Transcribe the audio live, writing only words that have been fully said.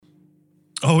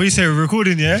Oh, we say we're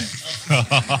recording, yeah?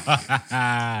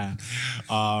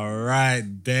 All right,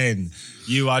 then.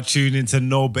 You are tuned into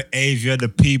No Behavior, the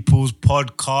People's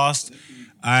Podcast.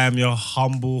 I am your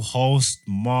humble host,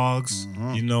 Margs.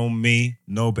 You know me,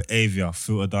 No Behavior,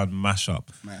 Filter Done Mashup.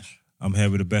 I'm here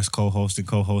with the best co-host in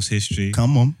co-host history.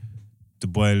 Come on. The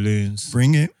boy Loons.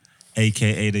 Bring it.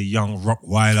 AKA the young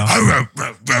Rottweiler.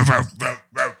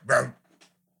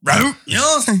 You know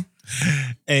what I'm saying?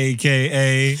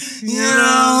 AKA, You know what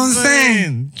I'm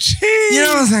saying? Jeez. You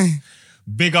know what I'm saying?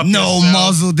 Big up No yourself.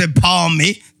 muzzle depart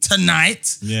me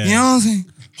tonight. Yeah. You know what I'm saying?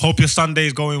 Hope your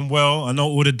Sunday's going well. I know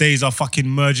all the days are fucking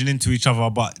merging into each other,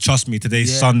 but trust me,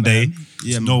 today's Sunday. Man.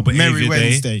 Yeah, It's No Behavior Merry Day.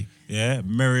 Wednesday. Yeah,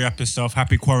 merry up yourself.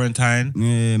 Happy quarantine.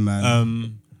 Yeah,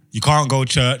 man. You can't go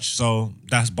church, so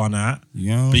that's bun out.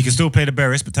 Yeah. But you can still play the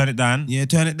berries, but turn it down. Yeah,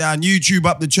 turn it down. YouTube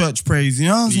up the church praise. You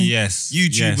know what I'm saying? Yes.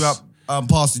 YouTube yes. up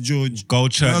Pastor George. Go You know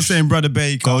what I'm church. saying? Brother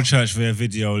Baker. Go church via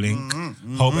video link.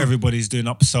 Hope everybody's doing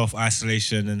up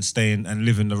self-isolation and staying and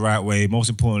living the right way. Most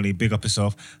importantly, big up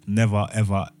yourself. Never,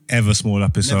 ever, ever small up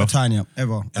Never yourself. tiny up,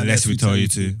 ever. Unless we tell you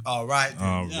to. All right.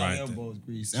 All Yeah, right. elbows,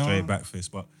 grease. Straight back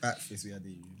fist. But Back fist, we had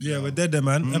it. yeah, we're dead there,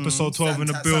 man. Episode 12 in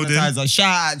the building. Sanitizer.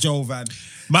 Shout out Jovan.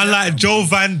 Man like Joe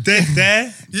Van dead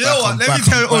there. You know what? Let me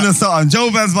tell you on something.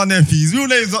 Jovan's my nephew. His real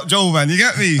name's not Jovan. You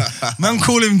get me? Man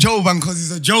call him Jovan because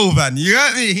he's a Jovan. You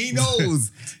get me? He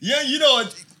knows. Yeah, you know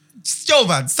what?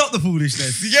 Jovan, stop the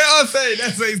foolishness. You get what I'm saying?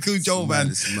 That's why he's called Jovan.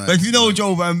 But if you know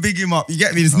Jovan, big him up. You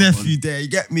get me? This nephew there. You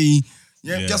get me?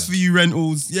 Yeah, just for you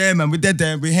rentals. Yeah, man. We're dead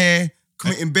there. We're here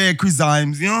committing bare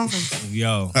crimes. You know what I'm saying?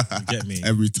 Yo, you get me?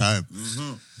 Every time.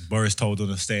 Boris told us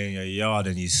to stay in your yard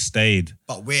and he stayed.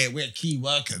 But we're key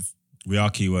workers. We are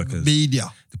key workers.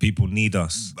 Media. The people need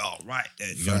us. All right.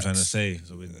 Then. You know what I'm trying to say?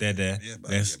 So we're dead there. Yeah,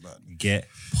 man, Let's yeah, man. get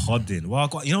podding. Well,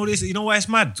 you know this. You know why it's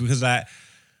mad? Because like,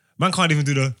 man can't even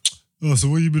do the. Oh, so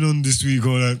what you been on this week?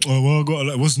 Or like, oh, well, I got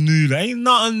like, what's new? Like, ain't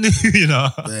nothing new, you know.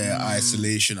 Yeah,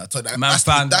 isolation. I told that. Man,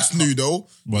 That's new though.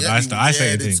 What, Yeah, the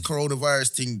isolating this thing? coronavirus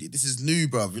thing. This is new,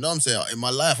 bruv. You know what I'm saying? In my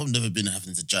life, I've never been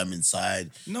having to jam inside.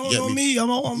 No, You get not me.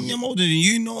 I'm older than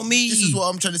you. Not me. This is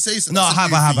what I'm trying to say. So No, that's a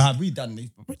new I thing. have. We done this.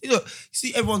 Look, you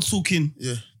see, everyone's talking.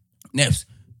 Yeah. Nefs,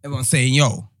 everyone's saying,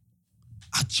 yo,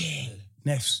 a jail.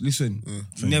 Nefs, listen,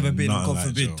 you never been, nothing God like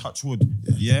forbid, jail. touch wood.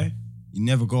 Yeah? You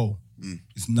never go.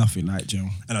 It's nothing like jail.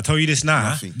 And I tell you this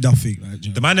now. Nothing like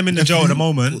jail. The man them in the jail at the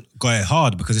moment got it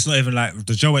hard because it's not even like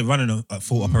the jail ain't running a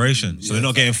full operation. So they're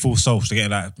not getting full soap. They're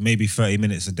getting like maybe 30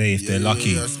 minutes a day if they're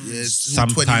lucky. Sometimes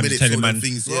Sometimes telling man,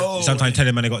 things. sometimes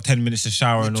telling man they got 10 minutes to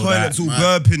shower and all that. Toilets all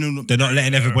burping. And They're not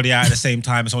letting everybody out at the same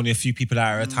time. It's only a few people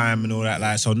out at a time and all that.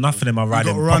 Like, so none of them are you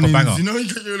riding got proper run-ins. banger. You know,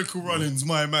 you got your little run-ins.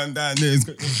 My man down there has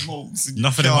got your smokes. and you None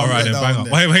of them are can't riding get down banger.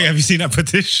 there. Wait, have you seen that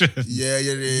petition?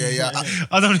 Yeah.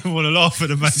 I don't even want to laugh at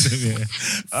the man. Yeah.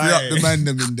 Free up the man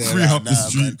them in there. Free up the man.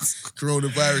 streets.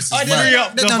 Coronavirus is Free mad.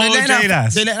 up the whole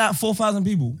jail-ass. They let out 4,000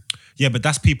 people. Yeah, but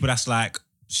that's people that's like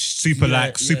super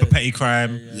petty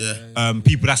crime.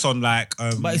 People that's on like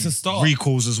But it's a start.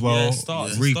 recalls as well. Yeah, it's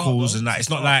a recalls start, and that. though. It's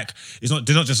not like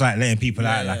they're not just like letting people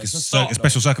out. Like it's a it's start,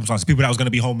 special circumstances. People that was going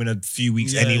to be home in a few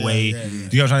weeks anyway. Do you know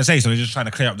what I'm trying to say? So they're just trying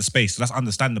to clear up the space. So that's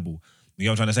understandable. You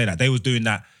know what I'm trying to say? That they was doing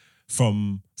that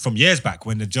from years back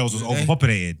when the jails was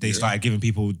overpopulated. They started giving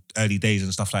people early days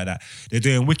and stuff like that. They're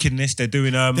doing wickedness. They're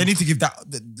doing They need to give that,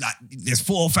 like, there's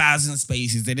 4,000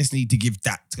 spaces. They just need to give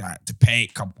that to pay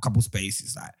couple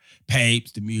spaces, like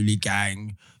Papes, the Muley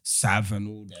Gang, Sav and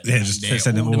all that. Yeah, just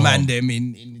send them all the all man home. them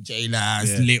in the jail house,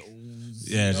 Yeah. Littles.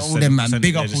 Yeah, just all send- them man. send-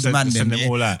 Big yeah, up just all the send- man just them. send them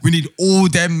all out. We need all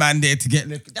them man there to get.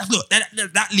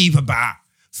 That leave about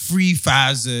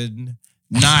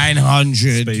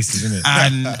 3,900 Spaces, innit?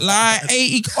 and like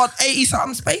 80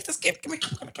 something space. Just give me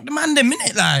the man them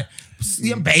minute, like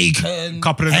bacon,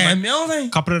 Couple of them- ham, you know what I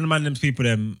mean? couple of the man them people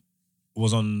them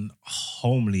was on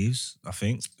home leaves. I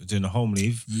think doing a home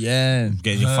leave, Yeah,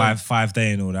 getting your five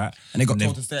day and all that. and they got they-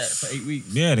 told to stay for 8 weeks.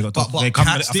 Yeah, they got. But They come.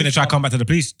 I catch think they this tried to one. come back to the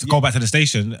police to go back to the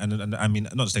station, and I mean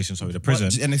not the station, sorry, the prison.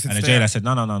 and they said the stay jailer out. said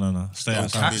no, stay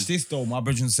outside. Catch this though, my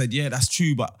brethren said, yeah, that's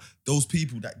true, but those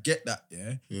people that get that,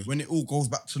 when it all goes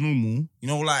back to normal, you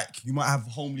know, like you might have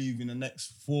home leave in the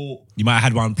next 4. You might have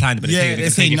had one planned, but Yeah, they they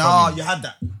say, take it nah, from you had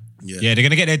that. Yeah, they're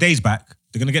gonna get their days back.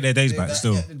 They're gonna get their days back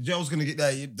still. The jail's gonna get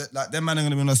there. Like them man are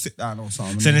gonna be on a sit down or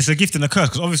something. So it's a gift and a curse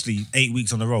because obviously 8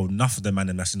 weeks on the road, enough of the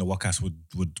man that's in the workhouse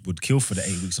would kill for the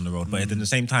 8 weeks on the road. But at the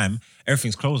same time,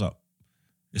 everything's closed up.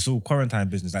 It's all quarantine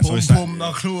business. Like, so Pum it's like, pum,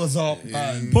 the clothes up,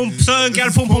 man. certain gal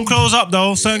pum pum close up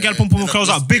though. Certain gal pum pum close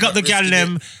up. Big up the gal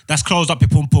them that's closed up your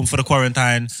pum pum for the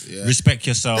quarantine. Yeah. Respect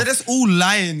yourself. They're just all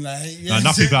lying, like. Nah,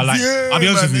 enough people are like. I'll be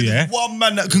honest with you, yeah. There's one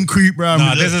man that can creep round. Nah,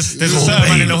 with there's the- a certain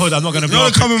man in the hood. I'm not gonna blow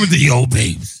up. coming with the yo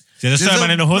babes. There's a certain man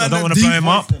in the hood. I don't want to blow him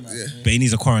up. Yeah. But he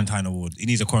needs a quarantine award. He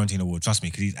needs a quarantine award. Trust me,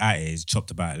 because he's out here. He's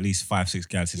chopped about at least 5-6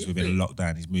 gals since we've been in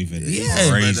lockdown. He's moving Yeah.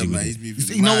 crazy Man, with he's it.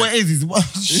 moving You know mad. what it is? He's what?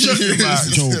 Shut your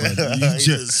mouth, Joe, man. You He's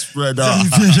just a spreader.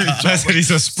 That's when he's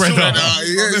a spreader.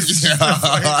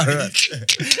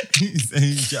 He's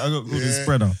saying shit. I got called a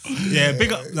spreader. Yeah,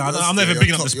 big up. No, I'm never You're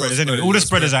bigging up top- the spreaders you're anyway. All the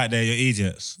spreading, spreaders out there, you're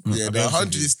idiots. Yeah, I'll be the honest 100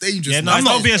 with you. is dangerous. Yeah, no, man.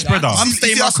 don't be a spreader. I'm You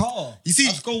staying in see my us- car. you see-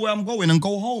 I just go where I'm going and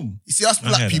go home. You see, us I hear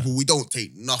black that. people, we don't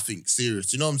take nothing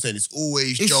serious. You know what I'm saying? It's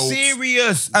always It's jokes.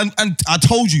 serious. And I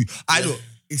told you, look,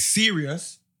 it's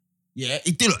serious. Yeah,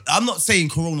 look, I'm not saying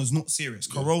Corona's not serious.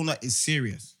 Corona is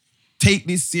serious. Take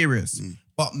this serious.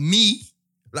 But me,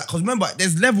 like, because remember,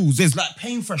 there's levels. There's like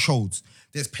pain thresholds.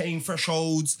 There's pain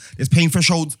thresholds. There's pain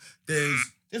thresholds.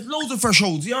 There's loads of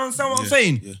thresholds. You understand what I'm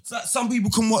saying? yeah. It's like some people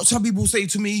can watch, some people say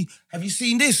to me, have you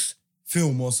seen this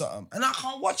film or something? And I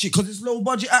can't watch it because it's low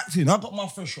budget acting. I got my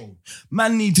threshold.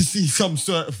 Man need to see some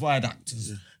certified actors.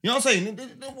 You know what I'm saying?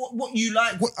 What you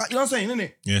like, you know what I'm saying,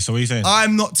 innit? Yeah, so what are you saying?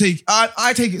 I'm not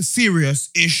I take it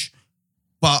serious-ish,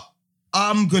 but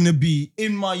I'm gonna be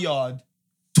in my yard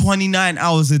 29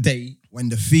 hours a day when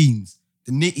the fiends,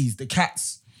 the nitties, the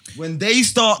cats, when they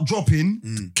start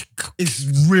dropping, it's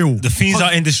real. The fiends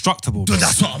are indestructible. Bro.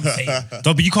 That's what I'm saying.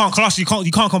 No, but you can't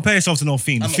compare yourself to no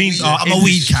fiend. The fiends are I'm a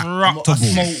weed cat. I indestructible.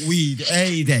 smoke weed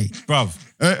every day. Bruv,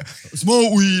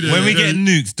 Smoke weed. when we get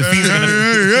nuked, the fiends are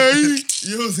gonna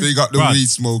You know what I'm saying? Big up the Bruh. weed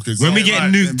smokers. when we get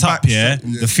right, nuked them up, yeah,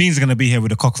 backs, the fiends are gonna be here with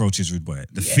the cockroaches, rude boy.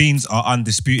 The fiends are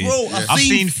undisputed. Bro, I've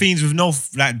seen fiends with no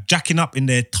like jacking up in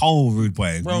their toe, rude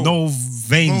boy. Bro. No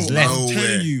veins Bro, left. I'm Nowhere.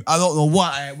 telling you, I don't know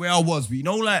where I was, but you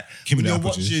know, like Give me when the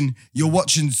apple juice. you're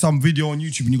watching some video on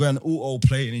YouTube and you go on auto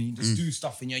play and then you just do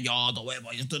stuff in your yard or whatever,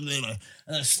 you just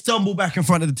and I stumble back in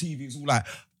front of the TV. It's all like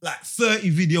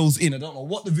 30 videos in. I don't know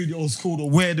what the video is called or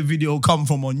where the video come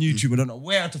from on YouTube. I don't know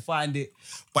where to find it,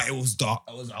 but it was dark.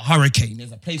 It was a hurricane.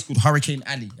 There's a place called Hurricane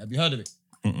Alley. Have you heard of it?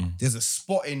 There's a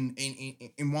spot in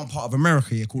one part of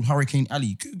America here called Hurricane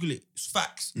Alley. Google it. It's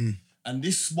facts. And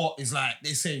this spot is like,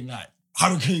 they're saying like,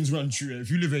 hurricanes run through it.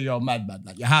 If you live here, you're mad.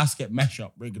 Like your house get mashed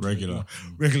up regular.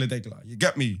 Regular. You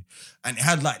get me? And it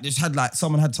had like,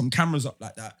 someone had some cameras up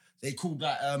like that. They called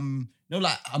like,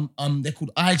 they're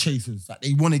called eye chasers. Like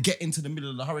they want to get into the middle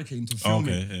of the hurricane to film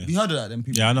Okay, it. yeah. Have you heard of that? Them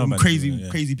people. Yeah, I know Them about crazy, them, yeah.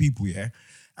 crazy people, yeah.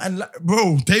 And like,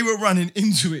 bro, they were running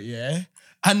into it, yeah.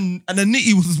 And the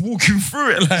nitty was walking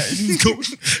through it like he was going,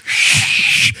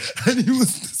 and he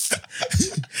was,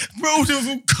 bro, there was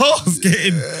all cars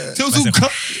getting, there was all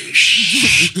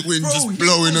cars. The wind Bro, just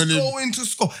blowing on he him. was going to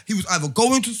score. He was either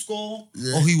going to score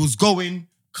or he was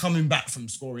coming back from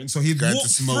scoring. So he'd Going to walked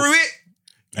smoke. through it,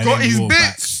 And got then his walk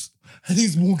back. bits, and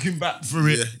he's walking back through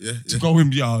it Yeah. to go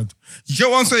in the yard. You get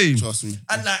what I'm saying? Trust me.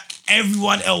 And like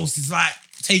everyone else is like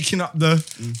taking up the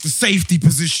safety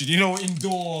position, you know,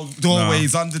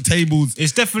 doorways, under tables.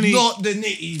 It's definitely Not the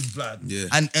nitties, blood. Yeah.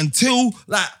 And until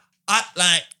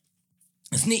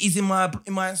it's nitties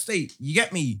in my estate. You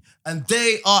get me? And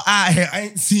they are out here. I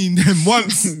ain't seen them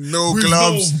once. No with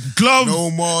gloves. no gloves, No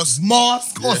mask.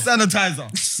 mask or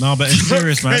sanitizer. no, but it's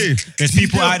serious, man. Okay. There's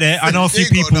people out there. I know a They few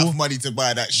ain't got people. enough money to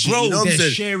buy that shit. Bro, you know what I'm they're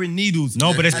saying? sharing needles.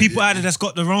 No, but there's people out there that's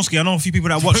got the Ronski. I know a few people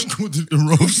that watch.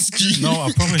 Roski. No,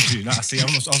 I promise you. Nah, see, I'm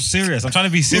serious. I'm trying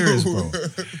to be serious, bro.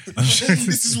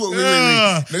 This is what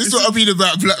Now, this is what I mean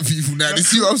about black people now.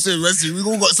 This is what I'm saying, Wesley. We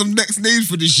all got some next names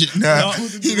for this shit now. No.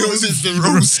 You know, it's the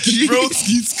Roski.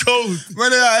 Roski's cold.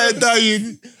 Man, they're out here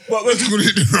dying. But we're calling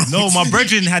it the Roski. No, my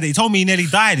brethren had it. He told me he nearly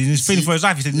died. In his feeling for his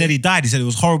life, he said he nearly died. He said it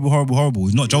was horrible.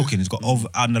 He's not joking. He's got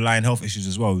underlying health issues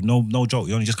as well. No joke.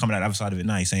 He's only just coming out the other side of it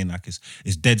now. He's saying like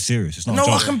it's dead serious. It's not No, a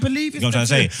joke. I can believe it. You know what I'm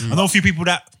trying to say? I know a few people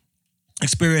that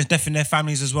experience death in their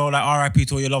families as well. Like RIP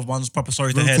to all your loved ones. Proper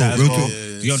sorry to hear that as well.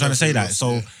 You know what I'm trying to say? That.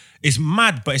 So it's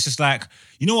mad, but it's just like,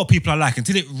 you know what people are like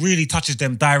until it really touches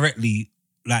them directly.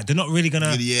 Like they're not really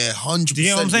gonna. Yeah, 100%. Do you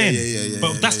know what I'm saying? Yeah.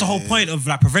 But that's the whole point of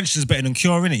like prevention is better than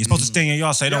cure, innit? You're supposed to stay in your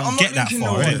yard so you I'm don't not get that linking far,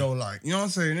 no one innit? though, like, you know what I'm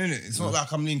saying, innit? It's not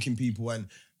like I'm linking people and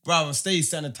brother, stay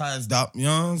sanitized up, you know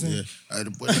what I'm saying? Yeah.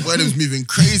 The weather's moving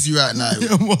crazy right now.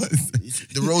 What?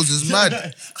 The rose is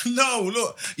mad. No,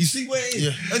 look, you see where it is?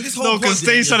 Yeah. And this whole No, because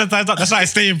stay sanitized up, that's like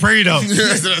staying prayed up.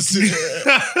 That's it.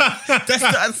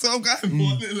 That's what I'm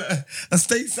going for. Like, and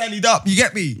stay sannied up, you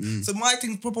get me? So my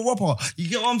thing's proper whopper. You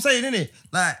get what I'm saying, innit?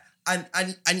 Like,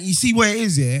 and you see where it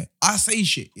is, yeah? I say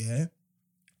shit, yeah?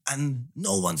 and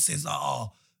no one says like,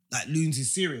 oh, like Loons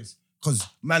is serious, because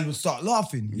man will start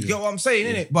laughing. You get what I'm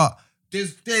saying, innit? But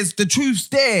there's the truth's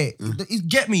there. You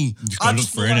get me? You just gotta look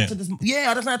for it, innit?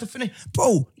 I just have to finish.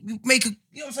 Bro, you know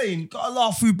what I'm saying? Gotta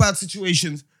laugh through bad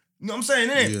situations. You know what I'm saying,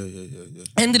 innit? Yeah.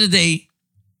 End of the day,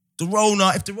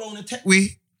 if the Rona tech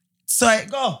way, so it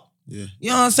go. Yeah. You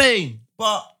know what I'm saying?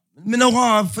 But me no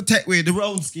harm for tech way, the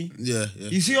Ronski. Yeah.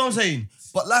 You see what I'm saying?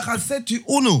 But like I said to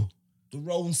Uno, the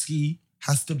Ronski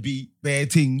has to be bare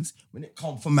things when it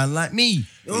comes from man like me.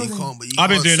 You know You what I'm saying? can't, but you I've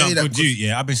been can't doing say that that good dude,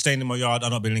 yeah. I've been staying in my yard.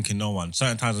 I've not been linking no one.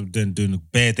 Certain times I'm doing the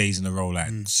bare days in a row, like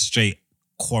straight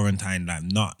quarantine, like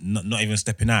not even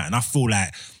stepping out. And I feel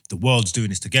like the world's doing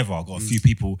this together. I've got a few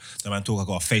people that man talk. I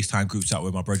got a FaceTime groups out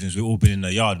with my brothers. We've all been in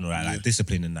the yard and all that, like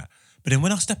discipline and that. But then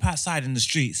when I step outside in the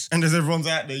streets, And there's everyone's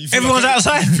out there. You feel everyone's like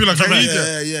outside. You feel like I'm a like,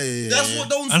 leader. Yeah. That's what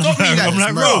don't I'm stop me. like, That. I'm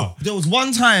like, Bro, bro. there was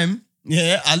one time,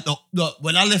 look,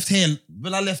 when I left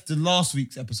the last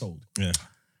week's episode, yeah,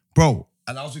 bro,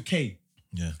 and I was with Kay.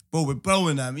 yeah. Bro, with Bro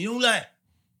and them, you know, like,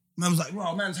 man was like,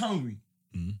 bro, man's hungry.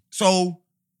 Mm. So,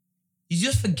 you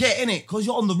just forget, innit? Because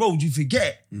you're on the road, you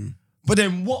forget. But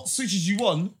then what switches you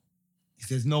on is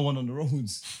there's no one on the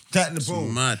roads. That the bro.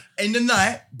 mad. In the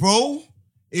night, bro,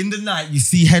 you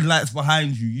see headlights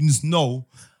behind you. You just know,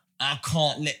 I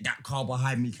can't let that car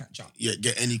behind me catch up. Yeah,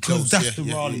 get any Because close. that's the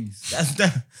Raleighs. That's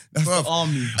the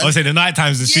army. I would say the night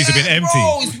times the streets have been Yeah, empty.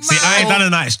 bro, it's See, I ain't mad. done a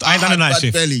night. I ain't done a had night bad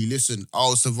shift. belly. Listen, I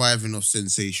was surviving off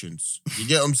sensations. You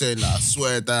get what I'm saying? Like, I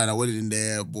swear down, I went in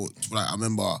there, but like I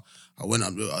remember I went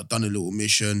up, I done a little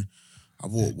mission. I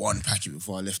bought one packet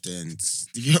before I left there, and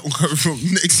you get where I'm coming from.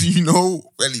 Next thing you know,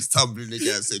 belly's tumbling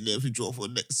again. I said, "Let me drop for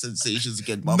next sensations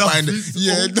again." My mind,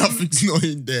 nothing's not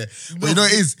in there. But you know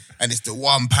it is, and it's the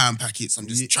 £1 packets. I'm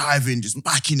just driving, just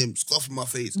backing them, scoffing my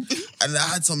face, and I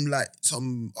had some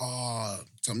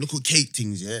little cake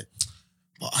things, yeah.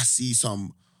 But I see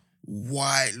some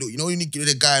white look. You know when you get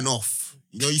the guy off.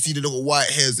 You know, you see the little white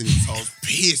hairs in it, so I was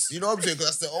pissed. You know what I'm saying?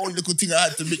 Because that's the only little thing I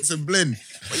had to mix and blend.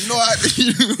 But you know,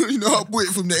 I bought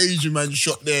it from the Asian man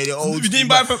shop there. The old You didn't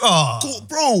buy from... Cool,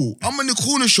 bro, I'm in the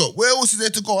corner shop. Where else is there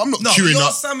to go? I'm not No, queuing you're a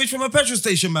up. sandwich from a petrol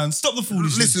station, man. Stop the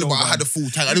foolishness. Listen, but I man. had a full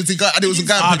tank. I didn't was a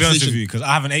guy I'll at be the honest with station. you, because I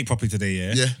haven't ate properly today,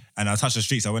 yeah? Yeah. And I touched the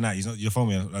streets, I went out, you phoned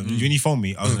me. When you phoned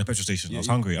me, I was in the petrol station. I was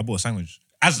hungry. I bought a sandwich.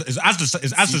 It's Asda's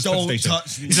petrol Don't station.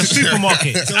 touch me. It's a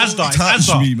supermarket. It's Asda. It's touch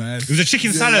Asda. me, man. It was a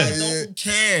chicken salad. yeah. I don't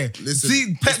care. Listen,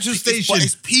 See, petrol station. But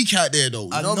it's peak out there though. You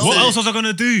know know. what I'm What saying? else was I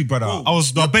gonna do, brother?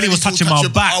 My belly was touching Touch my your-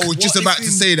 back. I was just What about is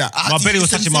to in- say that. I had My to belly eat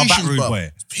was the touching my back, sensations, rude bruv.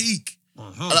 boy. It's peak.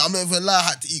 And I'm not even lie, I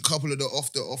had to eat a couple of the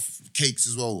off cakes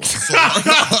as well. So,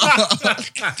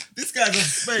 This guy's on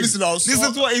Spain. Listen, I was This so-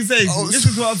 is what he's saying. I was- This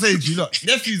is what I'm saying to you. Look,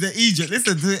 nephew's in Egypt.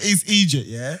 Listen to it's Egypt,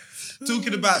 yeah?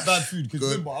 Talking about bad food, because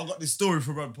remember, I got this story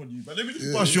from Run Pod You. But let me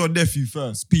just bust your nephew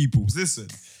first. Peoples, listen.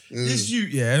 This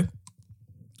youth, yeah?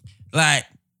 Like,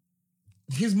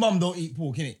 his mum don't eat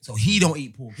pork, innit? So he don't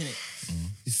eat pork, innit?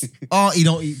 His auntie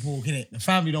don't eat pork, innit? The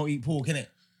family don't eat pork, innit?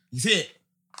 You see it?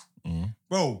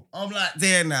 Bro, I'm like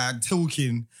there now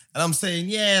talking, and I'm saying,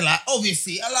 yeah, like,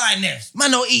 obviously, I lie, Neffs.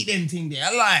 Man don't eat them thing there.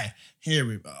 I lie.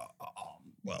 Hear it.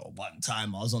 Well, one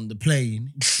time I was on the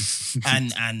plane,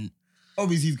 and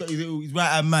obviously he's got his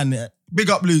right-hand man there. Big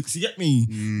up Luke, you get me?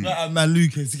 Right-hand man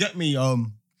Lucas, you get me?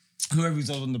 Whoever was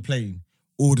on the plane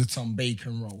ordered some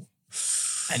bacon roll,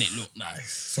 and it looked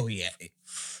nice, so he ate it.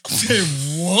 I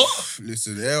said, what?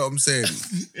 listen, you know what I'm saying?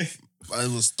 I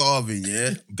was starving,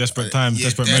 yeah. Desperate times, Yeah,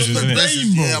 desperate measures, desperate innit?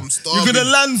 measures. Yeah, I'm starving. You're gonna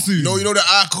land soon. You know the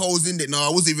alcohol's in there. No, I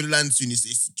wasn't even land soon.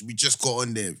 We just got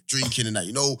on there drinking and that.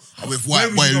 You know, I'm with Where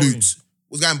White was you Boy going? Lute.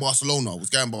 Was going Barcelona.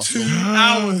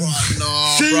 Hours.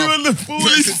 Nah, See bruv. you in the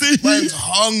police. Man's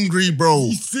hungry, bro.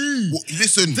 You see?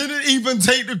 Listen. Didn't even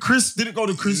take the Chris. Didn't go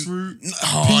the Chris route.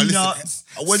 Oh, Peanuts. listen,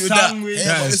 I went with that. Sandwich. Yeah,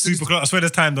 Yeah, but it's listen, super close. I swear the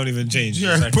time don't even change.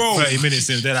 Yeah, It's like bro. 30 minutes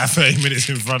in, they're like 30 minutes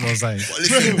in front or something.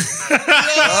 listen,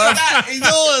 You know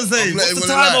what I'm saying? I'm What's letting the one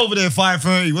time lie. over there?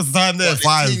 5:30. What's the time there? but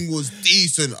 5. the thing was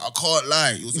decent. I can't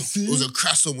lie. see? It was a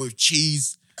croissant with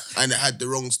cheese and it had the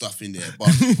wrong stuff in there. But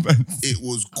it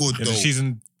was good Yeah, though. the cheese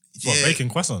and what, Yeah. bacon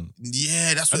croissant.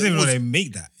 Yeah, that's I what didn't it even know was. they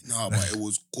make that. No, but it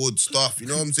was good stuff. You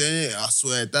know what I'm saying? I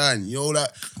swear, Dan. You know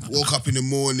that? Woke up in the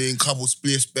morning, couple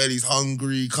spliffs, belly's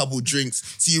hungry, couple drinks.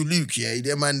 See you, Luke, yeah?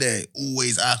 That man there,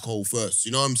 always alcohol first.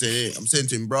 You know what I'm saying? I'm saying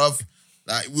to him, bruv,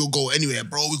 like, we'll go anywhere,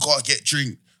 bro. We gotta get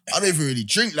drink. I don't even really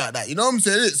drink like that. You know what I'm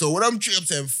saying? So when I'm drinking, I'm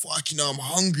saying, fuck, you know, I'm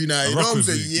hungry now. You know what I'm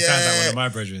saying? He sounds like one Yeah. of my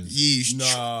brethren. Yeesh.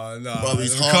 Nah. Bro,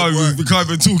 it's we hard can't, work. we can't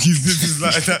even talk his business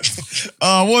like that.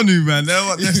 I want to, man. They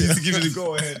want to give me the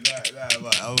go ahead like that.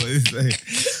 But I want to say.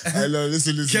 I know,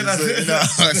 listen. Can I-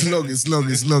 It's long.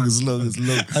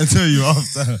 I tell you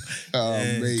after. Oh,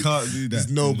 mate. Can't do that.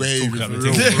 There's no behavior Talking for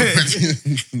about real.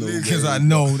 the Because I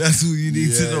know. That's all you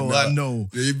need to Yeah, know. nah. I know.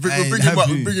 Yeah, I we'll ain't bring him up.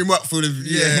 happy. We'll bring him up for the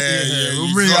Yeah. We'll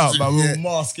you bring it got up, to- but we'll yeah.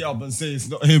 mask it up and say it's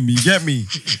not him. You get me?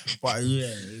 But yeah,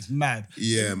 it's mad.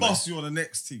 Yeah, We'll man. bust you on the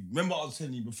next thing. Remember I was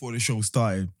telling you before the show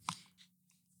started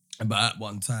about at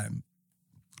one time,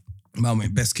 man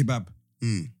went best kebab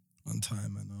one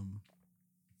time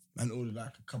and ordered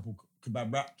like a couple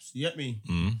kebab wraps. You get me?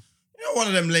 Mm. You know, one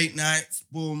of them late nights,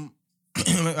 boom.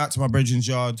 Went back to my brethren's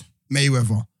yard,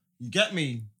 Mayweather. You get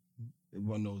me?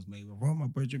 Everyone knows Mayweather. My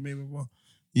brethren Mayweather.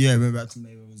 Yeah, went back to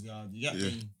Mayweather's yard. You get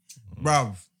me?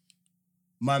 Bruv,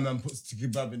 my man puts the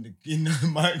kebab in the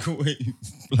microwave.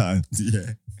 Like,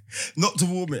 yeah. Not to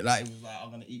warm it, like, it was like, I'm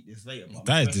going to eat this later. but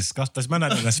That is disgusting. This man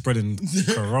out there that's spreading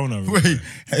corona. Wait,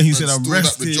 and he said, I'm stored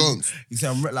up the resting. joints. He said,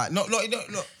 I'm like, look,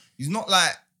 he's not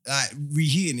like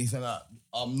reheating. He said, like,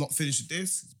 I'm not finished with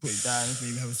this. He put it down,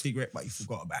 maybe have a cigarette, but he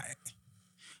forgot about it.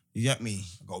 You get me?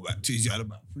 I go back to his yard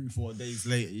about 3-4 days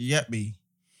later. You get me?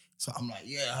 So I'm like,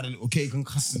 yeah, I had a little cake and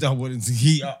custard I wanted to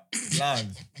heat up.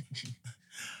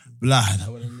 Blood. I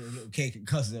wanted a little cake and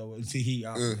custard I wanted to heat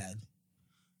up, blood.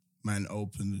 Man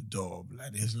opened the door,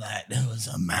 blood. It's like, there was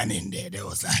a man in there. There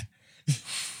was like,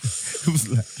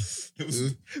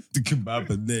 the kebab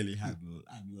had nearly had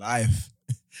life.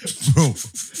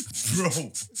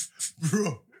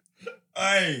 Bro.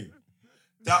 Hey.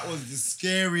 That was the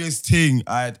scariest thing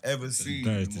I had ever seen.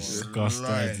 That is man. disgusting.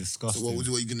 That is disgusting. So what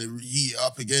you gonna heat it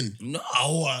up again?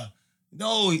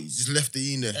 No, You just left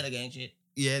the in there.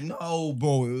 yeah, no,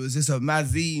 bro. It was just a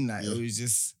mazine. Like, it was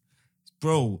just,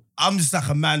 bro, I'm just like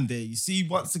a man there. You see,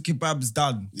 once the kebab's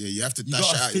done, Yeah, you have to you dash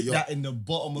gotta it out. stick Yo. that in the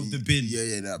bottom of the bin.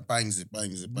 Yeah, that bangs it.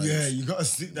 Yeah, you gotta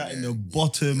stick that in the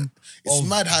bottom. It's of-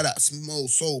 mad how that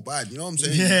smells so bad. You know what I'm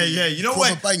saying? Yeah. You know Proper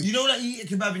what? bang. You know that you eat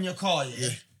a kebab in your car, yeah?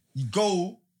 You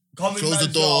come in Close the man's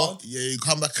door. yard, Yeah, you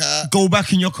come back out. go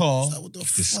back in your car. Like, what the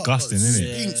Disgusting, fuck? innit?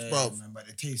 It stinks, bro. Man, but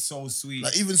it tastes so sweet.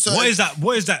 Like even certain.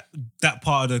 What is that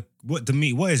part of the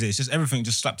meat? What is it? It's just everything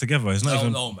just slapped together. It's not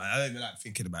even. no, man. I don't even like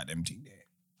thinking about them things there.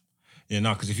 Yeah,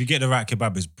 no, because if you get the right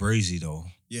kebab, it's brazy though.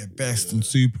 Yeah, best and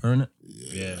super, innit?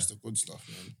 Yeah, that's the good stuff,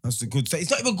 man. That's the good stuff.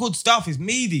 It's not even good stuff. It's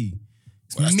meaty.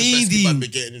 It's Well, that's the best meaty. kebab we're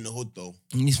getting in the hood, though.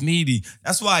 It's meaty.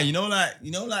 That's why, you know, like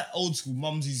old school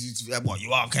mums used to be like, what,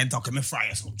 you are Kentucky, me fry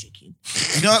you some chicken.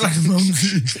 You know, like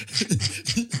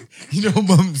mums, you know,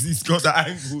 mumsy's got the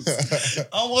angles.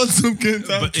 I want some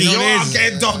Kentucky. But you know you what are it is?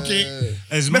 Kentucky.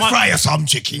 As Me my, fry you some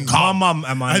chicken. my mum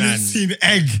and my I nan, didn't see an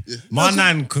egg. my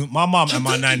mum and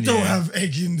my nan, don't yeah. have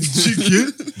egg in the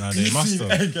chicken. Nah, they You must seen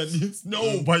have. egg and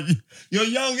no, but you're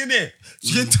young, innit?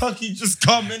 Kentucky just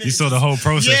come in. You saw the whole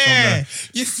process Yeah,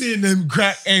 from you seen them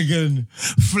crack egg and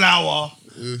flour.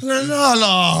 No.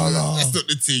 That's not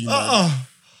the thing, man.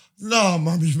 No,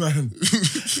 mummy, man.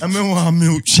 I mean, want a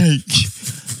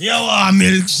milkshake. You want a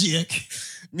milkshake?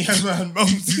 Me and man,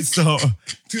 mumsy start.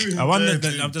 I wonder. I'm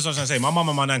just what I'm trying to say. My mum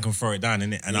and my nan can throw it down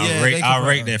in it, and Yeah, I they can rate throw it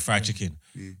rate down. their fried chicken.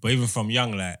 But even from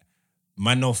young, like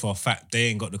man, know for a fact they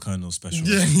ain't got the Colonel special.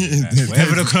 Yeah, Like, yeah.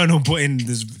 whatever the Colonel put in,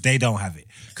 they don't have it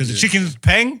because the chicken's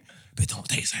peng, but it don't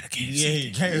taste like the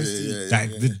KFC. KFC. Like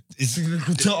it's. It's a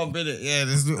little top in it. Yeah,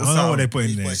 there's little I don't know what they something. put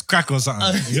in there. It's crack or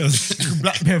something.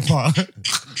 Black pepper.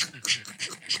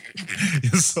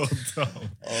 You're so dumb.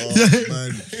 Oh,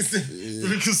 man. The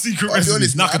little secret I'll be recipe.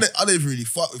 honest, man, I don't really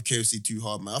fuck with KFC too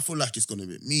hard, man. I feel like it's gonna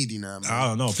be meaty now, man. I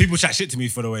don't know. People chat shit to me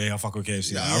for the way I fuck with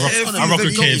KFC. Like, Yeah, I rock with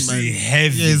it's gonna be KFC meaty,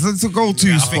 heavy. Yeah, it's a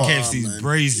go-to I spot. think KFC is man.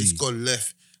 brazy. It's gone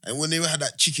left. And when they had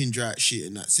that chicken dry shit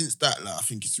and that, since that, like, I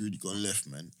think it's really gone left,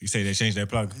 man. You say they changed their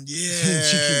plug.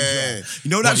 Yeah.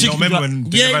 You know that What, you chicken? don't remember when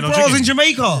they yeah, ran bro, on I was chicken? in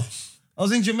Jamaica. I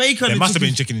was in Jamaica. There the must have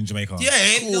been chicken- chicken in Jamaica.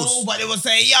 Yeah, no, but they were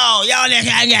saying, yo, they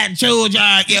can't get children,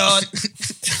 yo.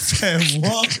 Saying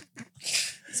what?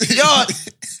 Yo,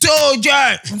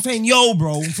 children. I'm saying, yo,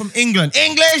 bro, from England.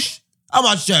 English? How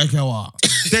much jerk you want?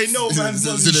 They know man's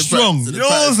So body the strong. so the You know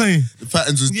what I'm saying? The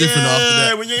patterns was different after Yeah,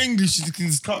 that. when you're English, you can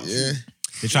just cut. Yeah.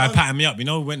 They try to pattern me up. You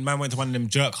know when man went to one of them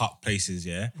jerk hut places,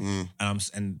 yeah?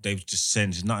 And they've just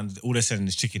sent nothing. All they're sending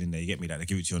is chicken in there. You get me? Like they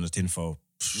give it to you on the tin foil,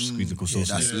 squeeze the good sauce.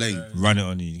 in That's it, lame. Run it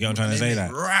on you. You get what I'm trying to say?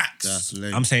 Like Rats. That's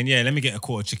lame. I'm saying, yeah, let me get a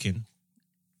quarter chicken.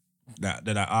 They're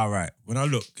like, all right. When I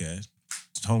look, yeah,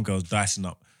 homegirl's dicing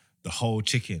up the whole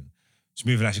chicken. She's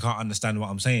moving like she can't understand what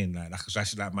I'm saying. Like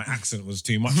actually, like my accent was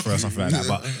too much for her, something like that.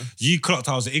 But you clocked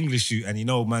I was an English shoot, and you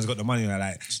know man's got the money.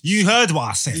 Like you heard what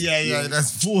I said. Yeah,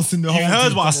 that's forcing the You whole heard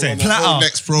thing. what I said. Platter.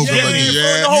 Next program, Yeah, innit? yeah,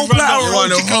 Yeah. the whole You run platter. You want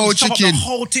the whole chop up chicken. The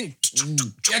whole thing.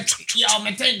 Yo,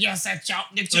 me think you said chop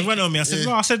the They chicken. went on me. I said,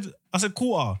 no, I said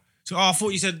quarter. So, I thought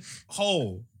you said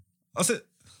whole. I said,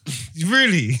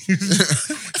 really?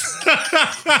 Just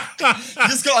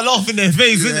got a laugh in their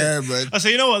face, isn't it? Yeah, man. I said,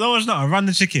 you know what? That was not. I ran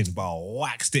the chicken, but I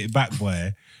waxed it back,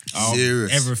 boy.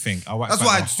 Serious. Everything. I waxed That's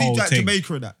why I back the see whole like thing.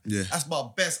 Jamaica and that. Yeah. That's my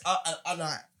best. I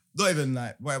like, not even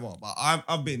like whatever, but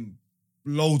I've been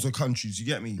loads of countries. You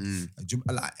get me?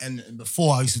 Like, and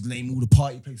before I used to name all the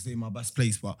party places in my best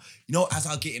place, but you know, as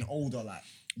I'm getting older, like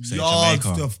Say yards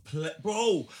Jamaica. of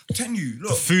bro. I'm telling you, The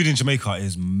look. food in Jamaica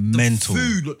is mental.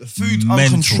 The food's Mental.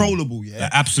 uncontrollable, yeah. Like,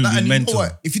 absolutely and you know mental.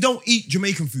 what? If you don't eat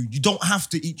Jamaican food, you don't have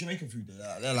to eat Jamaican food.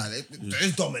 They're like,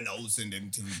 there's Domino's and them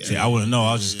things. See, I wouldn't know.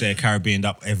 I was just there Caribbean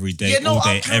up every day, Yeah, no, all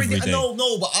day, I'm carrying every it. day. No,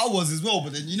 but I was as well.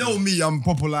 But then you know me, I'm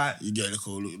proper like. You get look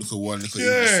at one, look at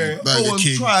Yeah, Burger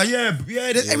King. try, there's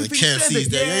Yeah, everything's KFC's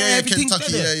there. Yeah, everything's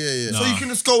Kentucky. there. Yeah. So you can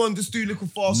just go and just do little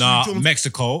fast Nah, food.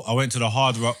 Mexico. I went to the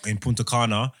Hard Rock in Punta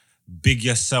Cana. Big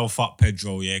yourself up,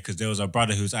 Pedro, yeah, because there was a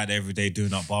brother who was out there every day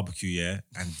doing up barbecue, yeah,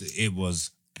 and it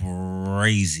was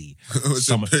crazy. What's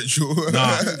Some- a petrol?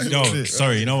 Nah, yo,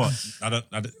 sorry, you know what? I don't,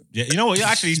 yeah, you know what? Yeah,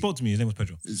 actually, he spoke to me. His name was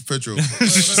Pedro. It's petrol.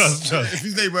 Trust. If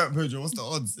his name weren't Pedro, what's the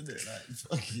odds, isn't it? Like,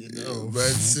 fucking hell.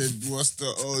 Man said, what's the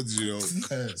odds, you know?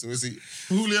 So what's it?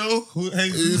 Julio,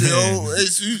 Julio,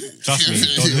 it's Trust me,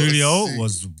 Don Julio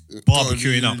was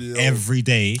barbecuing up Julio. every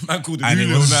day. Man called him And it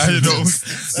Julio was- now, you know.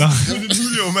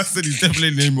 Julio, man said his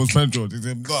definitely name was Pedro. He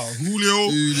said, nah, Julio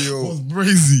was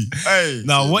crazy. Hey.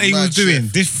 Now, what he Mad was doing,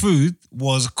 chef. this food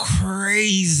was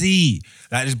crazy.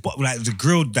 Like this, like the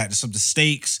grilled, like the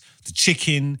steaks, the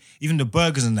chicken, even the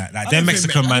burgers and that. Like they're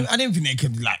Mexican, man. I didn't think they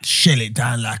could like shell it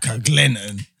down like a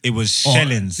Glenton. It was or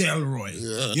shellings. Delroy.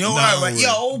 Yeah. You know No what? way. Right?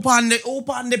 Yeah, all pan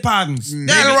the pans.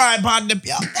 Delroy pan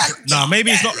the. Nah,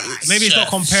 maybe it's not. Maybe it's not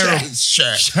comparable.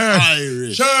 Chef.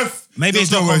 Irish. Chef. Maybe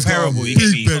it's not Always comparable. go, You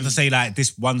get me? Big It's not Ben. to say like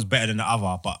this one's better than the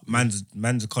other, but man's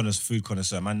a food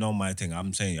connoisseur. Man, know my thing.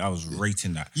 I'm saying I was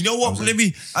rating that. You know what? Let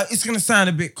me. It's gonna sound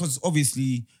a bit because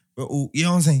obviously we're all. You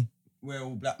know what I'm saying? We're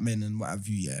all black men and what have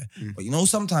you, yeah. But you know,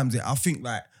 sometimes I think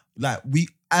like we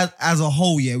as a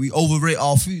whole, yeah, we overrate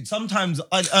our food. Sometimes,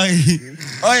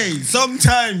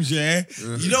 sometimes, yeah.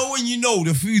 You know when you know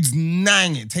the food's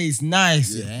nang, it tastes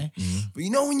nice, yeah. But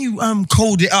you know when you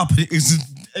cold it up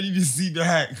and you just see the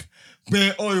hack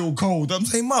bare oil cold. I'm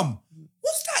saying, Mum,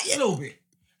 what's that yellow bit?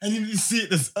 And you just see it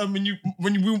this when you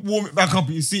warm it back up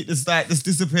and you see it just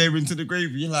disappear into the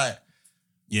gravy. You're like,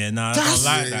 Yeah, nah, I That's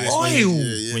don't like that. It's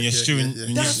oil. when you're stewing.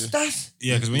 when that's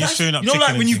Yeah, because when you're stewing up you know, chicken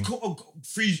like when and you things. cook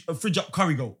a fridge up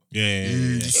curry goat. Yeah.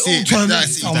 You It see all it, turns that's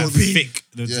into it. something That big. thick.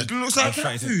 It looks like the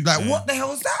that fatty- food. Like, yeah. what the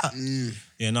hell is that?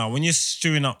 Yeah, no, when you're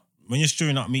stewing up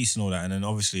meats and all that, and then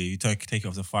obviously you take it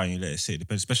off the fire and you let it sit.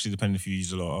 Especially depending if you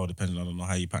use a lot of oil, depending, I don't know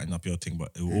how you pattern up your thing,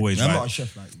 but it will always I'm not a rise.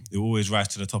 chef like you. It will always rise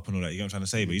to the top and all that. You know what I'm trying to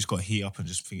say? But you just got to heat up and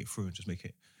just think it through and just make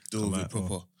it. Do come it out,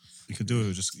 proper. oh. You could do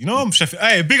it just, you know, I'm chef.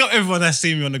 Hey, big up everyone that's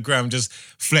seen me on the gram just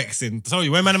flexing. Tell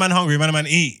you, when man hungry, man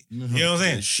eat. You know what I'm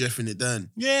saying? And chefing it down.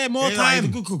 Yeah, more Yeah, like, time. he's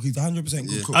a good cook. He's 100%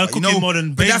 good cook. I'll Like, cook him more than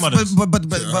but baby that's- mothers. But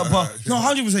no,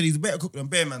 100% he's a better cook than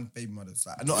bare man baby mothers.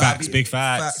 Like, not Facts, big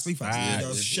facts. Big facts. Facts. Yeah,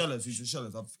 those shellers.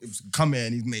 It was come here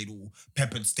and he's made all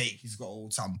peppered steak. He's got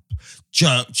all some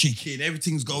jerk chicken.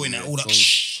 Everything's going there. All that.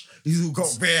 He's all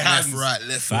got bare hands. Left, right.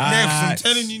 Left, I'm Facts.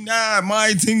 telling you now,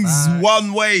 my thing's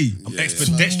one way. I'm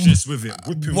expeditious with it.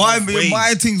 Whipping Why both ways.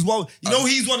 my thing's one? You know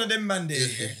he's one of them man there.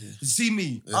 You see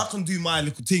me, I can do my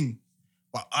little thing,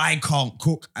 but I can't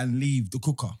cook and leave the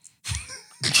cooker.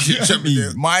 You get me?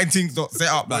 My thing's not set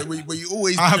up like. But you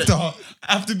always I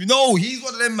have to be. No, he's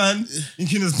one of them man. You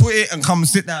can just put it and come and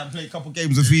sit down and play a couple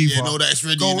games of FIFA. Yeah, know that it's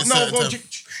ready Go, in a no, certain go. time.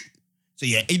 So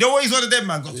yeah, you know what? He's one of them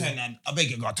man. Got turn down. I beg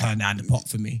you, got turn down the pot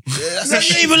for me. Yeah, that's No, a you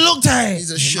chef. even looked at it.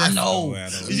 He's a chef. I know. I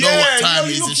don't know. You know what time you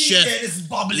he's a look in chef. there, this is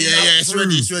bubbling Yeah, up it's ready,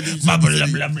 through. it's ready, it's Bubble,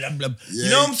 ready. blah, blah, blah, blah. Yeah, You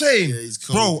know what I'm saying? yeah, he's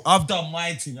cold. Bro, I've done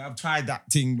my thing. I've tried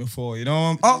that thing before. You know,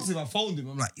 I'm asking him, I phoned him.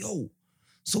 I'm like, yo,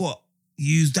 so what?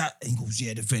 You use that? And he goes,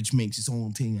 yeah, the veg makes its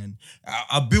own thing. And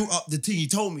I built up the thing. He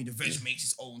told me the veg makes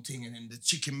its own thing. And then the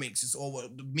chicken makes its own,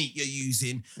 the meat you're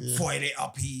using, foil it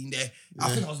up here and there. I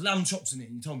think I was lamb chops in it.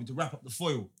 And he told me to wrap up the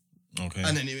foil. Okay.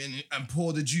 And then and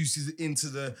pour the juices into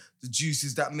the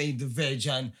juices that made the veg,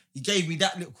 and he gave me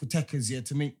that little Kotekas, yeah,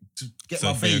 to get So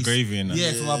my for your base. gravy and that.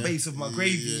 Yeah, for my base of my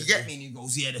gravy. yeah. You get me? And he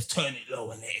goes, yeah, just turn it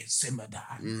low and let it simmer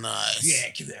down. Nice.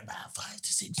 Yeah, give it about 5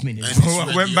 to 6 minutes. And it's I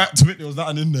ready, went yeah. back to it, there was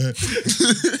nothing in there.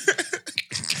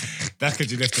 That's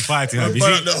because you left the fire to have. You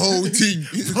Burn see? up the whole thing.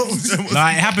 Nah,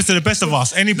 it happens to the best of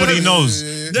us. Anybody knows.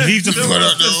 You leave the Burn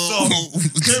up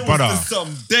the There whole. Brother. was just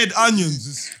some dead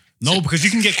onions. No, because you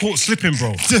can get caught slipping,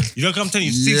 bro. You know what I'm telling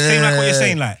you? Same like what you're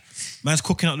saying, like man's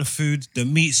cooking up the food, the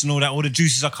meats and all that, all the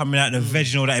juices are coming out, the veg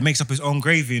and all that. It makes up its own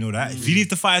gravy and all that. If you leave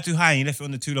the fire too high and you left it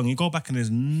on there too long, you go back and there's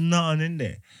nothing in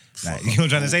there. Like, you know what I'm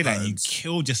trying to say? Like, you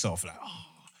killed yourself. Like, oh,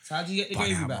 So how do you get the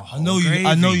gravy back? I know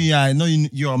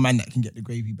you're a man that can get the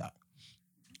gravy back.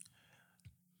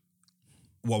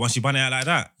 what, once you bun it out like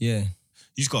that? Yeah.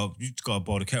 You just gotta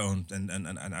boil the kettle and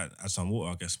add some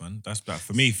water, I guess, man. That's that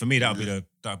for me. that'll be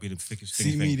the thickest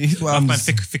See thing. me, this is why I'm man just-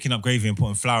 thicking up gravy and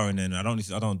putting flour in there. And I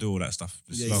don't do all that stuff.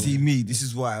 Just Yeah, slow. see me, this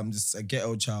is why I'm just a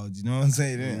ghetto child, you know what I'm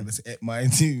saying? Yeah. Let's eat my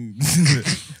too.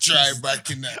 Try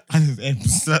back in that. I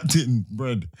just slapped it in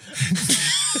bread.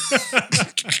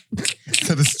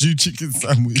 Had a stew chicken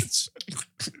sandwich.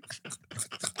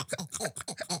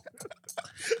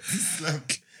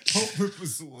 Hot pepper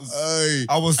sauce. Hey,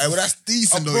 Well, that's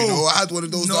decent though. Bro, You know, I had one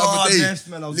of those the other day. yes,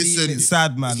 man, I was eating it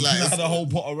sad, man. it's like- I had a whole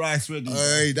pot of rice ready.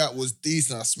 Hey, that was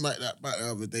decent. I smacked that back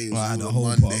the other day. It was I had a on whole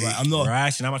pot Monday. of rice. I'm not.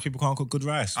 Rice, you know how much people can't cook good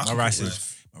rice? My can rice cook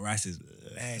is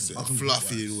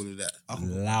Fluffy and all of that.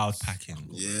 loud packing.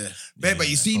 Yeah. But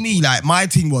you see me, like, my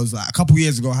thing was, like, a couple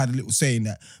years ago, I had a little saying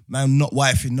that, man, not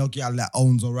wifing, no girl that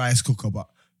owns a rice cooker, but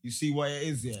you see what it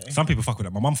is, yeah? Some people fuck with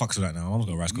that. My mum fucks with that now. My mum's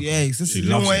got a rice cooker. Yeah, it's just, She you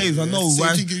know loves what it. it is, I know, Same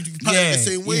rice. thing, you can pack it the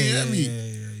same way, you know what I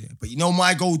mean? But you know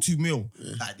my go-to meal?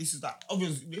 Like, this is like,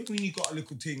 obviously, when you got a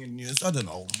little thing and you're, I don't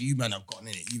know, you man have gotten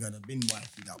in it, you man have been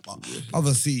wifey that, but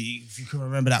obviously, if you can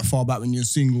remember that far back when you're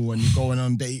single and you're going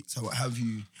on dates or what have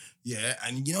you, yeah,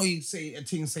 and you know you say a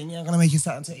thing saying, yeah, I'm gonna make you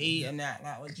something to eat and that,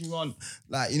 like, what do you want?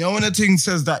 Like, you know when a thing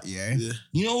says that, yeah.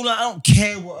 You know, like, I don't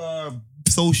care what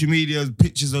social media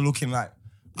pictures are looking like.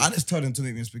 I just tell them to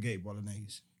make me a spaghetti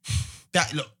bolognese.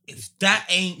 That, look, if that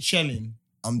ain't shelling,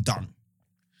 I'm done.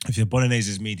 If your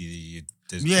bolognese is meaty,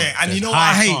 there's Yeah, and there's you know what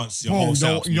I high hate? chance your Bro, whole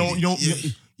setup's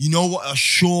meaty. you know what a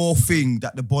sure thing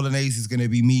that the bolognese is gonna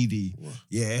be meaty?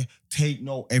 Yeah, take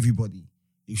note, everybody.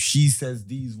 If she says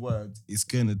these words, it's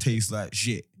gonna taste like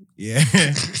shit. Yeah,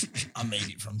 I made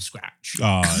it from scratch.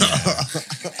 Oh,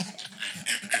 yeah.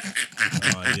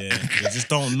 Oh, yeah. Just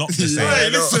don't knock the same. Hey,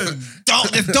 listen,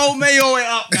 don't mayo it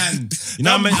up, man. You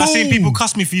know what I mean? I've seen people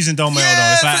cuss me for using Del Mayo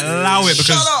though. It's like, allow it because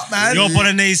Shut up, man. your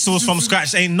bolognese sauce from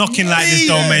scratch ain't knocking like this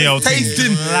Del Mayo thing.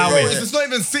 Tasting, Allow bro, it. it's not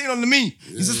even sitting on the meat.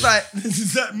 It's just like, this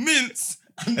is that mince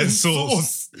and the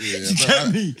sauce. sauce. You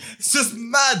get me? It's just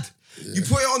mad. You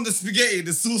put it on the spaghetti,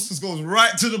 the sauce just goes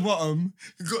right to the bottom.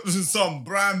 You got some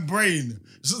brown brain.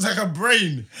 It's just like a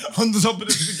brain on the top of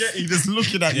the spaghetti just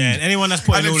looking at you. Yeah, and anyone that's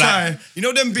putting And all they that. try, you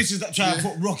know them bitches that try and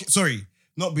put rocket, sorry,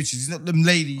 not bitches, it's not them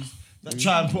ladies that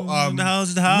try and put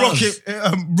The house.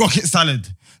 rocket salad.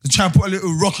 They try and put a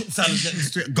little rocket salad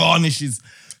next to it, garnishes.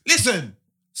 Listen,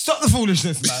 stop the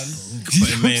foolishness, man.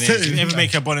 Putting mayonnaise. You ever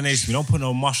make a bolognese? We don't put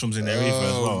no mushrooms in there either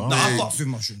as well. Nah, I fuck with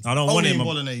mushrooms. I don't want Only it in in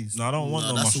my bolognese. No, I don't want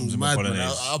no That's mushrooms all in my mad, man.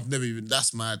 bolognese. I've never even.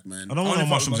 That's mad, man. I don't want no fuck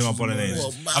mushrooms in my mushrooms in my bolognese.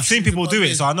 bolognese. I've seen people do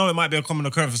it, so I know it might be a common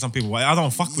occurrence for some people. But I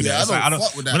don't fuck with it. Yeah, It's I like, don't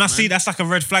fuck with that, when I man. see that's like a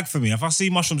red flag for me. If I see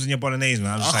mushrooms in your bolognese,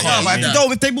 man, I'm just I like, can't, yeah, man.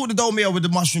 yeah. If they bought the dough meal with the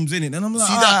mushrooms in it, then I'm like,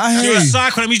 See that? I You're hear a you.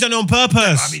 psycho. That means you don't do it on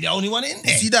purpose. I'll be the only one in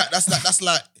there. See that? That's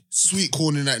like sweet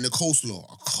corn in that in the coleslaw.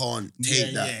 I can't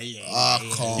take Yeah, that. yeah,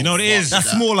 I can't. You know what it is? That's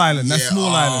Small Island. That's Yeah. Small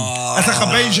Island. That's like a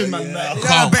Bayesian man.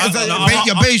 can't.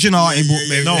 You're Bayesian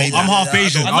auntie. No, I'm half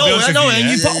Bayesian. I'll be honest with you. and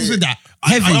you yeah. fucks with that.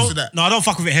 I Heavy. don't, no, I don't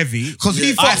fuck with it heavy. 'Cause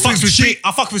he I fucks fuck with with shit. sweet.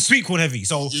 I fuck with sweet corn heavy.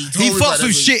 So You told He me about fucks that,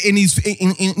 with but- shit in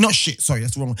his not shit. Sorry,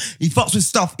 that's the wrong one. He fucks with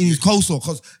stuff in his coleslaw.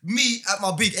 Cause me at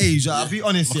my big age, I'll be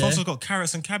honest, my yeah. coleslaw got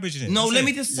carrots and cabbage in it. No, That's let it.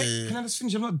 me just say. Can I just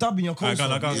finish? I'm not dubbing your Alright,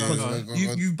 coleslaw. go on.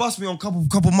 Because You bust me on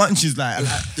couple munches like. I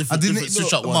didn't different eat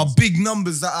switch up my ones. big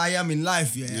numbers that I am in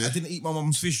life. Yeah, I didn't eat my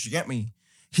mum's fish. You get me?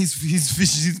 His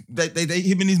fish,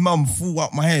 him and his mum fall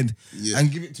out my head and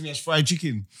give it to me as fried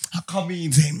chicken. I come in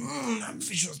saying,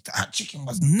 that chicken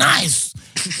was nice.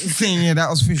 Saying, yeah, that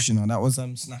was fish, you know, that was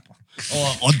snapper.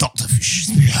 Or Dr. Fish.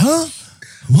 Huh?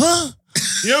 What?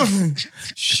 Yo,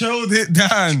 showed it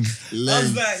down. I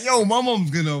was like, yo, my mum's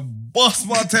gonna bust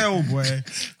my tail, boy.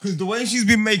 Because the way she's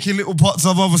been making little pots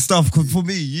of other stuff, cause for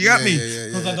me, you get me?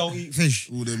 Because I don't eat fish.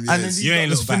 All them And then years. these You ain't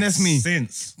guys looked back finesse me.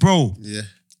 since. Bro, Yeah.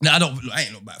 no, I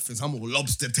ain't look back fish. I'm all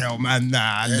lobster tail, man.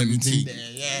 Nah, and Everything.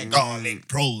 everything. Yeah, garlic,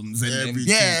 prawns, and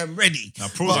Everything. yeah, I'm ready. Now,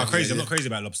 prawns are crazy. I'm not crazy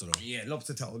about lobster though. Yeah,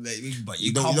 lobster tail, but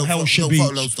you don't- come you don't Hellshire fuck- don't Beach.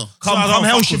 fuck lobster. Come I don't fuck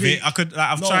Hellshire with Beach. it. I could. Like,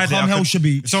 I've No, tried it. come I could, Hellshire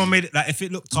Beach. If someone made it, like, if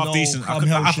it looked half No, decent, come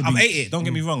Hellshire I've Beach. ate it. Don't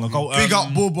get me wrong. I go. Big up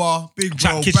Bubba, big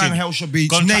Trap bro, Kitchen. bang Hellshire Beach.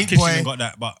 Gone Trap Nate Kitchen boy, and got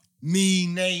that, but me,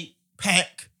 Nate,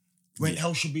 Peck, went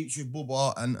Hellshire Beach with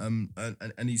Bubba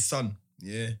and his son.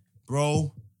 Yeah,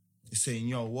 bro. He's saying,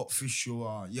 yo, what fish you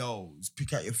are? Yo, just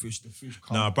pick out your fish. The fish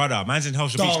come. nah, brother, man's in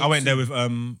Hellshire Beach. I went there with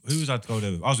who was I to go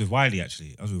there with? I was with Wiley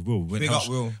actually. I was with Will. Big up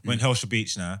Will. Went Hellshire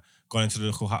Beach now. gone into the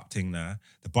local hut thing now.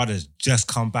 The brother's just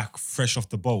come back fresh off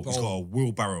the boat. He's got a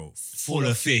wheelbarrow full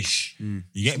of fish. You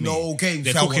get me? No game,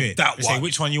 They're so I cooking want it. that They say, one.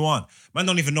 which one you want? Man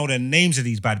don't even know the names of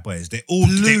these bad boys. They all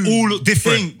look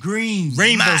different. Pink, green,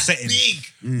 Rainbow mad, setting. big.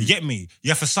 You get me?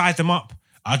 You have to size them up.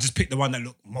 I'll just pick the one that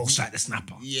look most like the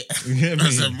snapper. Yeah. You get me?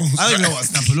 That's the most I don't like- know what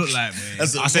snapper look like, man.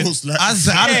 That's the I said- most like.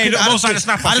 Yeah, look most like the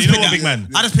snapper. I So just you know picked what, that- big man?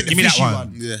 I just picked the Give me that fishy one.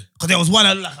 one. Yeah. Because there was one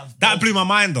that looked like That blew my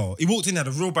mind though. He walked in there,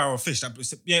 the real barrel of fish.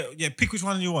 Yeah, pick which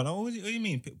one you want. Oh, what do you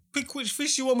mean? Pick which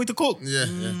fish you want me to cook. Yeah,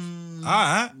 yeah. All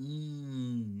right.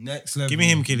 Next level. Give me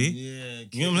him, Killy. Yeah,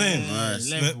 You know what I'm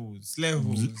saying? Nice.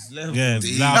 Levels. Yeah,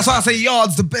 That's why I say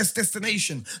Yard's the best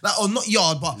destination. Like, or not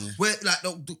Yard, but where like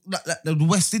the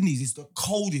West Indies is the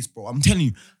coldest, bro. I'm telling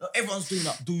you. Like, everyone's doing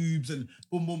up doobs and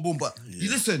boom, boom, boom. But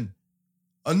you listen,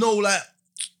 I know like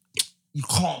you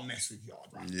can't mess with Yard,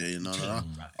 right? Yeah, no.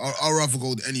 I'd rather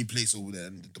go to any place over there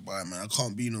in Dubai, man. I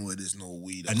can't be nowhere there's no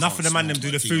weed. I Enough of can't the man them smoke do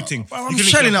my the food up. thing. Bro, You I'm can link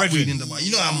shelling your up weed brethren. in Dubai.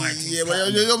 You know how my thing. Yeah, but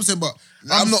you know what I'm saying? But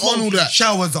I'm not on all smoking, that.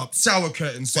 Showers up, shower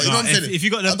curtains. But So you know what I'm saying? If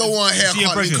you got the, I don't want hair, see your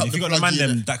can't link brethren, up if the you got the man plug,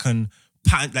 them yeah. that can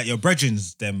pattern, like your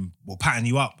brethrens, them will pattern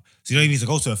you up. So you don't even need to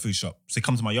go to a food shop. So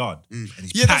come to my yard and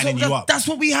he's yeah, patterning you up. that's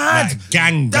what we had. Like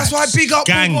gang. That's why blacks. big up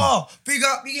gang. Bubba. Big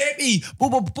up, you get me?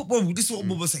 Bubba. This is what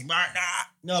Bubba saying. Right now.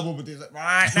 No, Bubba did it.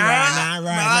 Right now.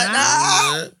 Right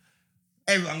now. Yeah.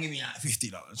 Everyone give me like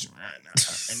 $50 right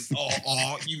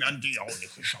now. And you man do your own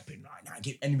liquor shopping right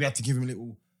now. And we had to give him a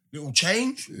little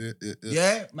change.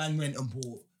 Yeah. Man went and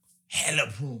bought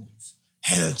hella prawns,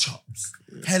 hella chops,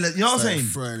 hella, you know what I'm Started saying?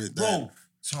 throwing it down. Bro,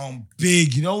 some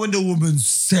big, you know when the woman's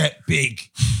set big?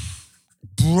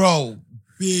 Bro,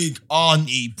 big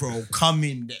auntie, bro, come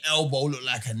in, the elbow look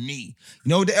like a knee. You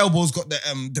know the elbow's got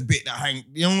the bit that hang,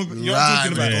 you know what I'm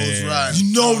talking about? yeah.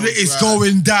 You know that it's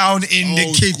going down in the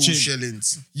Old school kitchen.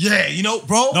 shillings. Yeah, you know,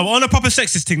 bro. No, but on a proper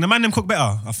sexist thing, the man them cook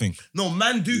better, I think. No,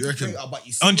 man do You cook reckon? better, but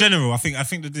you see On general, I think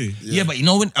they do. yeah, but you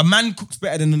know when a man cooks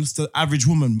better than the average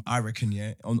woman, I reckon,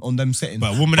 yeah, on them settings.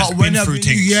 But a woman that's been through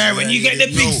things. Yeah, when you get the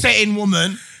big no. setting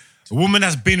woman, A woman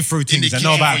that's been through things the and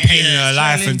know about kitchen, pain in her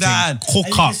life Challenge and down. things. Cook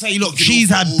And you up. can say, look, Looking she's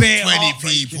for had all bare 20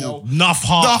 heartbreak, people. you know. Enough Enough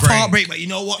heartbreak. heartbreak, but you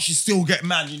know what? She still get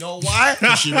man. You know why?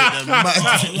 She make them mad.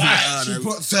 Like, she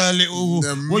puts her little,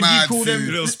 Them what do you mad call them?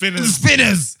 food. Little spinners. The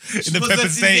spinners. In She the puts pepper her-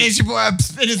 steak. Yeah, she put her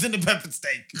spinners in the pepper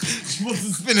steak. She puts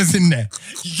the spinners in there.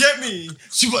 You get me?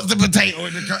 She puts the potato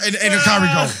in the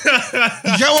curry goat.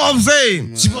 You get what I'm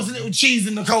saying? She puts a little cheese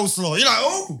in the coleslaw. You're like,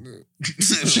 oh,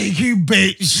 cheeky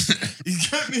bitch. You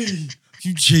get me?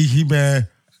 You cheeky man.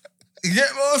 You get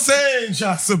what I'm saying?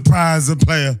 Try to surprise a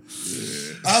player.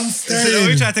 I'm So you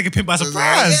staying. try to take a pimp by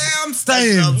surprise. Yeah, I'm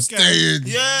staying. I'm staying.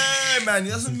 Yeah, man.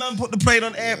 Doesn't man put the plane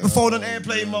on the phone on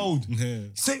airplane mode? Yeah.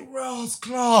 Say, Ross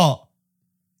Clark.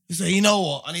 He said, you know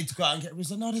what? I need to go out and get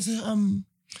rid of. No, there's a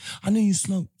I know you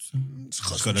smoked. So.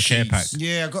 It's got a care pack.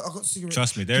 Yeah, I got cigarettes.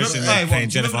 Trust me, Do you there's remember- in there Hey, playing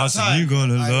what, do you Jennifer remember that Hudson. You time?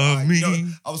 gonna love me. you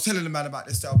know, I was telling the man about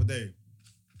this the other day.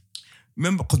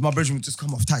 Remember, because my brother would just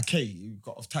come off tag K. He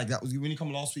got off tag. That was when he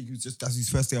come last week. He was that's his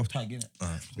first day off tag, innit?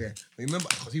 Yeah. But remember,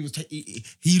 because he was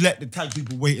he let the tag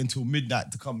people wait until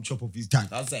midnight to come chop off his tag.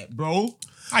 I said, bro,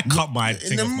 I cut my In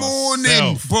thing the off morning,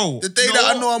 myself. bro. the day you that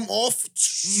I what? know I'm off.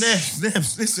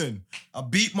 Neff, listen. I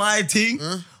beat my thing.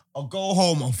 I'll go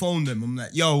home, I'll phone them. I'm like,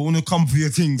 yo, I wanna come for your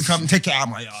things. Come take it out of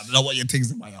my yard. I don't want your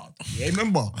things in my yard. Yeah,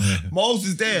 remember? Miles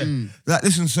is there. Like,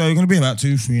 listen, sir, you're gonna be about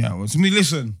 2-3 hours. I mean,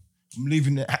 listen, I'm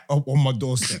leaving it on my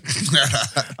doorstep.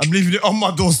 I'm leaving it on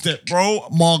my doorstep, bro.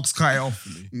 Mark's cut it off for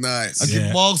me. Nice. I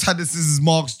give Mark's had the scissors,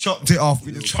 Mark's chopped it off.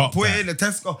 We just Chop put that. it in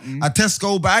a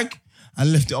Tesco bag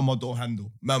and left it on my door handle.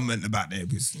 Man went about their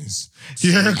business.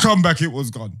 Yeah, come back, it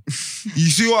was gone. You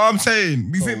see what I'm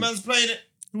saying? We think man's playing it.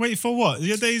 Wait for what?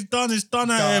 Your day's done. It's done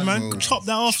out here, man. bro. Chop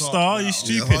that off, Chop star. that You off.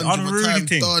 stupid, 100 unruly times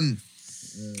thing. done.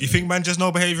 You think man just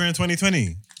no behavior in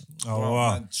 2020? Oh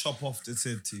wow. Man, chop off the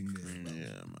said thing. Yeah,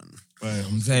 man. Right.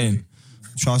 I'm saying,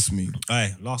 trust me.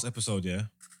 Hey, last episode, yeah.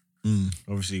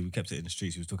 Obviously, we kept it in the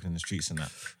streets. We was talking in the streets and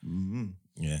that.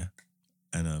 Yeah,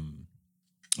 and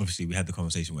obviously we had the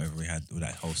conversation wherever we had all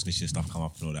that whole snitching stuff come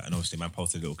up and all that. And obviously, man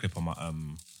posted a little clip on my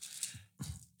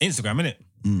Instagram, innit?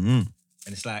 And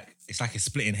it's like it's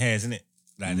splitting hairs, innit?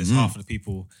 Like there's half of the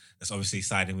people that's obviously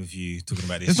siding with you, talking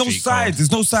about this. There's no street sides. code.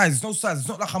 There's no sides. There's no sides. It's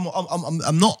not like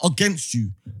I'm not against you.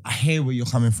 I hear where you're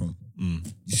coming from. You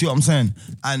see what I'm saying?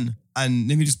 And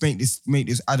let me just make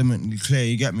this adamantly clear.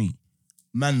 You get me,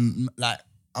 man? Like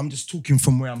I'm just talking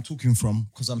from where I'm talking from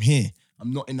because I'm here.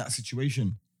 I'm not in that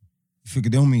situation. You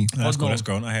figure on me. That's cool. God, That's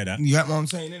grown. I hear that. You get what I'm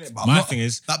saying, innit? But My I'm not, thing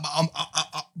is- like,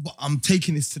 but I'm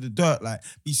taking this to the dirt. Like,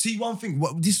 you see one thing.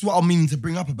 This is what I'm meaning to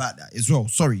bring up about that as well.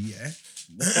 Sorry, yeah.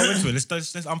 Let's go into it.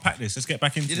 Let's unpack this. Let's get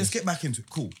back into Yeah, it. let's get back into it.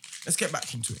 Cool. Let's get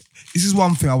back into it. This is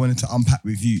one thing I wanted to unpack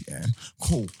with you, yeah.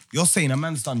 Cool. You're saying a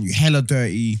man's done you hella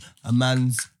dirty, a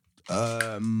man's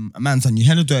done you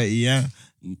hella dirty, yeah.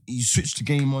 He switched the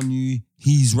game on you,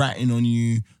 he's ratting on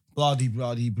you, bloody,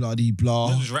 bloody, bloody, blah.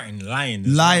 Not just ratting, lying.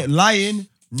 as well. Lying,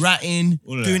 ratting,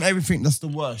 All of doing that. everything that's the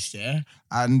worst, yeah?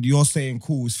 And you're saying,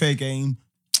 cool, it's fair game,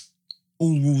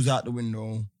 all rules out the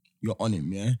window, you're on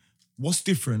him, yeah? What's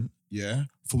different, yeah,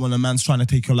 for when a man's trying to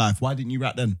take your life? Why didn't you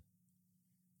rat then?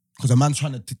 Because a man's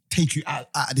trying to take you out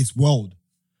of this world.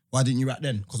 Why didn't you rat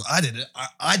then? Because I did it.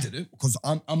 I did it because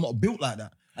I'm not built like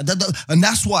that. And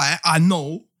that's why I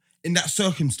know in that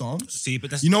circumstance, See, but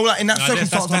that's you know, like in that No,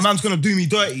 circumstance, a man's gonna do me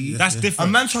dirty. That's different.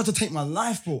 A man tried to take my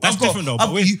life, bro. That's different though,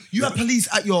 but You had police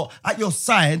at your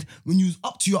side when you was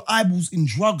up to your eyeballs in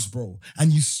drugs, bro,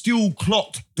 and you still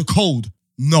clocked the code.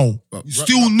 No, But you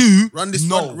still knew. Run this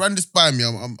by me.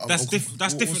 That's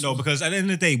different though, because at the end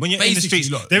of the day, when you're in the Basically,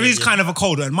 streets, look, there is kind of a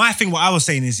code. And my thing, what I was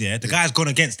saying is, the guy's gone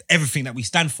against everything that we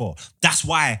stand for. That's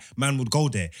why man would go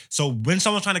there. So when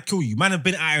someone's trying to kill you, man have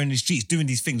been out here in the streets doing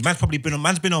these things.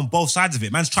 Man's been on both sides of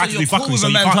it. Man's tried to do fuckery. So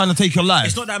you man can't- trying to take your life.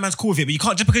 It's not that man's cool with it, but you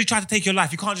can't just because you try to take your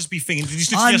life, you can't just be thinking. Did you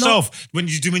snitch I to know. yourself when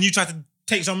you try to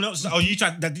take someone else? Or you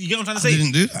try that? You get what I'm trying to I say?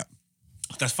 didn't do that.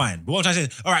 That's fine. But what I'm trying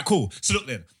to say, all right, cool. So look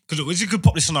then, because look, you could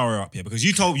pop this scenario up here because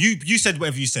you said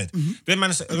whatever you said. Then man,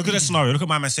 look at the scenario. Look at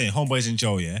my man saying, homeboy's in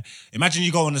jail. Yeah. Imagine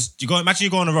you go on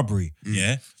a robbery.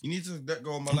 Yeah. You need to let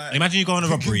go of my life. Imagine you go on a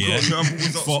robbery. Yeah. I'm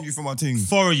always asking you for my thing.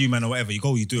 Four of you, man, or whatever. You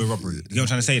go, you do a robbery. You know what I'm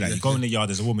trying to say? Like, you go in the yard,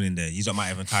 there's a woman in there. You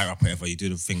might even tie her up, whatever. You do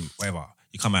the thing, whatever.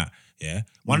 You come out. Yeah.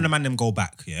 One of the man them go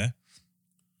back. Yeah.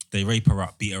 They rape her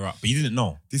up, beat her up, but you didn't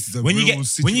know. This is a when you real get,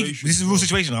 situation, this is a real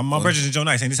situation. My brother's in Joe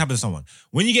Knight saying this happened to someone.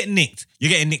 When you get nicked, you're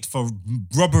getting nicked for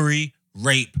robbery,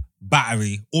 rape,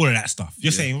 battery, all of that stuff.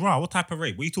 You're saying, "Rah, what type of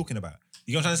rape? What are you talking about?"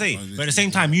 You know what I'm trying to say? But at the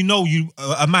same time, you know,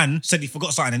 a man said he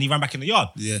forgot something and he ran back in the yard.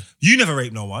 Yeah. You never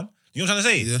raped no one. You know what I'm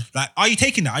trying to say? Yeah. Like, are you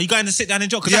taking that? Are you going to sit down in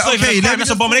jail? Because Yeah, that's not okay, even a let crime, me that's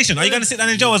just- abomination. Are you going to sit down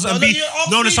in jail and be you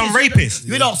asked known me as some this. rapist?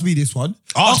 You didn't ask me this one.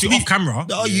 Ask you me- off camera.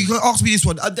 No, you can ask me this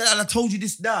one. And I told you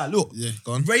this now. Look, Yeah,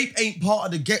 go on. rape ain't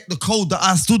part of the code that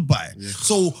I stood by.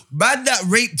 So, man that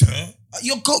raped her,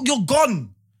 you're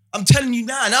gone. I'm telling you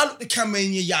now. Now look the camera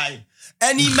in your eye.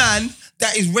 Any man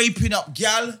that is raping up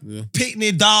gal,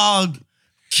 picnic dog,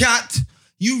 cat,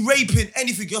 you raping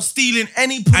anything, you're stealing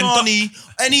any punani,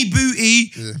 any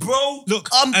booty, bro. Look,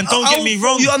 and don't get me I'll throw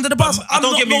wrong. you under the bus. I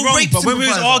don't get me wrong, but when we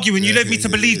was arguing, you led me to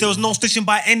yeah, believe yeah. there was no snitching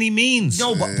by any means.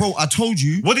 No, but bro, I told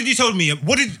you. What did you tell me?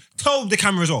 Tell the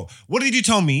camera as well? What did you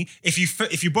tell me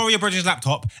if you borrow your brother's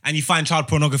laptop and you find child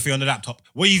pornography on the laptop?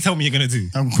 What do you tell me you're gonna do?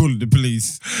 I'm calling the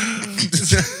police.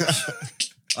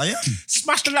 I am.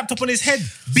 Smash the laptop on his head,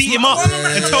 beat him up,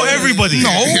 and tell everybody. No,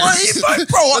 bro,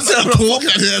 I'm not the court.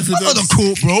 I'm not the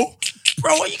court, bro.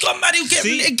 Bro, what you got mad? You get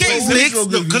See? games Bro, licks?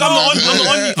 look, Because I'm not on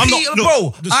you. I'm not, look,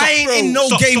 bro. stop, I ain't in no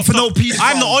stop, game stop, for no stop. peace.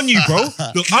 I'm not on you, bro.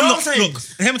 Look, I'm know not. what I'm saying? Look,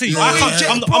 let me tell you,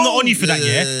 I'm not on you for that.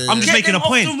 Yeah, I'm just making a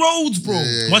point. Off the roads, bro.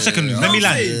 1 second, let me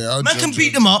land. Yeah, Man can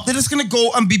beat them up. They're just gonna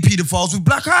go and be pedophiles with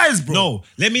black eyes, bro. No,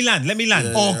 let me land.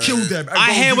 Or kill them. and I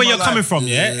go hear do where my you're coming life. from,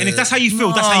 yeah? And if that's how you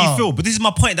feel, that's how Nah. you feel. But this is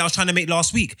my point that I was trying to make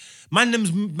last week. Man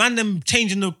them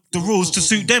changing the rules to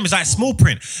suit them is like small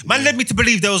print. Man led me to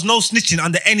believe there was no snitching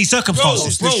under any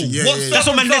circumstances. Bro, Yeah, what's yeah, That's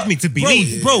what man led me to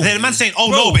believe. Bro, And then the man saying, oh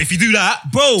Bro. no, but if you do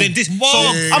that, Bro. then this. Whoa.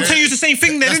 So Yeah, I'm telling you it's the same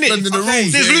thing then, That's innit? blending the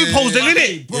rules. There's Yeah, loopholes then,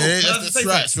 Okay, innit? bro, Yeah, let's that's say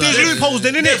right, that. right. There's loopholes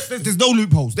then, innit? There's no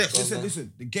loopholes.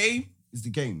 Listen. The game is the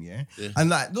game, yeah? And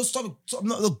like, no, stop. I'm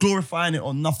not glorifying it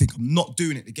or nothing. I'm not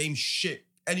doing it. The game's shit.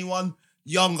 Anyone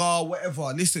younger,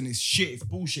 whatever, listen, it's shit. It's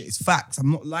bullshit. It's facts.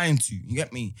 I'm not lying to you. You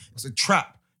get me? It's a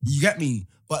trap. You get me?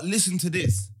 But listen to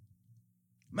this.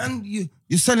 Man,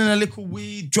 you're selling a little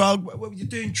weed, drug, whatever you're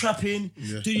doing, trapping,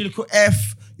 doing your little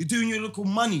F, you're doing your little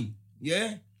money,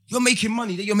 yeah? You're making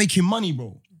money, you're making money,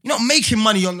 bro. You're not making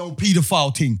money on no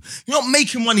paedophile thing. You're not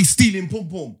making money stealing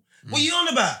pom-pom. What are you on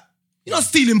about? You're not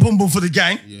stealing pom-pom for the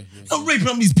gang. You're not raping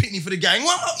up these pitney for the gang.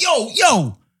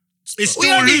 Yo. It's We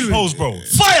still are doing- loopholes, bro.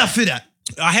 Fire for that.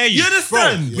 I hear you. You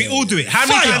understand? Bro, we all do it. How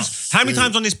many Fire.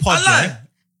 times on this pod, I lie. yeah?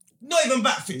 Not even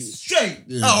backfix. Straight.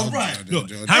 Oh, right. Look,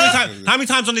 how many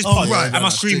times on this pod right. am I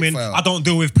screaming, Straight fire. I don't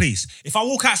deal with police? If I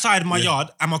walk outside my yard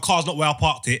and my car's not where I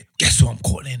parked it, guess who I'm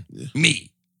calling? Me.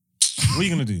 What are you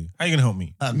going to do? How are you going to help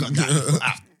me? I've got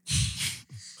that.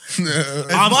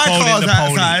 If I'm my calling car's the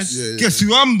outside, police. guess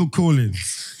who I'm calling?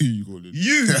 Who you calling?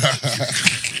 You.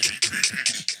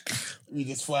 We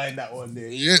just find that one there.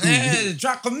 Yeah, the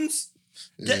trackers.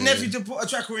 Get Nephew to put a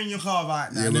tracker in your car right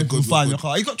now. Yeah, and we're then good, we'll find we're your good.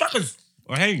 car. You got trackers.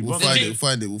 Well, hey, We'll find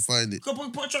it. We'll find it.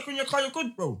 Put a tracker in your car, you're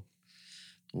good, bro.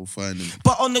 We'll find him.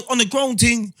 But on the grown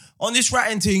thing, on this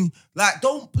ratting thing, like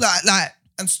don't like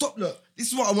and stop. Look, this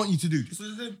is what I want you to do.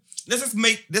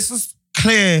 Let's just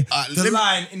clear the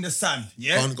line in the sand.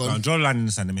 Yeah, Go on. Draw a line in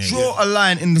the sand. I'm here. draw a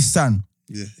line in the sand.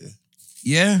 Yeah.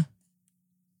 Yeah.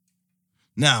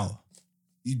 Now,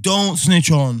 you don't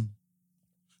snitch on.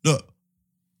 Look,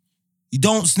 you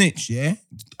don't snitch. Yeah,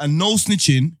 and no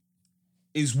snitching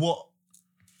is what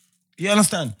you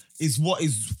understand. Is what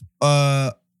is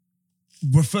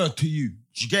referred to you.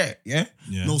 Do you get it? Yeah?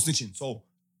 No snitching. So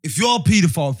if you're a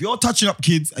paedophile, if you're touching up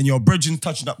kids and your brethren's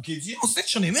touching up kids, you don't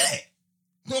snitch on him, innit?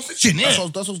 You don't snitch on him. That's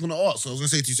what I was going to ask. I was going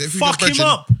to say to you, so if Fuck him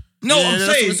up. No, Yeah, I'm that's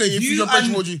what saying, I'm saying. If if you're you a brethren,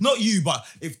 and, would you? not you, but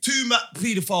if two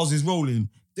paedophiles is rolling,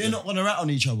 they're not going to rat on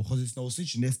each other because it's no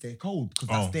snitching. That's their code because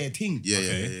that's their thing. Yeah.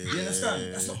 You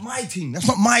understand? That's not my thing. That's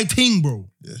not my thing, bro.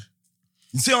 Yeah.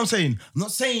 You see what I'm saying? I'm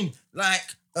not saying like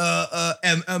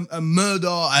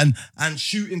murder and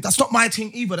shooting. That's not my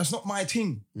thing either. That's not my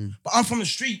thing. But I'm from the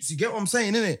streets. You get what I'm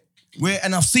saying, innit?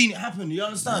 And I've seen it happen. You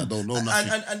understand? I don't know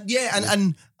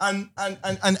nothing.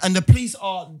 And the police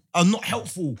are not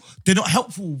helpful. They're not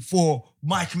helpful for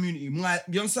my community.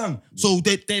 You understand? So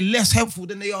they're less helpful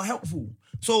than they are helpful.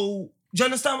 So do you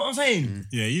understand what I'm saying?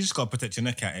 Yeah, you just got to protect your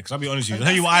neck out. Because I'll be honest with you.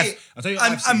 And I'll tell you what that's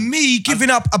I've it. seen. And me giving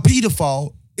up a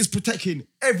paedophile is protecting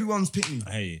everyone's picnic.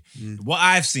 Hey, what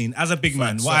I've seen as a big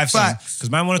man, what I've Facts. seen,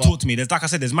 because man want to talk to me. There's like I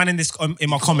said, there's man in this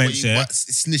in my comments. Yeah,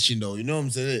 It's snitching though, you know what I'm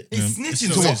saying? It's snitching.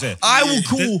 it's So what? snitching. I will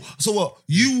call. So what?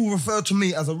 You will refer to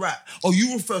me as a rat, or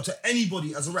you refer to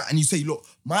anybody as a rat, and you say, "Look,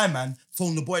 my man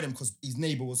phoned the boy them because his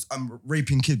neighbor was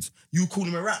raping kids." You call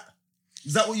him a rat.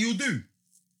 Is that what you do?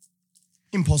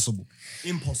 Impossible.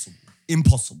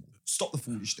 Stop the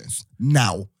foolishness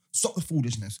now. Stop the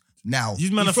foolishness now.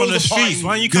 these men He are from the throws a party, streets.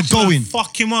 Why don't you you're come to them going, and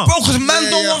fuck him up? bro? Because man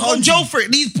don't yeah, want to go to jail for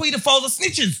it. These paedophiles are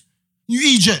snitches. You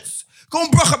Egypts. Go and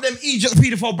brush up them Egypt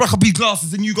paedophile, brush up his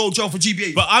glasses, and you go to jail for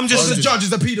GBA. But I'm just- the judge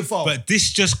is a paedophile. But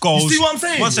this just goes. You see what I'm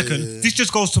saying? 1 second. This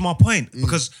just goes to my point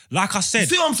because, like I said,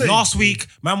 see what I'm saying? last week,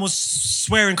 man was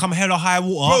swearing come hell or high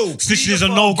water. Bro, Snitching is a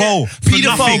paedophile no-go. get- for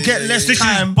paedophile nothing. get less Snitching is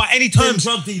time by any than terms.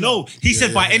 drug dealer. No, he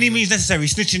said by any means necessary.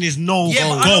 Snitching is no Yeah, go.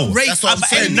 but I don't rate. That's what I'm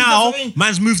saying. And now, That's what I mean.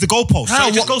 man's moved the goalpost. So How?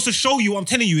 it just What? goes to show you what I'm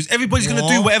telling you is everybody's going to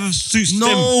do What? whatever suits them.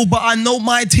 No, but I know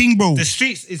my thing, bro. The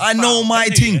streets is I know foul. my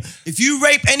Anyway, thing. If you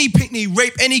rape any picnic,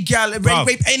 rape any gal, Bruv,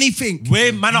 rape anything.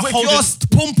 where man are if holding- you're a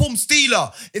pom-pom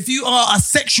stealer, if you are a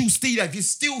sexual stealer, if you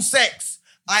steal sex,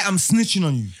 I am snitching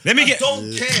on you. Let me I get-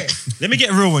 don't care. Let me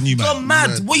get real on you, man. You're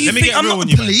mad. What you Let me think? get I'm real not on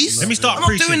the you, man. police. Let me start I'm not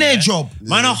preaching, doing their yeah. job.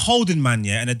 Man are holding man,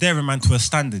 yeah, and a daring man to a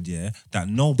standard, yeah, that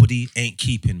nobody ain't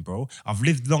keeping, bro. I've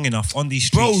lived long enough on these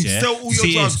Bro, streets, yeah. sell all your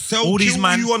See, drugs. it's Sell, all these kill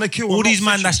man, who you wanna kill. all I'm these not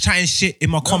man snitching. that's chatting shit in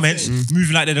my comments,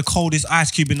 moving like they're the coldest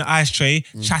ice cube in the ice tray,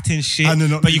 chatting shit. And they're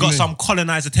not But you got leaving some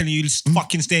colonizer telling you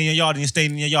fucking stay in your yard and you're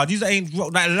staying in your yard. These ain't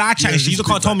like lie chatting shit. You just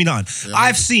can't do tell me nothing.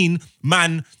 I've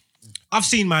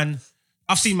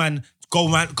seen man go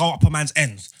up a man's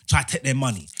ends, try to take their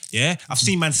money. Yeah, I've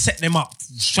seen man set them up,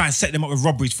 try and set them up with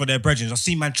robberies for their brethren. I've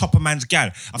seen man chop a man's gal.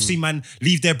 I've seen man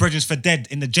leave their brethren for dead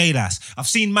in the jail house. I've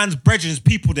seen man's brethren,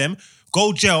 people them,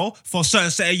 go jail for a certain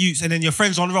set of youths, and then your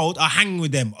friends on the road are hanging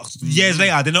with them. Years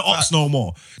later, they're not ops no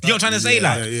more. You know what I'm trying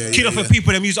to say? Kill off for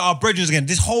people, them use our brethren again.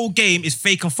 This whole game is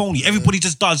fake and phony. Everybody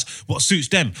just does what suits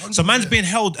them. So man's being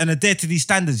held and adhered to these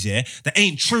standards, yeah, that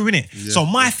ain't true, innit? So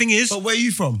my thing is, But where are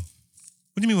you from?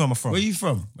 what do you mean where am I from? Where are you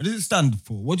from? What does it stand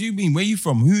for? What do you mean? Where are you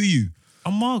from? Who are you?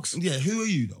 I'm Marks. Yeah, who are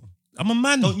you though? I'm a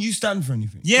man. Don't you stand for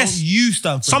anything? Yes. Don't you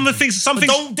stand for Some anything? things, some But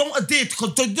things, don't adhere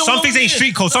to some things ain't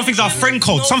street code. Some things are friend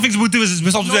code. Some things we'll do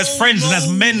as friends and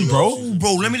as men, bro. No,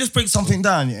 bro, let me just break something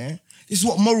down, yeah? This is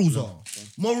what morals are.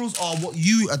 Morals are what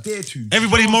you adhere to.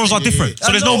 Everybody's morals are different. So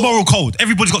I there's no know. moral code.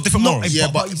 Everybody's got different No, morals. Yeah,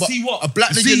 But but, you see what? a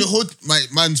black You nigga in see- the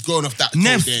hood, man's going off that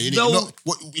Nev, code there. You no. know,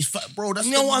 what, it's bro, that's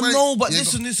No, the I way- know, but Yeah,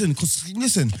 listen, because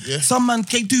listen, Yeah. some man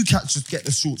do catch just get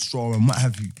the short straw and what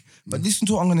have you. But listen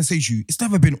to what I'm gonna say to you. It's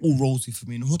never been all rosy for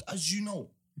me in the hood, as you know.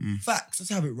 Facts, let's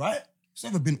have it right. It's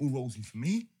never been all rosy for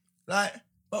me. Like,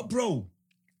 but bro,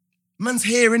 man's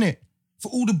here, innit? For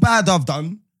all the bad I've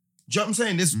done, do you know what I'm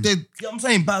saying? You know what I'm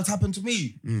saying? Bad's happened to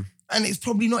me. And it's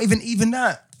probably not even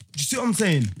that. Do you see what I'm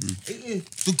saying?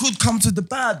 The good comes with the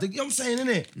bad. You know what I'm saying,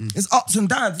 innit? It's ups and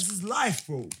downs. This is life,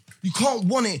 bro. You can't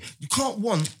want it. You can't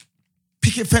want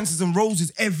picket fences and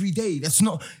roses every day. That's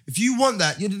not, if you want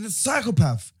that, you're the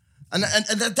psychopath. And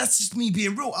that's just me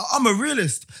being real. I'm a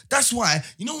realist. That's why,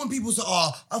 you know when people say,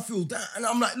 oh, I feel that, and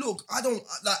I'm like, look, I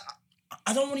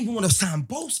don't even want to sound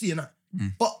boasty and that,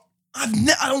 but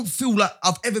I don't feel like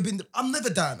I've ever been, I'm never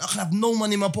down. I can have no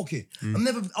money in my pocket.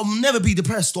 I'll never be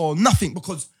depressed or nothing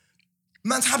because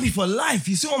man's happy for life.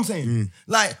 You see what I'm saying?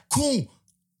 Like, cool.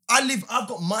 I've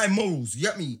got my morals, you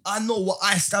get me? I know what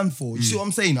I stand for. You see what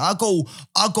I'm saying? I go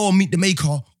and meet the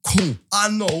maker, cool. I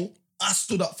know I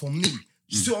stood up for me.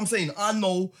 You see what I'm saying? I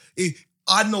know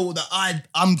that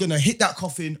I'm gonna hit that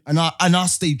coffin and I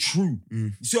stay true.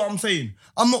 You see what I'm saying?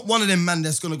 I'm not one of them man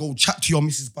that's gonna go chat to your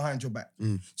missus behind your back.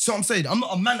 See what I'm saying? I'm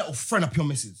not a man that will friend up your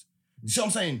missus. You see what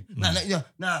I'm saying?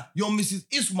 Now, your missus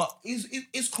is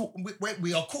cool.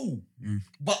 We are cool.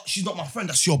 But she's not my friend,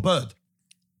 that's your bird.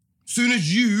 Soon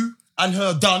as you and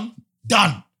her done.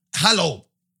 Hello.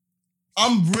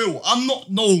 I'm real. I'm not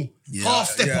no half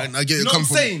stepper. Yeah, and I get you it. know Come what I'm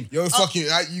from saying? You're fucking.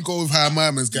 You go with how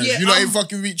my man's guys. Yeah, You lot ain't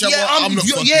fucking with each other. I'm not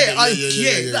fucking. Yeah.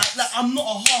 Like, I'm not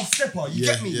a half stepper. You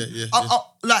get me? Yeah.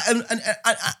 Like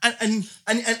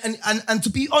and to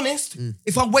be honest,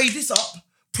 if I weigh this up,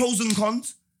 pros and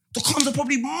cons, the cons are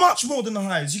probably much more than the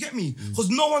highs. You get me? Because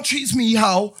no one treats me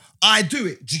how I do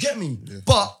it. Do you get me? Yeah.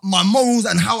 But my morals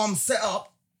and how I'm set up.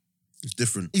 It's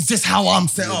different. It's just how I'm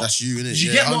set up. That's you, innit? Do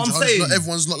you get what I'm saying? Not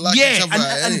everyone's not like each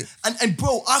other. And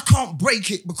bro, I can't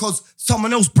break it because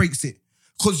someone else breaks it.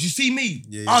 Because you see me,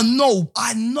 I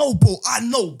know,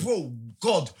 bro.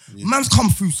 God, man's come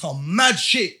through some mad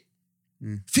shit.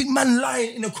 Think man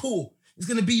lying in a call is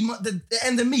gonna be the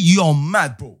end of me. You're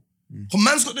mad, bro. Because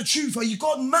man's got the truth. Are you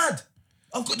gone mad?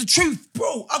 I've got the truth,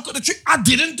 bro. I've got the truth. I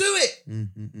didn't do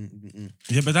it.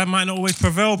 Yeah, but that might not always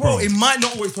prevail, bro. It might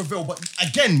not always prevail, but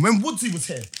again, when Woodsy was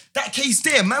here, that case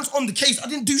there, man's on the case. I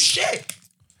didn't do shit.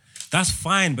 That's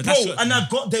fine, but Bro, that's... and I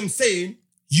got them saying,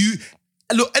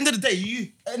 look, end of the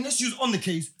day, unless you was on the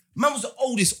case, man was the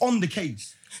oldest on the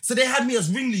case. So they had me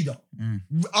as ringleader.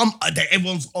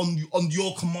 Everyone's on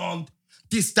your command,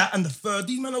 this, that, and the third.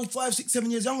 These men are 5, 6,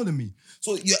 7 years younger than me.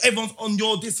 So everyone's on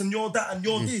your this and your that and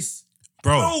your this.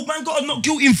 Bro, man got not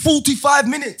guilty in 45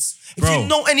 minutes. If you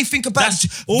know anything about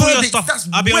all your stuff, that's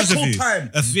I'll be honest with you. time.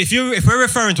 If we're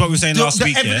referring to what we were saying last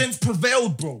week, the evidence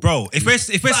prevailed, bro. Bro, if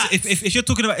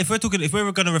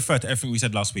we're gonna refer to everything we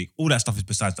said last week, all that stuff is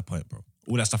besides the point, bro.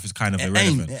 All that stuff is kind of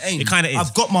irrelevant. It ain't. It kind of is.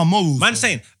 I've got my morals. Man's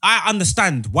saying, I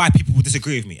understand why people would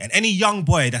disagree with me. And any young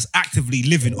boy that's actively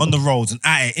living on the roads and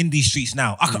at it in these streets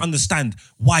now, I can understand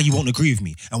why you won't agree with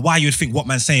me and why you would think what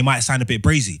man's saying might sound a bit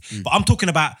brazy. But I'm talking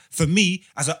about, for me,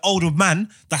 as an older man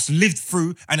that's lived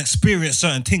through and experienced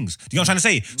certain things. Do you know what I'm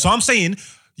trying to say? So I'm saying,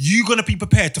 you're gonna be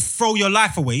prepared to throw your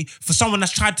life away for someone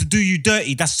that's tried to do you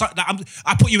dirty.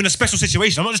 I put you in a special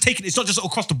situation. I'm not just taking. It's not just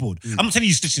across the board. I'm not telling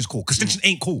you snitching's cool because snitching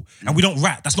ain't cool, and we don't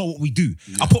rat. That's not what we do.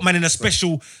 I put man in a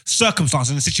special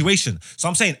circumstance in a situation. So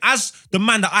I'm saying, as the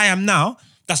man that I am now,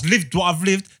 that's lived what I've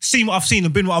lived, seen what I've seen,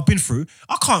 and been what I've been through,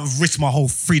 I can't risk my whole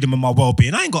freedom and my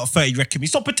well-being. I ain't got a 30 record me.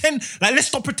 Stop pretend. Like, let's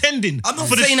stop pretending. I'm not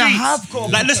for the saying I streets. have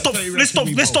got. Like, let's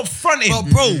stop fronting. But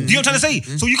bro, do you know what I'm trying to say?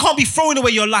 So you can't be throwing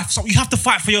away your life. So you have to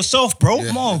fight for yourself, bro.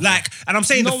 Like, and I'm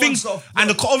saying the things,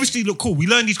 and obviously look cool. We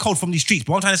learn these codes from these streets,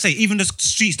 but what I'm trying to say, even the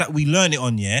streets that we learn it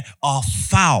on, are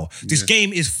foul. This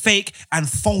game is fake and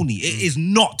phony. It is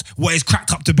not what it's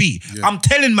cracked up to be. I'm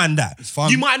telling man that. It's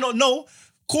fun. You might not know.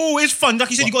 Cool, it's fun. Like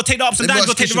you said, you got to take the ups and downs, you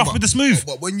got to take the rough with the smooth.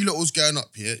 But when you lot was going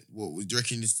up here, do you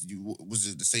reckon was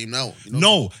it the same now? You know?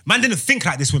 No, man didn't think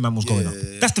like this when man was going up.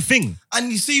 That's the thing. And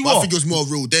you see But what? I think it was more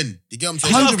real then. You get what I'm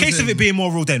saying? There's not a case of it being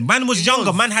more real then. Man was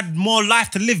younger. Man had more life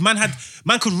to live. Man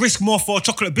could risk more for a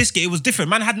chocolate biscuit. It was different.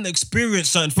 Man hadn't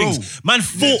experienced certain things. Man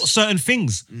fought certain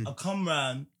things. I come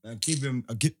round and give him.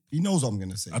 He knows what I'm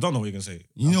gonna say. I don't know what you're gonna say.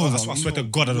 He knows. I swear to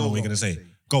God, I don't know what you're gonna say.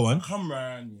 Go on. I come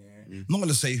round. I'm not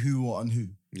gonna say who, what, and who.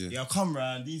 I come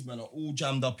round. These men are all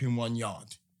jammed up in one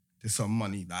yard. There's some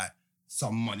money, like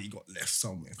some money got left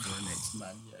somewhere for the next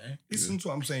man. Listen to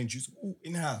what I'm saying. Just all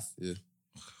in house.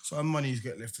 Some money's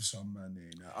get left for some man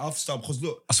there. Now I've stopped because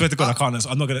look. I swear to God,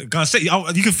 I'm not gonna say.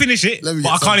 You can finish it, but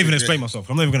I can't even explain myself.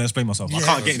 I'm not even gonna explain myself. I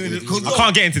can't get into this. I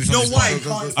can't get into this. You know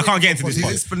why? I can't get into this.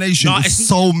 His explanation is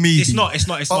so meaty. It's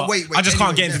not. But wait. I just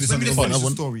can't get into this. Let me just finish the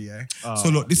story. So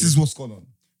look, this is what's going on.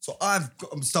 So I've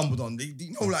stumbled on.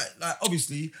 You know, like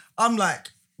obviously, I'm like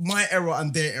my era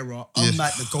and their era. I'm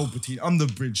like the go between. I'm the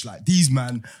bridge. Like these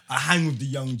man, I hang with the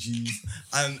young G's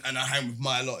and I hang with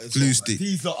my lot as well. Like,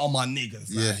 these lot are my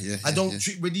niggas. Like, I don't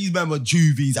treat when these men were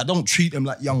juvies. I don't treat them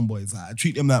like young boys. Like I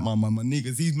treat them like my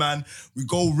niggas. These man, we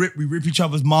rip each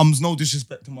other's mums. No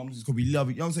disrespect to mums, because we love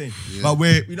it. You know what I'm saying?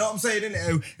 But you know what I'm saying?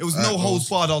 Innit? It was no holds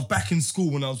barred. I was back in school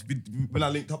when I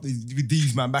linked up with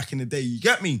these man back in the day. You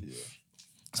get me?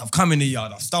 So I've come in the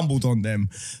yard, I've stumbled on them,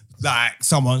 like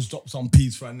someone's dropped some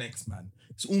peas for our next man.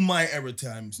 It's all my era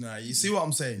times now. You see what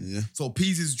I'm saying? So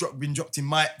peas has been dropped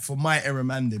for my era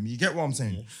man them. You get what I'm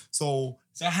saying? So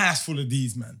it's a house full of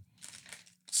these man.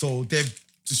 So they've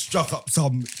just struck up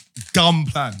some dumb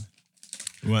plan.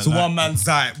 Weren't So like- one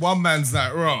man's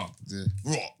like, raw. Yeah.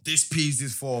 Raw. This piece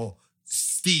is for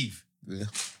Steve. Yeah.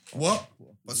 What?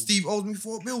 But Steve owes me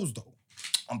 $4 though.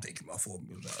 I'm taking my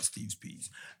 $4 out of Steve's piece.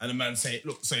 And the man say,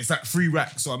 look, so it's like 3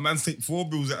 racks. So a man's take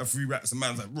 $4 out of 3 racks. The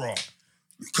man's like, raw.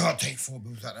 You can't take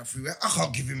 $4 out of 3 racks. I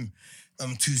can't give him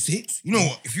 2.6. You know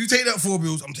what? If you take that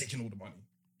 $4, I'm taking all the money.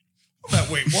 I'm like,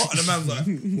 wait, what? And the man's like,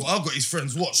 well, I've got his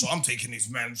friend's watch, so I'm taking his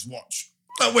man's watch.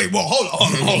 I'm like, wait, what? Hold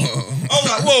on. I'm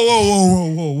like,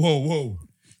 whoa.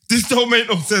 This don't make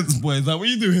no sense, boys. Like, what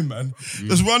you doing, man?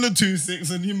 Just run the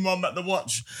 2.6 and your mum at the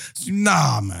watch.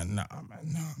 Nah,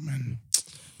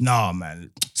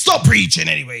 man. Stop preaching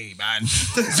anyway, man.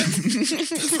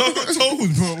 That's what I got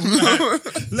told, bro.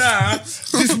 Like,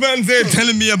 this man's there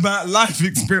telling me about life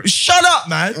experience. Shut up,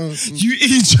 man. You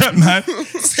idiot, man.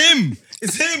 It's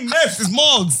him, Ness. It's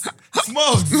Moggs. Fuck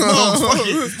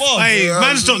it. It's Moggs. Hey,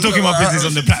 man, stop talking about business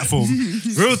on the platform.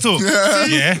 Real talk.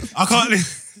 Yeah, I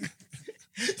can't.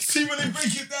 See when they break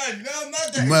it down, you know, I'm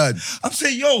mad at Mad. it. I'm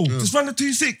saying, yo, just run the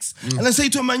 2.6. And I say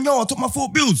to him, man, yo, I took my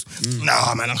 $4.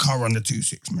 Nah, man, I can't run the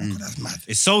 2.6, man, 'cause that's mad.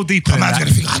 It's so deep in man's that.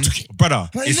 gonna think I took it. Brother,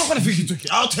 Man, he's not gonna think he took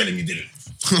it. I'll tell him he didn't.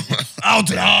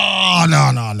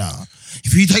 No.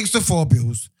 If he takes the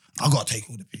 $4, I gotta take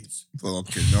all the P's.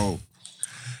 Okay, no.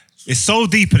 it's so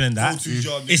deeper than that.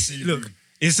 Go-to It's look.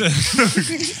 It's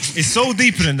so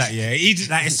deeper than that, yeah.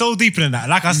 It's so deeper than that.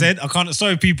 Like I said, I can't.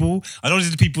 Sorry, people. I know this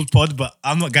is the people's pod, but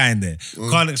I'm not going there.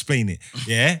 Can't explain it.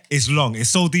 Yeah, it's long.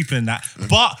 It's so deeper than that.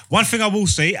 But one thing I will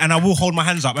say, and I will hold my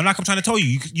hands up, and like I'm trying to tell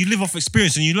you, you live off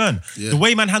experience and you learn. Yeah. The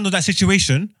way man handled that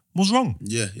situation was wrong.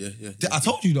 Yeah. I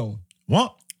told you though.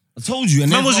 What? I told you. And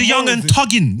Man there's was no young more and of it.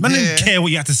 tugging. Man Yeah. didn't care what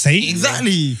you had to say.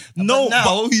 Exactly. No,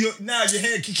 But now you're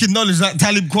here kicking knowledge like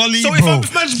Talib Kweli, So bro.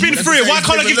 if man's been That's through the it, why same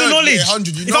can't I thing give the with knowledge? learn. Yeah,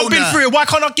 100, you If I've know been that. through it, why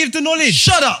can't I give the knowledge?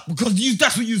 Shut up, because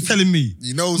that's what you was telling me.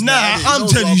 He knows Nah, that, innit? He I'm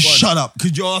knows telling you, what I've shut up,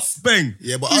 because you're a speng.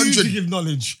 Yeah, but Who used 100 to give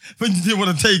knowledge when you didn't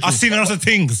want to take it. I've seen a lot of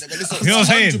things. Yeah, but this You know what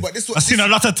I'm 100, saying? but this what- I've seen a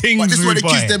lot of things. But this is what the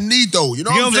rude kids boy. them need though. You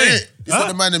know You what I'm know what I'm saying? saying? This is what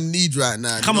the man them need right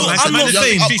now. Come on, You know, man. I'm I'm not young,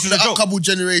 saying up- streets is a the joke. upcouple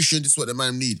generation, this is what the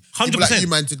man need. 100%. People like you,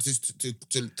 man, to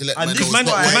let And man this know man- it's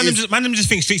not what Man it them is. just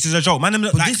think streets is a joke. Man them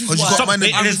But like, this is Because you why got man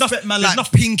them- I there's respect man there's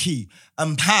like Pinky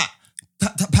and Pat. You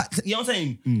know what I'm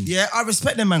saying? Mm. Yeah, I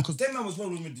respect them, man, because them man was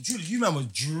rolling with the drillers. You man was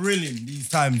drilling these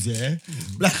times, yeah?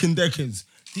 Black and Deckers.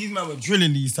 These man were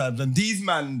drilling these times, and these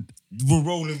man were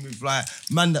rolling with like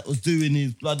man that was doing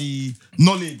his bloody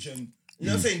knowledge, and you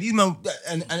know what I'm saying. These man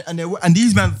and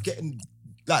these man getting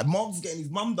like Moggs getting his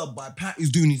mum dubbed by Pat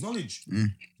who's doing his knowledge. You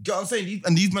get what I'm saying?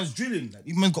 These man's drilling. Like,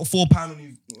 these man's got £4 on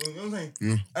his. You know what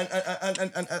I'm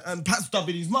saying? And Pat's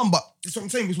dubbing his mum, but that's what I'm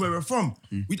saying. It's where we're from.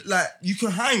 We like you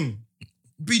can hang,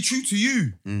 be true to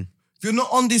you. If you're not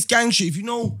on this gang shit, if you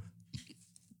know,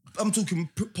 I'm talking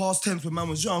past tense when man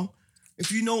was young.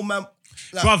 If you know, man,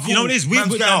 like, Bruv, you know what it is? We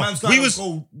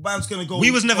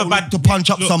was never bad to punch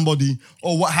up Look. somebody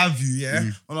or what have you. Yeah,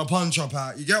 on a punch up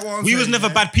out. You get what I'm We saying? was never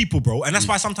yeah? bad people, bro. And that's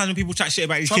why sometimes when people chat shit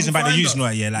about these kids and Trouble about the youth, finder.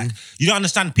 and all that, yeah, like, you don't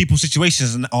understand people's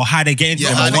situations or how they get into Yeah,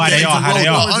 them how or they why get they into are, how the they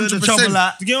role, are. bro. 100%. Trouble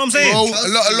out. You get what I'm saying? Bro,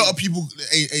 a lot of people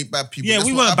ain't bad people. Yeah, That's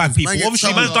we what weren't bad happens. people. Man get Obviously,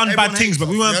 trouble. man's done bad Everyone things, but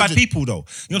we weren't bad 100. people, though.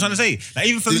 You know what I'm trying to say? Like,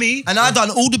 even for me, And I done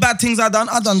all the bad things I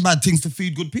done bad things to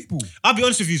feed good people. I'll be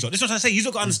honest with you, though. This is what I'm trying to say. You've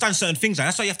got to understand certain things. Like,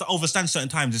 that's why you have to overstand certain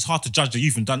times. It's hard to judge the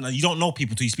youth, and you don't know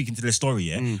people until you speak into their story.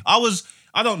 Yeah,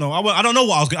 I don't know. I don't know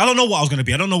what I was going to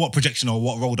be. I don't know what projection or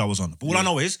what road I was on. But all I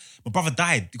know is my brother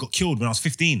died. He got killed when I was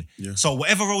 15. Yeah. So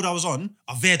whatever road I was on,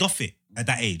 I veered off it at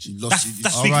that age. lost-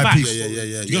 That's big R.I.P. facts. Yeah. Do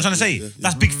you know what I'm trying to say? yeah.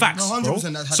 That's big facts, No, 100% bro.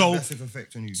 that's had So, a massive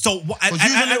effect on you. so what? Because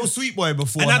you was a little sweet boy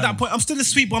before. And at that point, I'm still a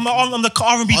sweet boy. I'm the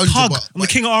R&B 100, tug. but- I'm the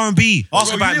king of R&B.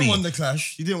 Ask you about didn't me. want the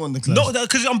clash. You didn't want the clash. No,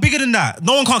 because I'm bigger than that.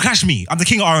 No one can't clash me. I'm the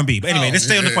king of R&B. But anyway, let's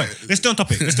stay on the yeah. point. Let's stay on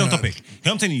topic. You know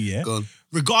what I'm telling you, yeah? Go on.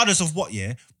 Regardless of what,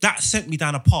 yeah, that sent me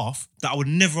down a path that I would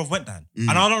never have went down. And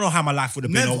I don't know how my life would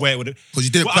have been Never. or where it would have. 'Cause you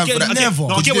didn't Well, plan I get, for that. I get, Never. No,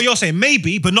 I 'Cause get you what didn't- you're saying.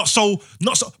 Maybe, but not so. Bro, You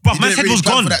man's didn't head really was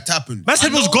plan gone. for that to happen. Man's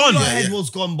head was gone. Your head was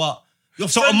gone, but your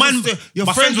So friends a man, was still, your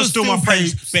my friends were still my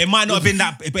friends, babes. but it might not have been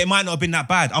that. But it might not have been that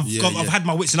bad. I've Yeah. had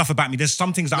my wits enough about me. There's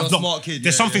some things that You're I've a not. smart kid,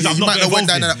 There's yeah, some yeah. things Yeah, I've you not might been not went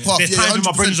involved down in. that path. There's Yeah, times when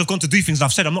my 100%. brothers have gone to do things and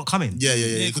I've said I'm not coming. Yeah.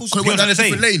 You Could know have what went I'm down a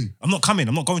saying? different lane. I'm not coming.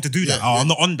 I'm not going to do that. Yeah, Oh, yeah. I'm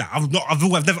not on that.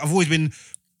 I've always been.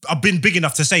 I've been big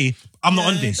enough to say I'm not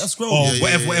on this. that's growth. Or Yeah,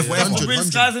 whatever. 100. The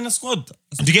realest guys in the squad.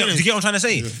 Do you get what I'm trying to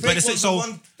say? But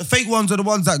The fake ones are the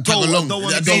ones that go Tag along. don't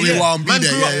want That to don't be really there. want to be Man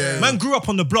there. grew up, Yeah. man grew up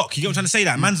on the block. You get what I'm trying to say?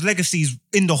 That man's legacy's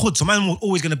in the hood, so man was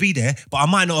always going to be there. But I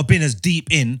might not have been as deep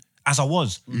in as I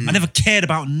was. I never cared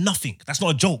about nothing. That's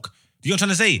not a joke. Do you know what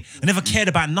I'm trying to say? I never cared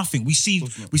about nothing. We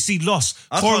see loss.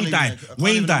 I Corey can't even- died. I can't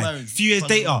Wayne even died. imagine. A few years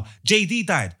later, JD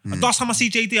died. And last time I see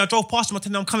JD, I drove past him. I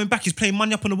told him I'm coming back. He's playing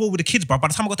money up on the wall with the kids, bro. By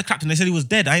the time I got to Clapton, they said he was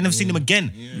dead. I ain't never seen him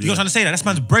again. You know what I'm trying to say? That's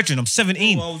man's brethren. I'm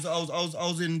 17. I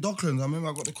was in Docklands. I remember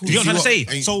I got the call. Do you know what I'm trying See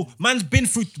to say? So man's been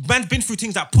through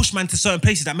things that push man to certain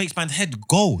places that makes man's head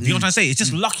go. Do you know what I'm trying to say? It's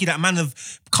just lucky that man have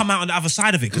come out on the other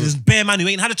side of it because there's bare man who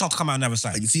ain't had a chance to come out on the other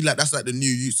side. Like, you see, like that's like the new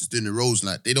youths that's doing the roads.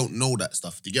 Like they don't know that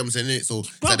stuff. Do you get what I'm saying? Innit? So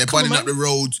it's Bro, like they're come on, bunning up man. the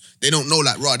roads. They don't know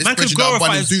like, right, this Man could person that I'm glorify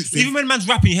bunning it. suits with. Even when man's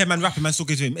rapping, you hear man rapping, man still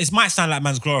gives him. It might sound like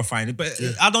man's glorifying it, but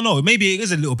I don't know. Maybe it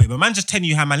is a little bit, but man just telling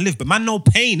you how man live. But man no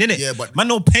pain, innit? Yeah, but- man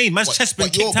no pain. Man's chest been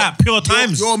kicked out pure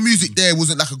times. Your music there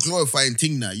wasn't like a glorifying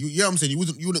thing now. You know what I'm saying? You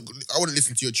wouldn't. I wouldn't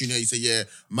listen to your tune. You say, yeah,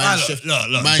 man, chef,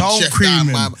 man, Don't chef cream down,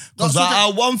 him. man.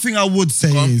 Because one thing I would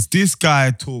say is this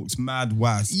guy talks mad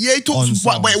was. Yeah, he talks,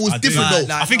 but it was I do. different though.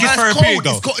 Like, I think it's That's therapeutic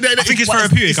cold. though. It's I think it's but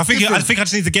therapeutic. I different. think I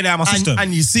just need to get it out of my system.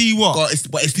 And you see what?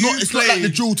 But it's You not like play the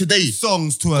drill today.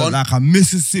 songs to Go on. like a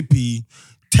Mississippi,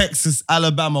 Texas,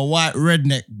 Alabama white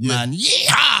redneck man.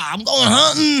 Yeah, I'm going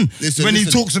hunting. When he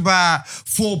talks about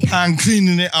 4 pound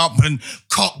cleaning it up and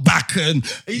cock back and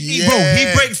bro,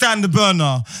 he breaks down the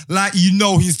burner like you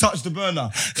know he's touched the burner.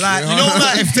 Like you know,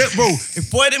 like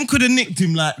if boy them could have nicked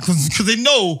him, like because they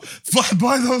know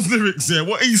by those lyrics, yeah,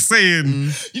 what he's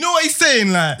saying. You know what he's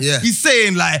saying, like he's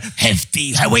saying like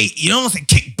hefty. Hey, wait, you know what I'm saying?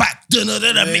 Kick back.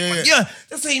 Yeah,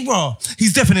 they're saying, bro,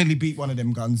 he's definitely beat one of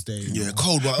them guns there. Yeah,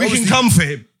 cold. But We can come for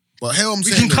him. But hell, I'm We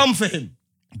saying can come for him.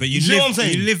 But you know live, what I'm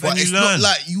saying? you live But and you it's learn. not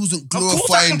like you wasn't Of course, I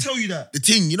glorifying can tell you that. the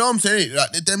thing. You know what I'm saying?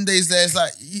 Like them days, there, it's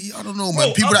like I don't know, man.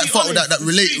 Bro, People I'll that be fuck with honest, that the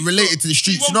relate streets, related to the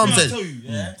streets. You know what I'm saying? Tell you,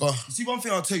 yeah? Go on. You see, one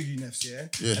thing I'll tell you, Nefs, yeah?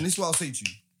 Yeah. And this is what I'll say to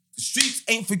you. The streets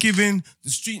ain't forgiving. The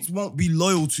streets won't be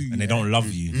loyal to you. and they yeah? don't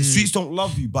love you. The streets don't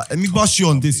love you. But let me bust you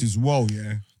on this as well,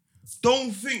 yeah?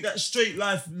 Don't think that straight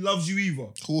life loves you either.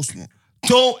 Of course not.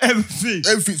 Don't ever think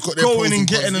Everything's got their going pros and and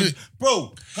getting cons, a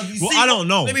bro. 'Cause you Well, see I don't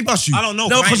know. Let me bust you. I don't know,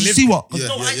 No, I ain't because you lived- see what? Yeah, yeah.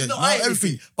 No, No, I ain't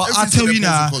everything. But I Everything's tell got you their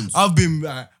now, pros and cons. I've been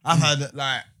like, I've had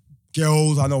like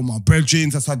girls. I know my brethren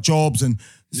that's had jobs and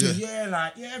say,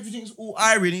 everything's all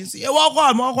iron. And say, yeah, what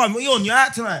you on? You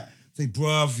out tonight? Say,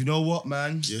 bruv, you know what,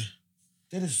 man? Yeah.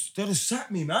 They just sacked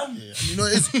me, man. Yeah. And you know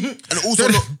it is. And also,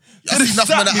 look, I see enough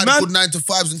men that had good 9 to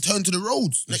 5s and turned to the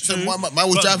roads. Next time, man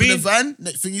was But driving a being- van.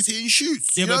 Next thing he's hitting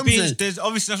shoots. Yeah, You know but what I'm saying? there's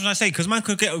obviously that's what I say because man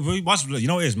could get. You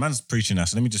know what it is? Man's preaching that,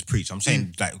 so let me just preach. I'm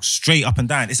saying like straight up and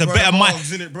down. It's a Brother better mind.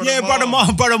 Margs, innit? Brother Yeah,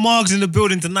 brother Margs in the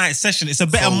building tonight session. It's a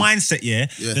better Cold. mindset, yeah,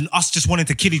 Yeah. than us just wanting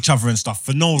to kill each other and stuff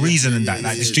for no reason and that,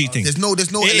 like the street thing. There's no It is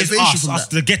elevation us, from us,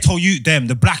 that. the ghetto youth, them,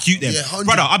 the black youth, them. Yeah, 100.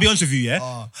 Brother, I'll be honest with you,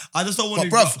 yeah. I just don't want to,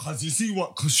 But bruv- because you see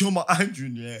what, because you're my Andrew,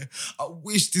 yeah. I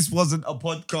wish this wasn't a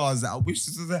podcast. I wish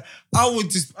this was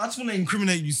I just want to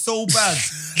incriminate you so bad.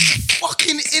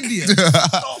 Fucking idiot.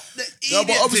 Stop the idiot. Yeah,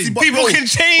 but obviously, thing. but People bro, can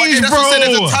change, but that's what I said,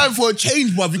 bro. There's a time for a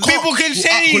change, bruv. You can't- People can Well,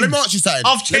 change. Let me ask you something.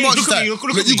 I've Let me changed. ask you Look at me, something.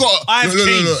 look at You me. got. I've Look.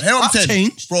 changed. Here I'm I've saying,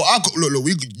 changed. bro. I got. Look.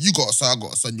 You got a son. I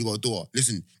got a son. You got a daughter.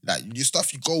 Listen, like your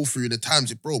stuff you go through in the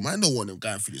times, bro. Man, I don't want them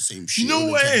going through the same shit. You know all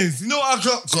the what time. it is? You know what I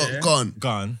clocked, yeah? Gone.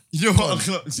 Gone. You know what I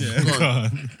clocked, yeah?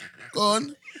 Gone.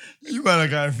 Gone. You man are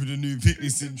going through the new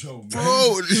picnic syndrome, man.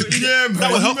 Bro. Yeah, man.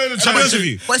 That will help. You better I'll try be honest to- with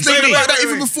you. But it's not even like that.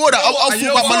 Even before that, I You thought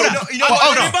know about my what? little. You know what? I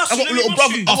Let me bust got you, little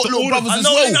brothers. I got little brothers I as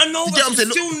know, well. I know, You get what I'm but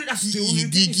saying? still- that's still new Yeah,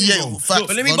 picnic yeah, syndrome. facts,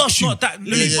 But let me man. bust you. Not that.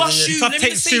 Let me bust you. If I Let me take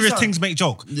just say serious something. things make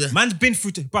joke. Yeah. Man's been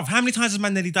through, bruv, how many times has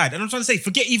man nearly died? And I'm trying to say,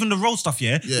 forget even the road stuff,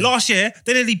 yeah? Yeah. Last year,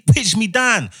 they nearly pitched me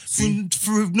down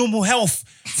through normal health,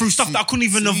 through stuff that I couldn't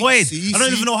even avoid. I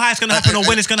don't even know how it's going to happen or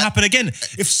when it's going to happen again.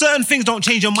 If certain things don't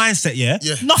change your mindset, yeah,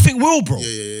 nothing will, bro.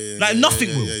 Like, nothing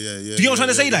will. Do you know what I'm trying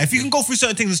to say? Like, if you can go through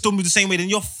certain things and still move the same way, then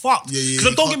you're fucked. Yeah,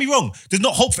 Because don't get me wrong, there's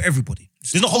not hope for everybody.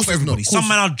 There's not hope for everybody. Some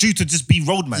man are due to just be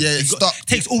roadman. Yeah, It stop.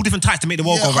 takes all different types to make the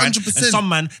world Yeah, go round. 100%. And some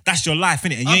man, that's your life,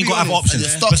 innit? And you I'll ain't be got other honest, options.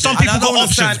 and stop But some it. people And I got don't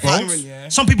options, understand bro. ignorant, yeah.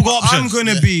 Some people got I'm options.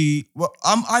 gonna be. Well,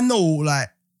 I know. Like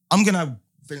I'm gonna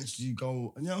eventually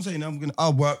go. You know what I'm saying?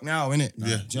 I'll work now, innit? Like,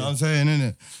 Yeah. Do you know what I'm saying?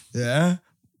 Innit? Yeah.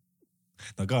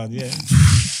 No, go on, yeah.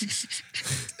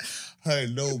 Hey,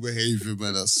 no behavior,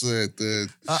 man. I swear,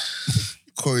 dude.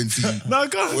 Quarantine. No,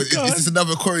 go on, Well, go on. Is this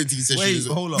another quarantine session? Wait, is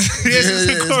it? hold on. Yes,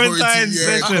 it's a it's quarantine yeah,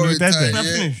 session. quarantine, That's it. yeah.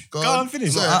 Finish. Go Go on,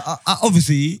 finish. Sorry. I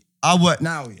obviously I work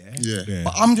now, yeah. Yeah. Yeah.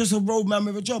 But I'm just a roadman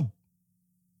with a job.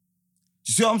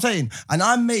 You see what I'm saying? And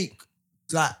I make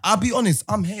I'll be honest.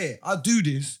 I'm here. I do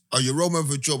this. Are you a roadman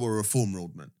for a job or a reform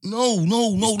roadman? No.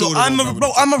 still Look, the I'm a roadman bro.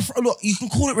 with the Look. You can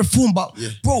call it reform, but Yeah.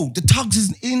 bro, the tugs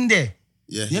is in there.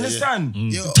 Yeah. You understand?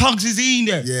 Yeah. The tugs is in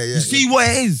there. Yeah, yeah, You see what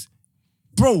it is,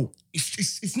 bro?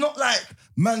 It's not like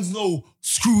man's no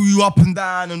screw you up and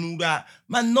down and all that.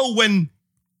 Man, know when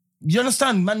You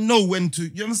understand? Man know when to,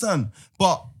 you understand?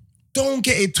 But don't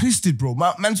get it twisted, bro.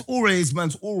 Man's aura is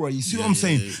man's aura. You see what I'm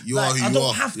saying? yeah. You Like, are who I you don't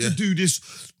are. have Yeah. to do this.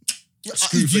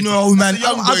 Screw Do you it. know who man? That's a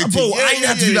young boy Bro, thing. I ain't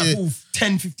had to do Yeah, that yeah. for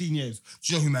 10, 15 years.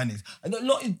 Do you know who man is? And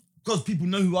not because people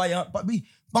know who I am, but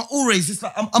my aura is just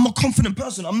like I'm a confident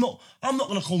person. I'm not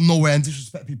gonna go nowhere and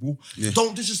disrespect people. Yeah.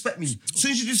 Don't disrespect me. As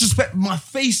soon as you disrespect, my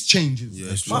face changes.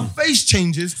 Yeah, it's my long. face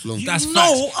changes. long. You That's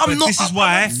know facts. I'm But not. this is I'm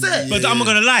why. upset. But I'm not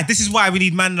gonna lie. This is why we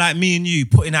need man like me and you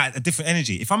putting out a different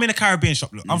energy. If I'm in a Caribbean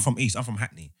shop, look, I'm from East. I'm from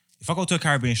Hackney. If I go to a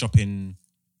Caribbean shop in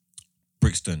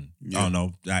Brixton, I don't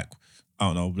know, like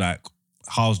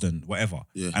Harlesden, whatever,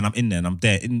 and I'm in there and I'm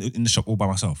there in the shop all by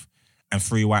myself, and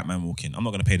 3 white men walk in, I'm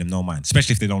not gonna pay them no mind,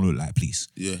 especially if they don't look like police.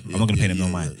 I'm not gonna pay them no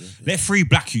mind. Let 3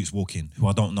 black youths walk in who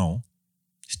I don't know.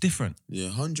 It's different. Yeah,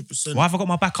 100%. Why have I got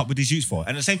my back up with these youths for? And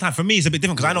at the same time, for me, it's a bit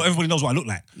different because I know everybody knows what I look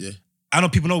like. Yeah. I know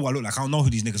people know what I look like. I don't know who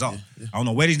these niggas are. I don't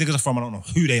know where these niggas are from. I don't know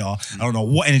who they are. I don't know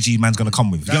what energy man's gonna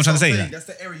come with. You know what I'm trying to say? Like? That's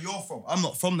the era you're from. I'm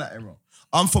not from that era.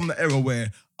 I'm from the era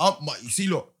where you see,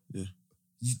 look,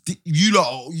 you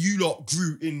lot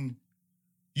grew in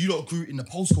the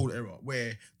postcode era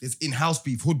where there's in-house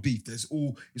beef, hood beef. It's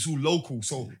all local.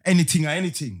 So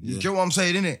anything. You get what I'm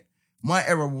saying, innit? My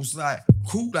era was like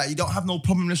cool, like you don't have no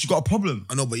problem unless you got a problem.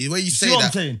 I know, but the way you say See what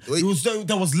that, I'm saying?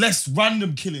 There was less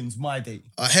random killings my day.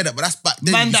 I heard that, but that's back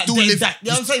then. Man, you that still day, live, that- you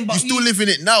know what I'm saying? But you still live in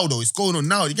it now, though. It's going on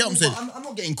now. You get what I'm saying? I'm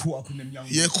not getting caught up in them young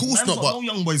boys. Yeah, of course Man's not, got but- no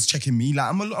young boys checking me. Like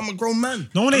I'm a grown man.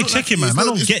 No one ain't I look like- checking, man. it's Man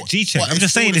not- don't it's- get G-check. but I'm it's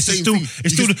just saying, still it's the still, same thing.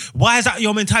 it's You still. Why is that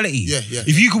your mentality? Yeah.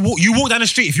 If you walk down the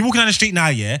street. If you're walking down the street now,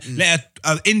 let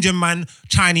an Indian man,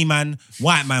 Chinese man,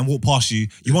 white man walk past you.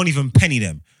 You won't even penny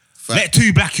them. Let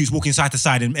 2 black youths walking side to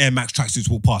side in Air Max tracksuits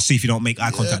walk past. See if you don't make eye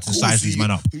contact and size these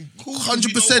man up.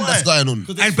 100% that's going on.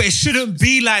 But it shouldn't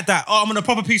be like that. Oh, I'm on a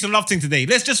proper peace and love thing today.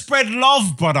 Let's just spread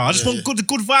love, brother. I just want good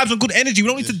vibes and good energy. We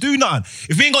don't need to do nothing.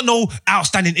 If we ain't got no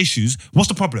outstanding issues, what's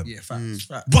the problem? Yeah, facts.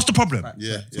 What's the problem?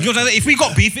 Yeah. You know what I'm saying? If we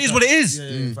got beef, it is what it is.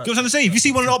 You know what I'm saying? If you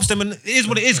see one of the ops them and it is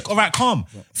what it is, all right, calm.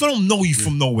 If I don't know you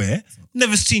from nowhere,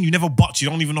 never seen you, never bucked you,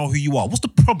 don't even know who you are, what's the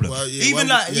problem? Well, yeah, Even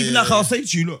well, I'll say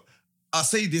to you, look, I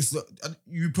say this, look,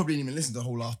 you probably didn't even listen to the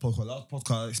whole last podcast. Last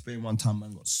podcast I explained one time,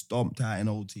 man, got stomped out in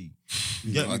OT.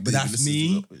 You get I me? did But that's listen to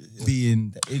me that,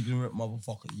 being the ignorant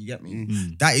motherfucker. You get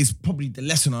me? That is probably the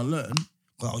lesson I learned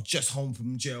because I was just home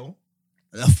from jail.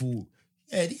 And I thought,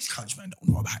 these country man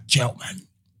don't know about jail, man.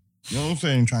 You know what I'm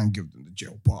saying? Try and give them the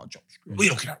jail bar job. What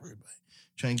you looking at, rude, man?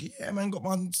 Try and get, man, got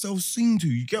myself seen to.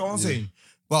 You get what I'm saying?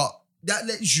 But that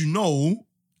lets you know.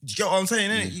 You get what I'm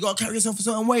saying, innit? You gotta carry yourself a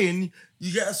certain way and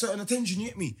you get a certain attention, you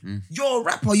get me? You're a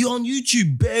rapper, you're on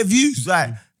YouTube, bare views,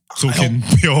 like Talking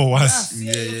pure was.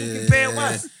 bare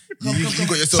was. You got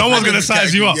yourself. Someone's gonna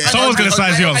size you up. Someone's gonna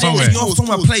size you up somewhere. And you're from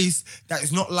a place that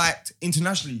is not liked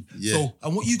internationally. Yeah. So,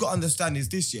 and what you gotta understand is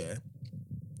this,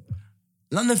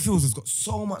 London Fields has got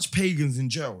so much pagans in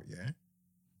jail,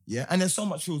 yeah, and there's so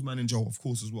much Fields man in jail, of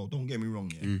course, as well. Don't get me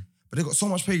wrong, But they got so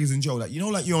much pagans in jail. Like, you know,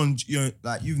 like you're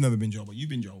like you've never been in jail, but you've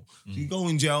been in jail. So you go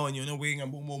in jail and you're in a wing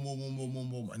and boom, boom, boom, boom, boom,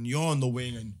 boom, boom, and you're on the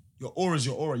wing and your aura's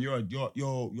your aura.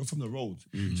 You're from the road.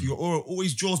 So your aura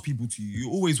always draws people to you.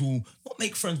 You always will not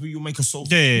make friends, but you'll make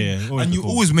associates. Yeah. Always And be you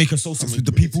cool. always make associates with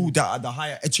the people that are the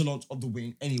higher echelons of the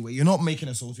wing anyway. You're not making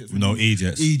associates with No you.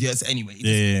 idiots. Idiots anyway.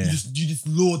 Yeah. You just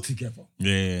lord together.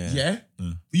 Yeah. Yeah?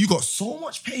 But you got so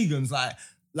much pagans like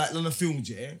London Films,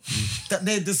 that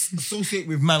they just associate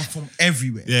with man from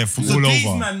everywhere. Yeah, from so all these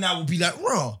over. man now will be like,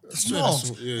 raw, that's swear Marks.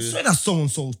 that's- yeah, I yeah. swear that's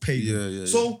so-and-so's pagan. Yeah.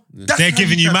 So that's They're how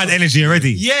giving you catch mad up. energy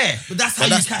already. Yeah, but that's how But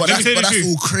that's, you catch but up. that's, Let me but tell you that's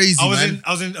the all crazy, I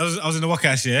was man. in the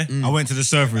Wakash, I went to the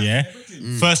server,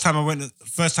 First time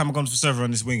I gone to the server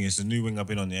on this wing, it's the new wing I've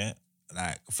been on,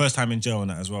 Like, first time in jail and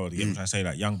that as well. You get what I'm trying to say?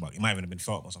 Like, young buck. It might even have been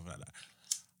Felton or something like that.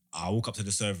 I walk up to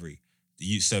the servery. The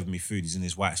youth serving me food. He's in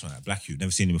his white man, like black youth.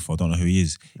 Never seen him before. Don't know who he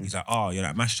is. He's like, oh, you're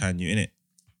like Mash Chan, you innit?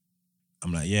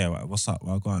 I'm like, yeah, what's up?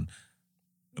 Well, go on.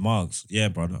 Marks, yeah,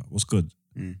 brother. What's good?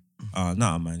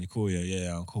 Nah, man, you cool?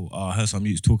 Yeah, I'm cool. I heard some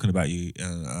youths talking about you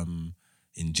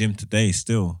in gym today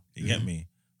still. You get me?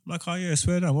 I'm like, oh yeah,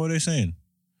 swear down. What are they saying?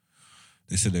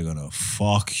 They said they're gonna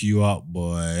fuck you up,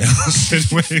 boy. I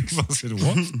said, wait. I said,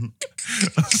 what?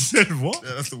 I said, what?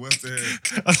 Yeah, that's the worst to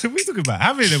hear. I said, what are you talking about?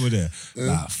 How many of them were there?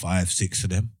 Like 5, 6 of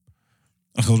them.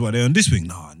 I was what, they're on this wing?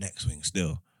 Nah, next wing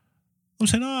still. I'm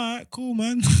saying, all right, cool,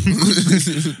 man.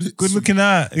 Good looking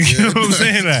out. You know what I'm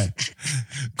saying? Like,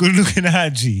 good looking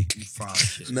out, G.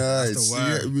 Nice. the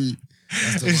word. You get me?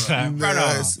 It's like, brother.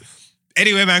 Nice.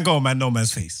 Anywhere man go, man, no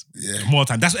man's face. Yeah. More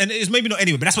time. And it's maybe not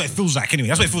anywhere, but that's what it feels like anyway.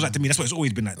 That's what it feels like to me. That's what it's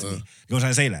always been like to me. You know what I'm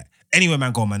trying to say? Like, anywhere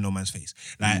man go, man, no man's face.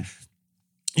 Like,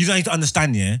 you don't need to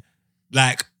understand,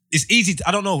 like, it's easy.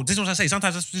 I don't know. This is what I say.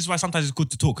 This is why sometimes it's good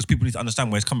to talk because people need to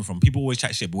understand where it's coming from. People always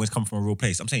chat shit, but when it's coming from a real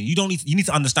place. I'm saying you need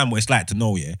to understand what it's like to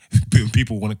know. Yeah,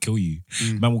 people want to kill you.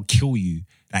 Man will kill you.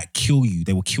 Like kill you.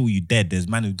 They will kill you dead. There's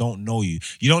men who don't know you.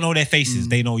 You don't know their faces.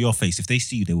 They know your face. If they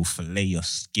see you, they will fillet your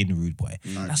skin, rude boy.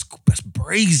 That's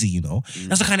brazy, you know.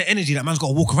 That's the kind of energy that man's got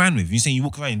to walk around with. You're saying you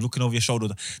walk around, you're looking over your shoulder.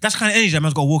 That's the kind of energy that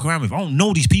man's got to walk around with. I don't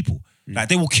know these people. Like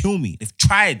they will kill me. They've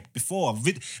tried before.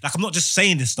 Like I'm not just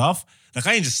saying this stuff. Like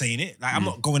I ain't just saying it. Like I'm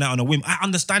not going out on a whim. I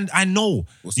understand. I know. You know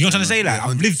what I'm trying to say? Like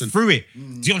I've lived through it. Do you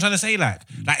know what I'm trying to say? Like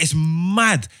it's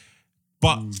mad.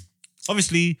 But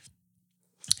obviously,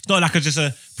 it's not like just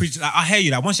a preach. Like, I hear you.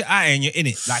 Like once you're out here and you're in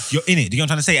it, like you're in it. Do you know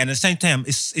what I'm trying to say? And at the same time,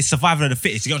 it's survival of the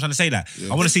fittest. You know what I'm trying to say?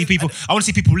 That I want to see people. I want to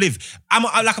see people live. I'm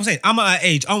at an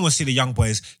age. I want to see the young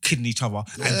boys kidding each other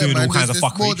and doing all kinds of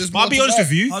fuckery. But I'll be honest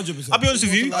with you. 100%. I'll be honest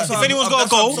with you. If anyone's got a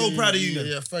goal, I'm so proud of you.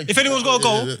 if anyone's got a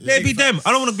goal, let it be them.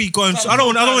 I don't want to be going. I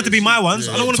don't want it to be my ones.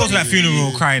 I don't want to go to that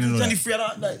funeral crying and all that. 23,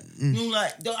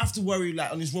 I don't have to worry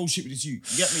like on this road ship with this you.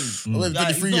 You get me? I'm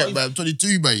 23 yet, man. I'm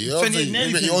 22, mate. You know what I'm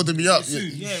saying? You're older me up.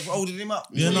 Yeah, older him up.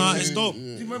 Yeah, no, it's dope.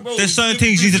 There's certain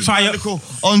things you need to try your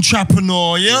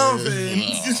entrepreneur, you know what I'm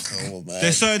saying?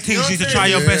 There's certain things you need to try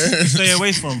your best to stay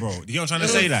away from, bro. You know what I'm trying to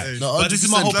say? That. But this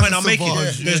is my whole point I'm making.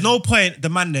 There's no point the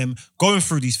man them going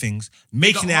through these things,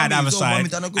 making it out the other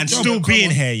side, and still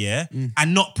being here, yeah,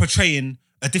 and not portraying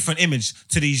a different image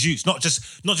to these youths. Not just.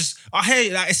 I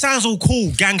hear like it sounds all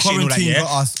cool, gang shit and all that. Quarantine Yeah,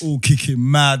 got us all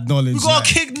kicking mad knowledge. we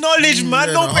gotta kick knowledge, man.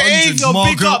 yeah, No no, behaviour,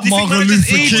 big up. Martin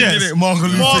Luther King, innit?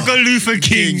 Martin Luther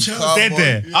King, Come dead on.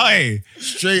 there. Hey,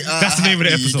 Straight out. That's the name of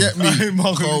the Hackney, episode. You get me?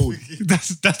 Martin Cold.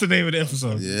 that's the name of the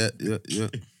episode. Yeah.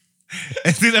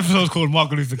 This episode's called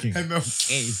Martin Luther King.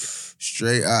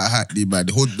 Straight out Hackney, man.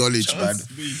 The hood knowledge, man.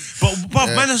 But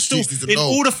man, are still Needs to in know.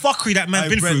 all the fuckery that man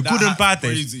been through, good and bad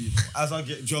days. Crazy. As I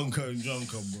get drunker and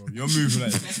drunker, bro, you're moving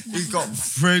like he's got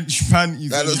French panties.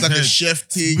 That on looks his like a head. chef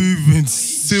thing. Moving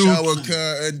silk. Shower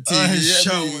curtain thing.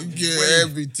 Shower.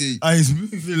 Everything. And he's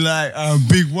moving like a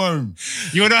big worm.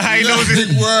 You know how he knows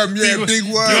Big it? worm, yeah, big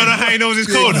worm. You know how he knows it's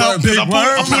Big cold? worm, Because big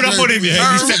I pulled up on him, yeah.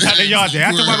 worm. He stepped out the yard, yeah. I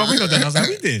had to wipe my window down. I was like,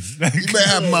 we did. You better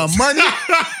have my money.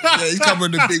 Yeah, he's coming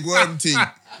with the big worm thing.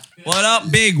 What up,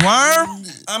 big worm?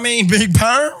 I mean, big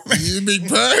perm. You big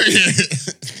bird.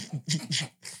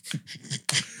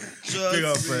 Big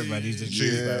up, Fred, man. He's the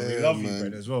truth, man. We love you, man.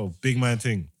 Fred, as well. Big man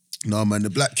thing. No, man, the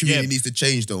black community Yeah. needs to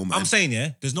change, though, man. I'm saying, yeah,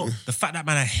 there's no, the fact that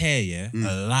man are here, yeah,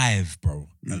 alive, bro.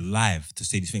 Alive to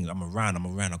say these things. I'm around.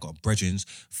 I got brethren,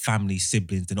 family,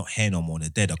 siblings. They're not here no more. They're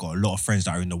dead. I got a lot of friends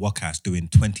that are in the workhouse doing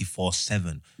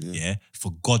 24/7, yeah,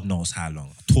 for God knows how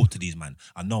long. I talk to these man.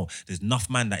 I know there's enough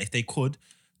man that if they could,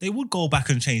 they would go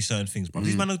back and change certain things, bro.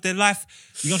 These man, their life,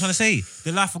 you know what I'm trying to say?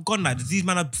 Their life are gone. Like these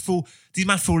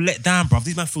man feel let down, bro.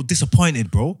 These man feel disappointed,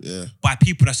 bro. Yeah. By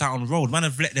people that's out on the road. Man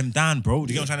have let them down, bro.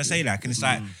 Do you know what I'm trying to say? Like, and it's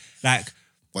like.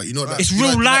 But you know that It's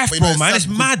real life, bro, man. It's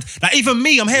mad. Like even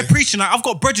me, I'm here preaching. Like I've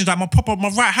got brethren, like my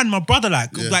right hand, my brother. Like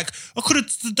I could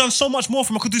have done so much more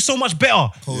for him. I could do so much better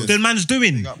than man's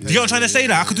doing. You know what I'm trying to say?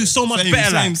 Like I could do so much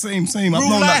better. Like Same. I've real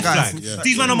known life, that guy. like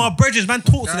these man are my brethren. Man,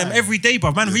 talk to them every day,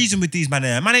 bro. Man, reason with these man.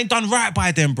 There, man ain't done right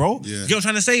by them, bro. You know what I'm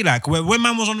trying to say? Like when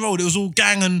man was on the road, it was all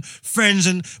gang and friends,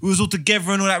 and we was all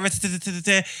together and all that.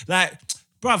 Like,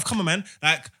 bruv, come on, man.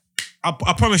 Like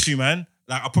I promise you, man.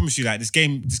 Like I promise you, like this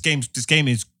game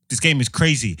is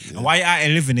crazy. And while you're out here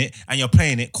living it and you're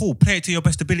playing it, cool, play it to your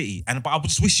best ability. But I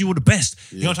just wish you all the best.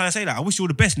 You know what I'm trying to say? Like, I wish you all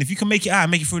the best. And if you can make it out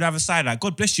and make it through the other side, like,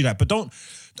 God bless you. Like, but don't.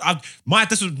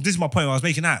 This is my point I was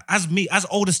making out. As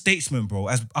older statesmen, bro,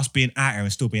 as us being out here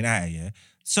and still being out here, yeah,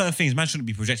 certain things man shouldn't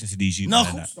be projecting to these youths. No, man,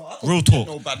 of like, course not. real talk.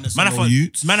 No badness Man, on no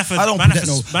youths. I don't project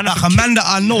no. Like a man that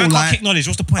I know, man can't like kick knowledge.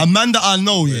 What's the point? a man that I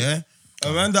know, yeah.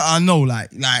 A man that I know,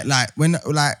 like when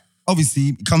obviously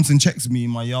he comes and checks me in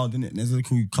my yard, innit? And there's a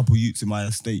couple youths in my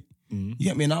estate. You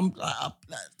get me? And I'm like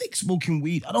they smoking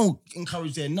weed. I don't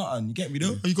encourage their nothing. You get me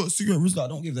though? You got a cigarette, Rizla, I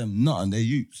don't give them nothing. They're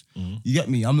youths. You get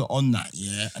me? I'm not on that,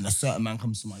 yeah. And a certain man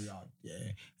comes to my yard, yeah.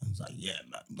 And he's like, yeah,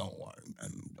 man, don't worry,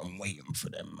 man. I'm waiting for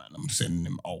them, man. I'm sending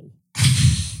them all.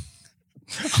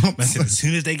 Man said, as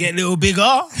soon as they get a little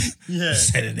bigger, Yeah.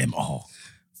 sending them all.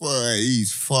 Boy,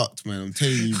 he's fucked, man. I'm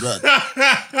telling you, bro.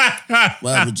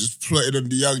 Man, we just plotted on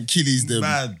the young kiddies, them.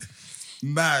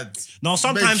 Mad. No,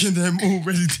 sometimes. Making them all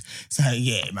ready. It's like,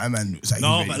 yeah, my man. It's like,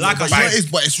 No, he's but ready. like But I you know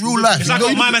said, but it's real life. it's like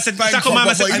what my man said. It's like what my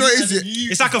man said. But you know what it is?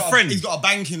 It's like a friend. He's got a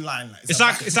banking line. It's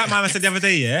like my man said the other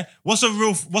day, yeah? What's a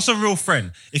real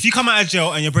friend? If you come out of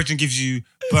jail and your brethren gives you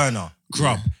burner,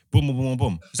 grub, boom, boom, boom,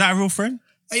 boom, is that a real friend?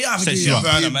 Sets you up.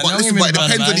 But it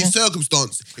depends on his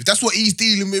circumstance. If that's what he's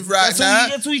dealing with right now,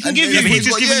 that's all he can and give you. then He's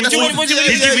just giving you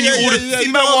he's giving you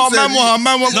all the.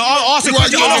 Man, what? No, ask the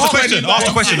question. Ask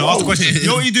the question. You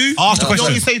know what you do? Ask the You know what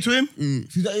question. you say to him?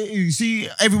 You see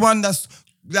everyone that's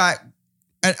like,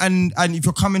 and if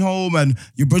you're coming home and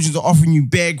your brothers are offering you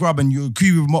bare grub and you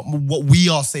agree with what we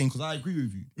are saying, because I agree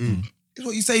with you. Here's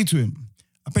what you say to him.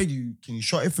 I paid you, can you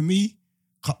shot it for me?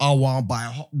 I want to buy a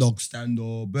hot dog stand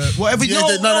or whatever.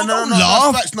 no.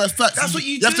 Laugh. That's facts. That's what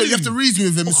you have to. do. You have to reason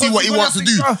with him and see what he Because wants to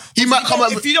do. He might come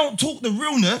up. If you don't talk the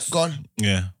realness, God.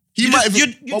 Yeah. He might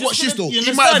even. But what shit though?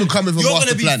 He might even come with a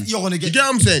master plan. You're gonna get. You get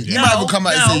what I'm saying? He might even come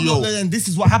out and say, "Yo." And this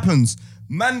is what happens.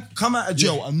 Man come out of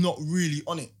jail and not really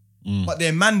on it. But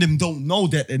their man them don't know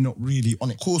that they're not really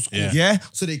on it. Of course. Yeah.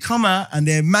 So they come out and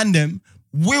their man them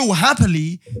will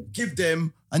happily give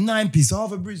them a 9-piece,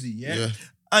 half a brizzy. Yeah.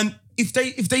 And if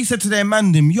they said to their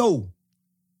man them, yo,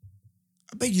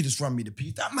 I beg you just run me the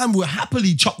piece, that man will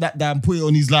happily chop that down, put it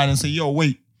on his line and say, yo,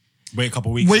 wait a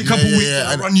couple weeks. Wait a couple weeks and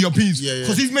I'll run you a piece.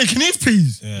 Because he's making his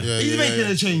piece. He's making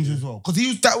a change as well.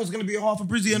 Because that was going to be a half a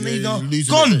brizzy and he's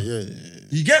gone.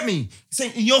 You get me?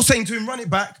 You're saying to him, run it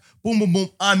back, boom, boom, boom,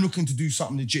 I'm looking to do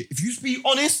something legit. If you be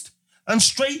honest and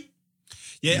straight,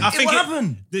 I think it will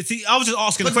happen. I was just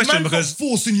asking the question because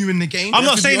forcing you in the game. I'm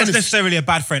not saying that's necessarily a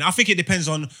bad friend. I think it depends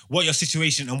on what your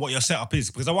situation and what your setup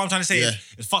is. Because what I'm trying to say is,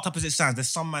 as fucked up as it sounds, there's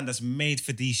some man that's made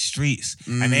for these streets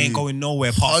and they ain't going nowhere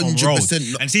apart from road.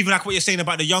 And it's even like what you're saying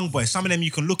about the young boys. Some of them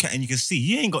you can look at and you can see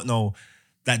you ain't got no.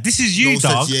 Like, this is you,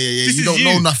 dog. This you don't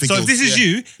know nothing. So if this is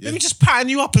you, let me just pattern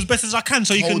you up as best as I can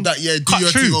so you can do your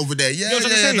thing over there. You know what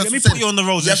I'm saying? Let me put you on the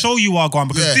roads and show you are going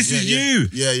because this is you.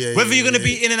 Whether you're going to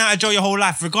be in and out of jail your whole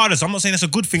life, regardless, I'm not saying that's a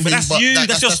good thing, but that's you.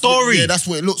 That's your story. That's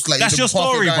what it looks like. That's your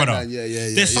story, brother.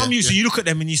 There's some youths, so you look at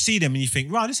them and you see them and you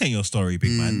think, right, this ain't your story,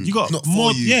 big man. You got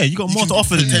more. Yeah, you got more to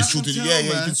offer than this. You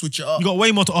can switch it up. You got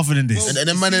way more to offer than this. And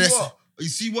then man, you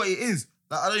see what it is.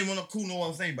 Like, I don't even want to call no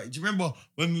one saying, but do you remember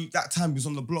when that time we was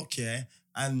on the block here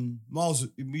and Miles,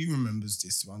 he remembers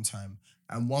this one time,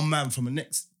 and one man from the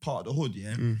next part of the hood,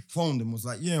 phoned him, was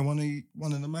like, yeah, one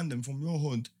of the man them from your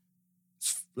hood,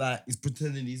 like, he's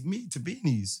pretending he's me to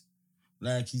beanies.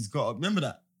 Like, he's got, remember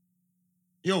that?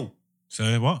 Yo. So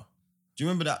what? Do you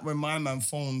remember that when my man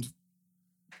phoned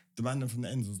the man from the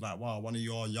ends was like, wow, one of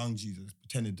your young Jesus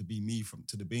pretended to be me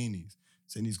to the beanies,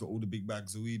 saying he's got all the big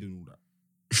bags of weed and all that.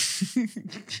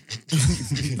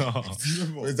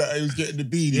 Was that he was getting the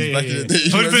beanies back in the day?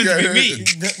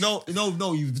 No,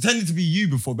 he was pretending to be you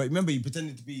before, but remember he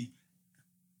pretended to be.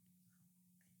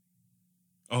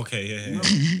 Okay, yeah.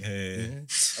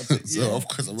 So of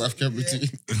course I'm Raf Campbell. I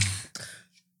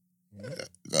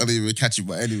didn't even catch it,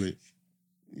 but anyway.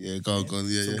 Yeah, go on,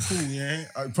 yeah. Cool, yeah.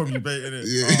 I probably baited it.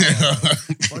 Yeah.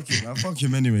 Fuck him, man. Fuck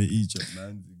him anyway, Egypt,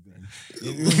 man.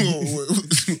 Relax.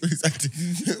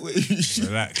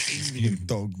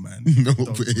 Dog, man. No,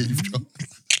 Dog, babe.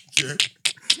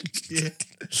 Yeah.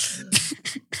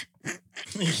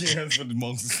 Yeah, that's for the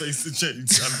monster's face to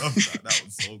change. I love that. That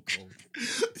was so cold.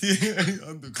 Yeah,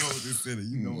 I'm the coldest in it.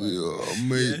 You know what? Yeah,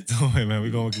 mate. Don't worry, man. We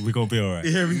gonna be all right.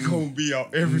 Yeah, we gonna be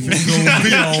out. Everything's gonna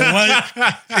be all right.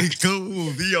 It's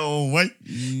gonna be all right.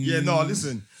 Yeah, no,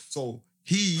 listen. So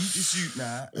this youth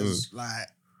now is like,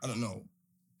 I don't know,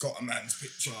 got a man's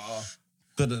picture.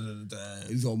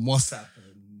 He's on WhatsApp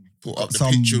and put up the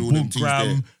picture and all them things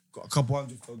there. Got a couple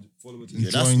hundred followers. Yeah,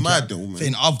 that's mad though, man.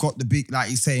 Saying, I've got the big, like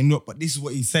he's saying, look, but this is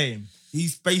what he's saying.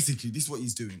 He's basically, this is what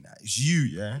he's doing now. It's you,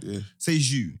 yeah? Say it's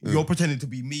you. You're pretending to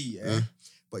be me, yeah?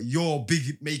 But you're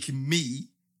making me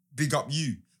big up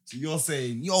you. So you're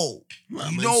saying, yo,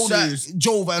 Man, you know serious. that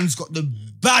Jovan's got the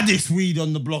baddest weed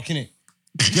on the block, innit?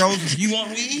 Girls, you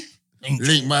want weed?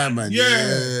 Link my man.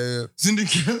 Yeah.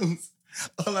 Syndicate. I'm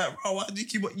like, bro, why do you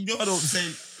keep, you know I don't say,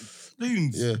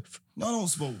 loons. Yeah. No, I don't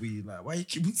smoke weed. Like, why you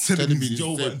keep telling me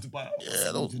Jovan to buy? Yeah,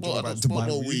 I don't smoke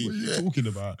no weed. What are you talking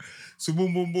about? So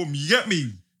boom, boom, boom. You get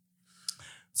me?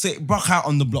 So it broke out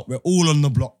on the block. We're all on the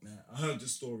block now. I heard the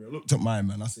story. I looked at my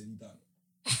man. I said, he done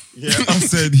it. Yeah, I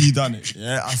said, he done it.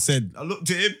 Yeah, I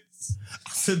looked at him.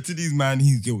 I said to these man,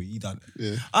 he's guilty. He done it.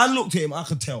 Yeah. I looked at him. I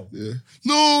could tell. Yeah.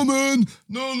 No, man.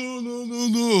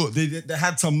 No. They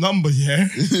had some number, yeah?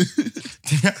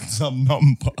 They had some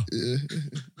number. Yeah.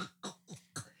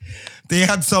 They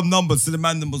had some number, so the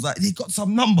man was like, they got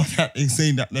some number that they're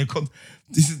saying that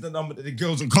this is the number that the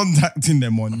girls are contacting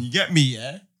them on. You get me,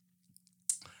 yeah?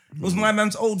 It was my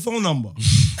man's old phone number.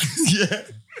 Yeah.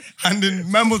 And then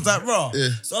man was like, raw. Yeah.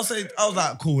 So I was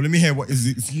like, cool, let me hear what his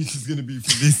excuse is gonna be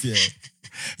for this year.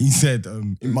 He said,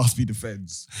 it must be the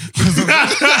feds. Because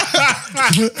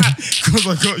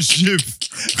I got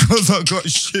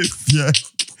shift. Yeah.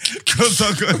 Because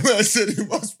I got. I said it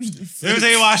must be the Let me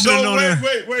tell you what I should have No,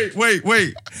 known.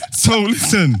 wait. So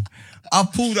listen, I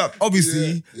pulled up,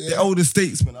 obviously, Yeah. the older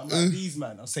statesman. I'm like, these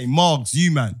man. I say, Margs,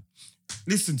 you man.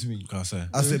 Listen to me. Can't say.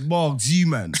 I said, Margs, you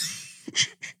man.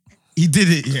 He did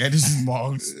it, yeah. This is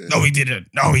Margs. No, he didn't.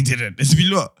 Let's be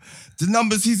look. The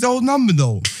number's his old number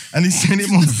though. And he said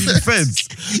it must be the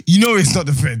feds. You know it's not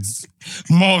the feds.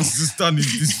 Margs just done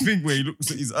this thing where he looks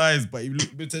at his eyes, but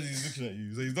pretends he's looking at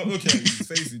you. So he's not looking at you, he's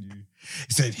facing you.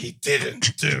 He said he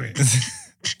didn't do it.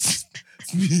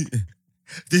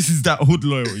 This is that hood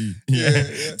loyalty. Yeah.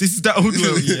 This is that hood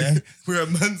loyalty, yeah. Where a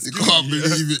man's You can't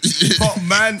believe it. but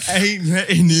man ain't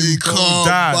letting him You go can't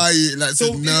down. buy it. Like, So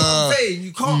said, you know what nah. I'm saying?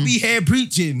 You can't be here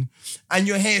preaching and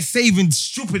your hair saving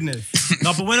stupidness.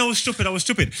 No, but when I was stupid, I was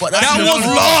stupid. But That that's was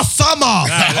last summer.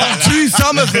 Or 2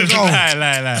 summers ago.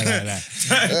 Lie.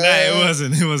 It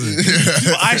wasn't.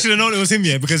 But I should have known it was him,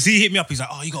 yeah, because he hit me up. He's like,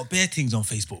 "Oh, you got bare things on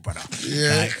Facebook, brother."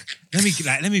 Yeah. Let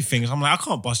me think. I'm like, I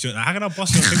can't bust you. How can I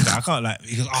bust you on TikTok? I can't like.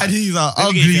 He goes, "Oh, And he's like,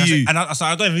 let me ugly get you. And I said,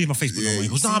 I don't even use my Facebook no more. He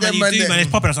goes, See "Nah, man, them you man do, there- man. It's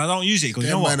popping." I said, "I don't use it." He goes, "You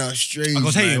know Them what?" man are strange, I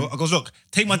goes, "Hey," man. I goes, "Look,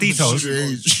 take my details."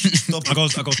 Strange. I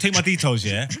goes, "Take my details,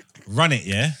 yeah. Run it,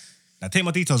 yeah. Now take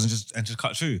my details and just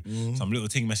cut through." Some little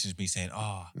thing messaged me saying,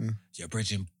 your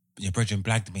brethren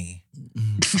blagged me."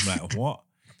 I'm like, "What?"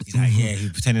 He's like, "Yeah, he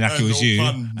pretended like it was no you."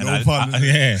 pun, And no pun.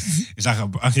 yeah. It's like,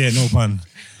 no pun.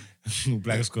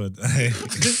 Black squad.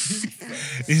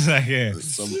 He's like, yeah.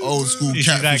 Some old school She's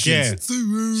like, catfishes. yeah.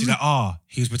 She's like,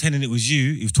 he was pretending it was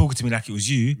you. He was talking to me like it was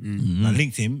you. I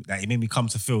linked him. Like, he made me come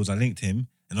to Phil's. I linked him.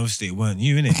 And obviously it weren't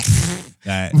you, innit?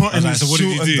 Like, What, I was and like, so what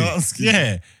did short you and do? dark skin?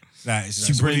 Yeah. Like, she's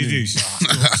like, so what did you do? brained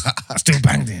She's like, I still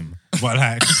banged him. But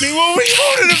like, what were you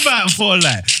holding about for?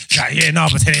 Like, she's like, yeah, no,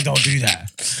 pretending don't do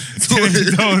that.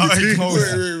 Pretending don't do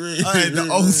that. Alright, the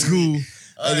old school.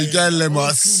 And the girl them are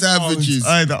savages.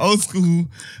 Alright, the old school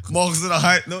Marks of the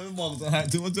Hype. No, Marks of the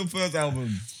Hype. What's your first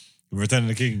album? Return of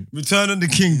the King. Return of the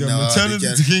Kingdom. Nah, Return of the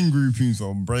the King groupings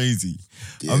on Brazy.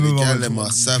 Yeah, the girl them are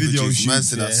savages. Man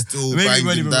said I still Maybe banged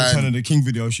when him even Return down. of the King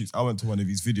video shoots, I went to one of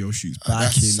his video shoots back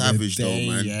that's in savage the though, day,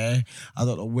 man. yeah. I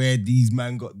don't know where these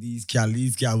man got these gal.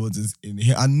 These gal was just in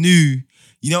here. I knew,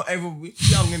 you know, everyone was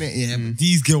young in it, yeah. But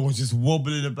these girls was just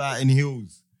wobbling about in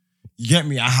heels. You get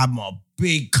me? I had my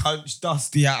big Conch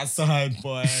Dusty outside,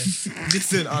 boy.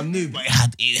 Listen, I knew, but it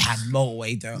had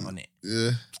motorway dirt on it.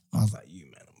 Yeah. I was like, you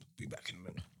man, I'm gonna be back in a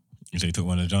minute. So you took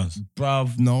one of the Johns.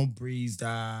 Bruv, no, breeze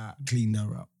that, clean that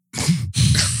up.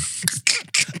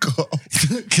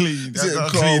 Clean. Is it I got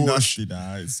a car clean wash? dusty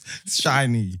now. It's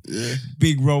shiny. Yeah.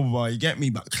 Big rover, you get me?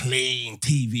 But clean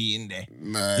TV in there.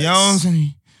 Nice. You know what I'm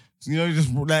saying? You know,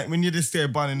 just like when you're just there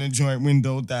bunning the joint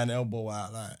window down, elbow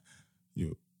out, like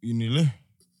you nearly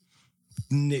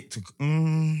nicked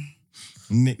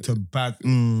a bad.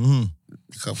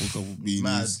 Couple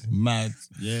beanies. Mad.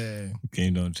 Yeah.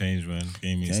 Game don't change, man.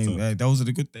 Game is stuff. Those are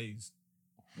the good days.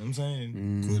 You know what I'm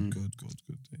saying? Good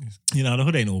days. You know, the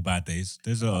hood ain't all bad days.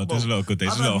 There's a lot of good days.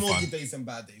 I've There's a lot had of more fun. good days than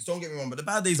bad days. Don't get me wrong, but the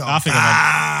bad days are I think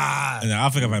bad. I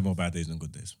think I've had more bad days than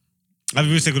good days. I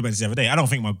mean, we said good days the other day. I don't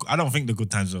think the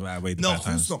good times have outweighed the No, bad of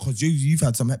course times. not, because you've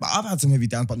had some, but I've had some heavy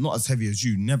downs, but not as heavy as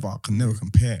you. I can never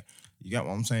compare. You get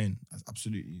what I'm saying? That's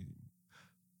absolutely,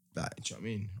 like, do you know what I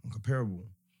mean? Uncomparable.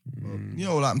 Well, you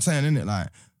know, like I'm saying, innit? Like,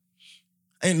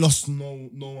 I ain't lost no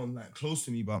one like close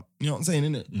to me, but you know what I'm saying,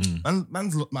 innit?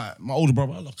 Man's my older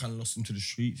brother, I kind of lost him to the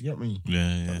streets. You get me?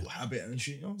 Yeah. Little habit and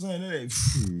shit. You know what I'm saying,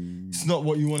 innit? It's not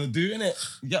what you want to do, innit?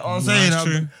 You get what I'm saying? that's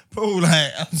true. Bro,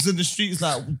 like, I'm in the streets,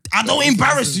 like, I don't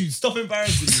embarrass you. Stop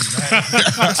embarrassing me. Like,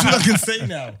 that's what I can say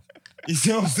now. You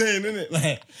see what I'm saying, innit?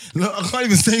 Like, look, I can't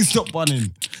even say stop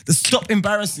bunning. Just stop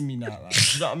embarrassing me now.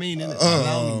 Like, you know what I mean, innit?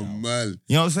 Allow Oh, me now. man.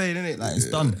 You know what I'm saying, innit? Like, it's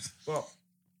done. But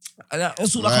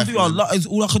that's all I can do.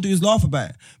 All I can do is laugh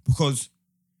about it. Because,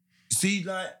 see,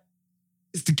 like,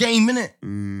 it's the game, innit?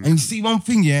 And you see one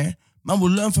thing, yeah? Man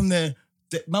will learn from their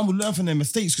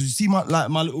mistakes. Because you see my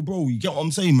little bro, you get what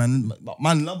I'm saying, man?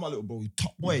 Man, love my little bro. He's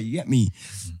top boy, you get me?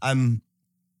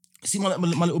 See my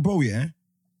little bro, yeah?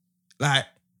 Like,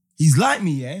 he's like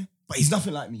me, yeah? But he's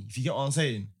nothing like me, if you get what I'm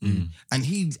saying. And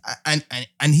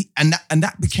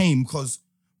that became because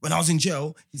when I was in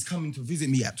jail, he's coming to visit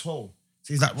me at 12.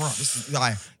 So he's like, right, this is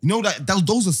like, you know that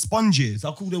those are sponges.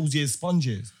 I call those years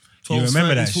sponges. 12, You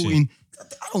remember 13, that shit? 14.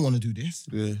 I don't want to do this.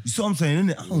 Yeah. You see what I'm saying,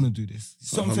 innit? I don't want to do this. You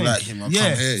see what I'm I'm saying? like him, I'll yeah.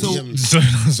 come here, So, you get me? Sorry.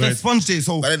 they're sponge days.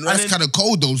 So, But then that's kind of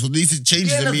cold though, so at least it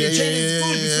changes yeah, him. no, Yeah, Jay is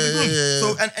good. He's really good. yeah.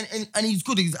 So and he's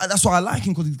good. That's why I like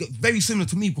him, because he's very similar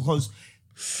to me, because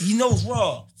he knows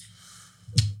raw.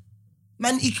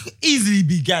 Man, he could easily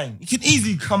be gang. He could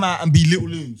easily come out and be little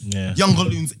loons. Yeah. Younger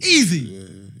loons. Easy.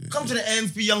 Come to the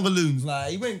ends, be younger loons.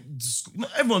 Like, he went to school.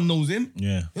 Everyone knows him. Yeah.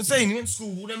 You know what I'm saying? He went to school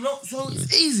with all them lot. So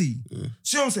it's easy.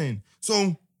 See what I'm saying?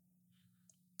 So,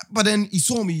 but then he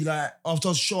saw me like after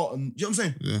I was shot and, you know what I'm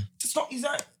saying? Yeah. It's not, he's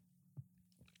like,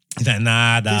 He's like,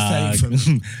 nah, dog. This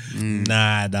ain't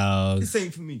Nah, dog. this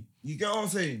ain't for me. You get what I'm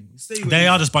saying? Stay with They me.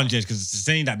 are the sponges because it's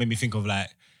the thing that made me think of like,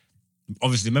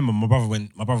 obviously, remember my brother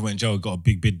went jail, got a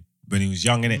big bid when he was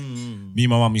young, innit? Me and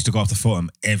my mum used to go up to Fulham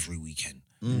every weekend.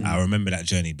 I remember that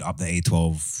journey up the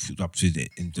A12, up to the,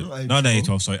 not the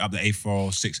A12, sorry, up the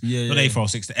A406, Yeah, not the yeah.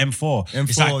 A406, the M4.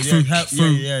 It's M4, like yeah, through,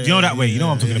 you know that way, you know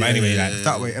what I'm talking about anyway. yeah, Like,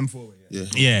 That way, M4 way. Yeah.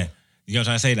 yeah, you know what I'm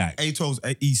trying to say? Like, A12's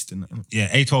East and that. yeah,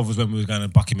 A12 was when we were going to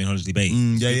Buckingham in Holiday Bay.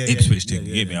 yeah, Ipswich yeah, thing,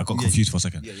 yeah, you get me? I got yeah. confused for a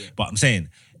second. But I'm saying,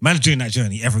 man's doing that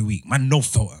journey every week. Man, no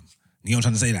Feltham. You know what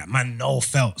I'm trying to say? Like, man, no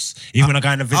Felts. Even when I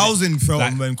go in the visit. I was in Feltham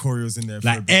like, when Corey was in there. For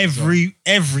like a bit as well.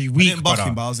 every I week, didn't buck brother.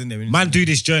 him, but I was in there. Man, do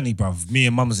this journey, bruv. Me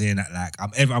and mum's in that. Like,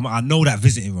 I know that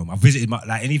visiting room. I visited my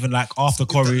like, and even like after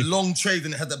Corey, The long trade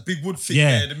and it had that big wood fit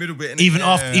yeah, there in the middle bit. innit? even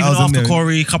Yeah, after I was in there.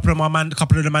 Corey, a couple of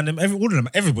the man, all of them,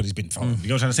 everybody's been found. You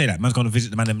know what I'm trying to say? Like, man's gonna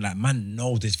visit the man. Them like, man,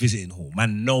 know this visiting hall.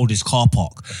 Man, know this car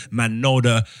park. Man, know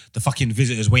the fucking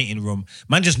visitors waiting room.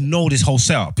 Man, just know this whole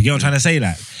setup. You know what I'm trying to say?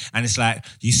 Like, and it's like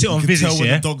you sit on You can visits, tell when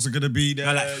yeah. the dogs are gonna be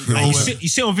there. Like, you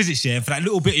sit on visits, yeah, and for that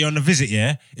little bit you're on the visit,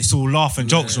 yeah, it's all laugh and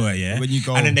jokes and all that, yeah. When you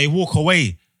go- and then they walk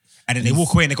away. And then they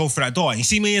walk away and they go through that door. And you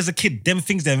see me as a kid, them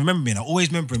things they remember me. And I always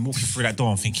remember him walking through that door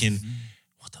and thinking,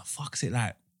 what the fuck's it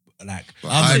like? Like,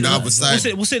 Behind the other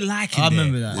side. what's it like in I there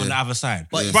remember that. on the other side?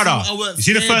 But Brother, I weren't you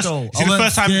see the scared first, though. you see I the weren't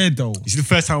first time, scared though. you see the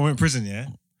first time I went in prison, yeah,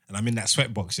 and I'm in that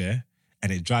sweatbox, yeah,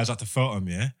 and it drives up to Feltham,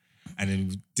 yeah, and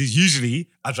then usually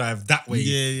I drive that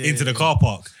way into the car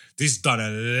park. This done a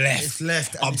left, It's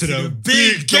left up and to you see the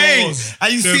big big gate. doors,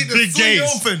 And you see the big swing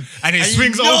gates, open. and it And you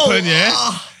swings know, open, yeah.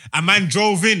 ah. And man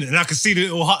drove in, and I could see the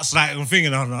little huts like and thing,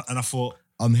 and I thought,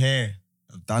 I'm here.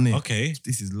 I've done it. okay,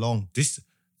 This is long.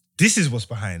 this is what's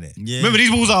behind it. Yeah. Remember,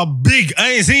 these walls are big.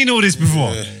 I ain't seen all this before.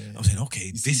 I'm saying, okay,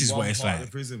 this is One what it's part of like.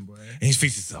 the prison, boy. And his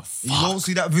face is a You won't fuck.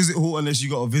 see that visit hall unless you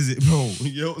got a visit, bro.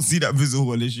 You don't see that visit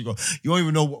hall unless you got. You don't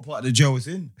even know what part of the jail it's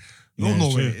in. You don't Yeah, know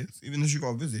it's where true. it is, even if you got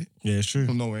a visit. Yeah, it's You true.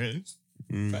 don't know where it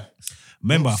is. Facts.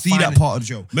 Remember, See that part of the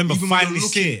jail. Remember Even when finally you're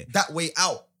looking see it that way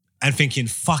out. and thinking,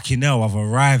 fucking hell, I've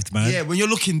arrived, man. Yeah, when you're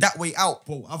looking that way out,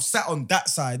 bro. I've sat on that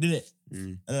side, innit?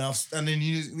 And then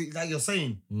you, like you're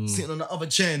saying, sitting on the other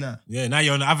chair now. Yeah, now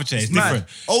you're on the other chair. It's Mad. different.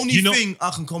 Only You know- thing I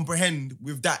can comprehend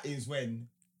with that is when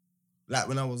I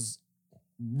was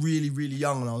really, really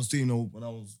young and I was doing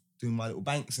my little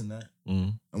banks and that.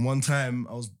 Mm. And one time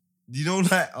I was,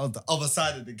 like on the other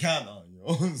side of the counter, you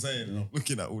know what I'm saying? And I'm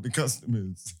looking at all the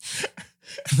customers.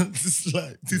 And I'm just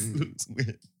like, this looks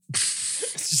weird.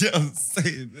 You know what I'm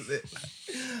saying? Like,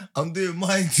 I'm doing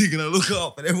my thing and I look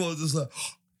up and everyone's just like,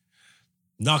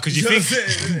 No, because you you know what think,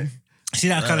 I'm saying? see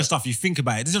that kind of stuff, you think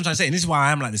about it. This is what I'm trying to say. And this is why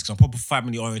I am like this, because I'm proper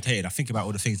family orientated. I think about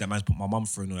all the things that man's put my mum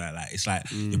through and all that. Like, it's like,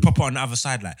 you're proper on the other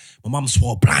side. Like, my mum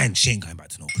swore blind she ain't going back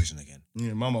to no prison again.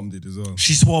 Yeah, my mum did as well.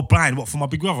 She swore blind, what, for my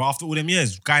big brother after all them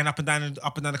years, going up and down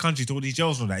the country to all these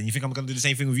jails and all that. And you think I'm going to do the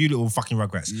same thing with you little fucking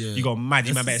rugrats? Yeah. You got mad,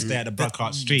 you man better stay at the blood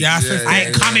clot street. That's the I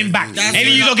ain't thing. coming back. That's Any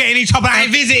of you the- don't get any trouble, I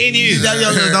ain't visiting you.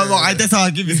 That's how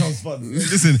I give you some fun.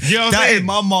 Listen, You know what I'm that saying? is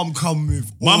my mum come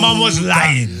with. My mum was all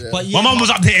lying. that. But My mum was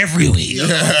up there every week.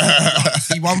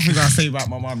 See, one thing I say about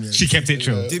my mum, yeah. She kept it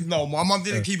true. No, my mum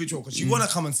didn't keep it true because she wanna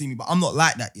come and see me, but I'm not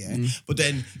like that, yeah. But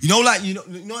then you know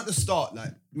at the start, like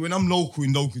when I'm local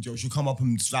in local jail, she'll come up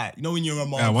and just like, you know when you're a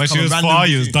mom. Yeah, when come she was and far,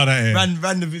 random you was visit- done at it.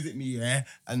 Random visit me, yeah,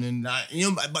 and then like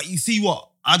but you see what?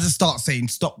 I just start saying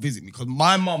stop visit me because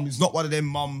my mum is not one of them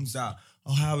mums that.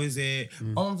 Oh, how is it?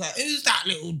 My mum's like, who's that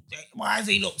little dick? Why does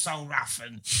he look so rough?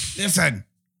 And listen,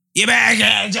 you better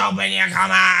get a job when you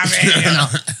come out of it. You know?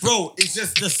 Bro, it's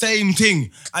just the same thing.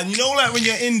 And you know, like when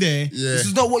you're in there, this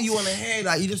is not what you want to hear.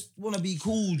 Like, you just want to be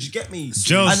cool. Do you get me?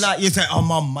 Just- And like, you say, oh,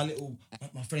 mum,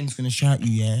 my friend's going to shout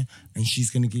you, yeah? And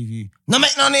she's going to give you, no,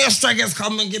 make none of your stragglers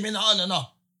come and give me no.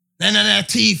 Then they're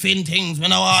teeth in things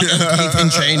when I want them teeth in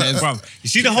trainers. Bro, you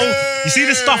see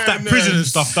the stuff that prison and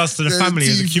stuff does to the family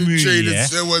as a community, yeah?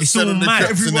 It's all mad.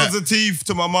 Everyone's a thief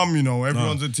to my mum, you know.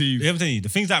 Everyone's a thief. Yeah, I'm telling you, the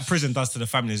things that prison does to the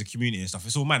family as a community and stuff,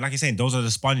 it's all mad. Like you're saying, those are the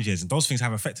sponges and those things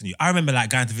have effect on you. I remember like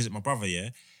going to visit my brother, yeah,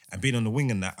 and being on the wing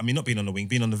and that. I mean, not being on the wing,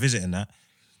 being on the visit and that.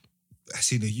 I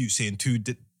see the youth sitting two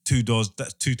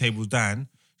tables down,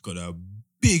 got a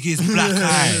biggest black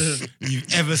eye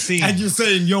you've ever seen. And you're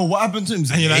saying, yo, what happened to him?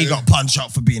 And you're like, he got punched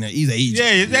up for being he's an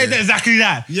Egypt. Yeah, exactly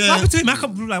that. Yeah. What happened to him? I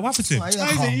can't like, what happened to him? He's a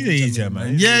He's an Egypt,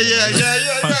 man. Yeah.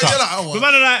 Punched You're up. like, oh, what? But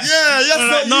man are like, that's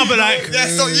not you, but though. like,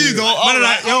 That's not you, though. Man are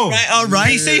like, yo, all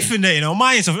right. be safe in there, you know,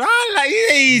 mind yourself. Like, he's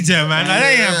an Egypt, man. Like,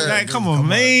 they ain't like, come on,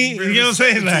 mate. You know what I'm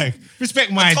saying? Like,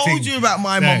 respect my I told thing. you about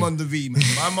my Yeah. mum on the V, man.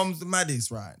 My mum's the maddest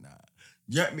right now.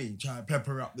 You get me? Trying to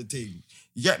pepper up the team.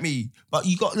 You get me? But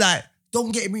you got like,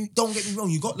 don't get me wrong.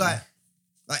 You got like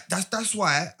that's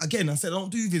why, again, I said I don't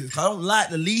do visits. I don't like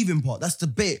the leaving part. That's the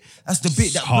bit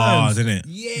that hard, burns. isn't it?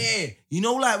 Yeah. You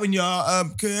know, like when you're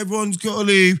okay, everyone's gotta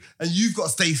leave and you've got to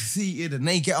stay seated and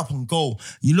they get up and go.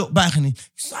 You look back and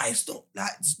it's not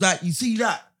like you see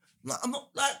that. Like, I'm not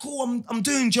like cool, I'm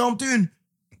doing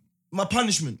my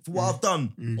punishment for what I've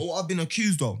done or what I've been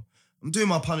accused of. I'm doing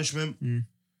my punishment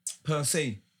per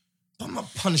se. But I'm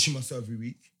not punishing myself every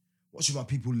week. Watching my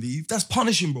people leave. That's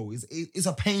punishing, bro. It's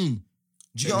a pain.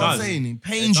 Do you get what I'm saying? It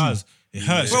pains you. It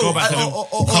hurts. Bro, Go back to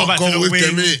the wing.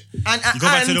 You go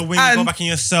back to the wing, you go back in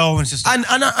your cell and it's just and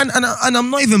I'm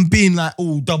not even being like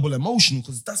all double emotional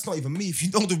because that's not even me. If you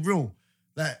know the real,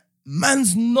 like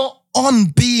man's not on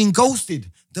being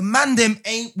ghosted. The man them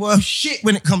ain't worth shit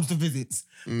when it comes to visits.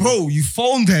 Bro, you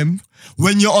phone them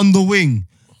when you're on the wing.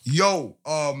 Yo,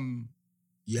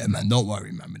 yeah, man, don't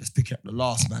worry, man. Let's pick up the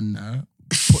last man now.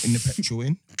 Putting the petrol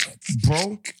in.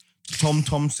 Bro,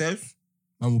 Tom says,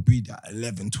 man will be there at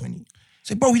 11:20.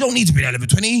 Say, bro, we don't need to be there at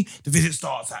 11:20. The visit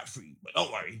starts at 3. But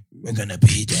don't worry, we're gonna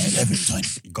be there at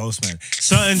 11:20. ghost man.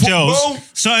 Certain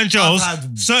Joes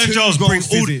two bring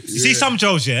ghost all. visits. You see some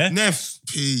Joes, yeah? Neffs.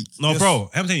 Peak. No, bro,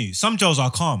 I'm telling you, some Joes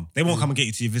are calm. They won't come and get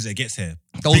you till your visit gets here.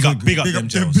 Those Big are up good. them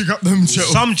Joes. Big up them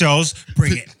Joes. Some Joes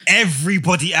bring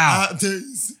everybody out.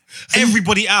 Days.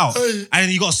 Everybody out. Hey. And then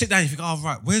you got to sit down and you think, oh,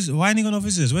 right, why ain't he got no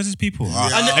visitors? Where's his people? Yeah,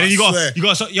 and then you swear.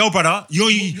 got, yo, brother,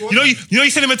 you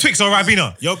send him a Twix or a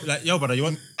Ribena. Yo, brother, you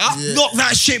want? Knock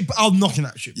that shit. I'm knocking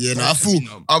that shit. Yeah, I feel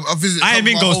I visit. I ain't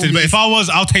been ghosted, but if I was,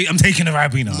 I'm taking a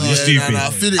Ribena. You're stupid. I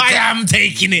feel it. I am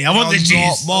taking it. I want the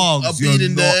cheese. I've been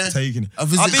in there. Taking it. I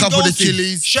visit a couple of the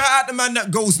Chili's. Shout out the man that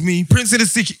ghosts me. Prince of the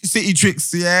City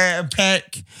Tricks. Yeah,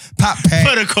 Pat Peck.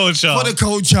 For the culture. For the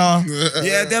culture.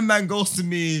 Yeah, them man ghosted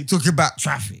me. Talking about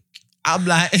traffic. I'm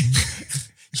like,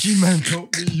 you man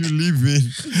told me you leaving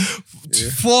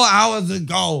 4 hours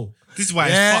ago. This is why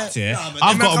it's fucked, yeah. Nah, but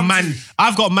I've them got a man man.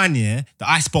 I've got a man, yeah, that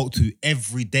I spoke to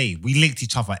every day. We linked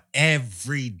each other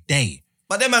every day.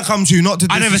 But them man come to you, not to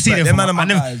I never see them. Them For man are my,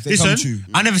 my guys. They come to you.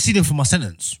 I never see them for my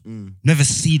sentence. Never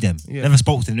see them. Yeah. Never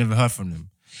spoke to them. Never heard from them.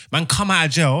 Man, come out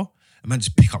of jail. And man,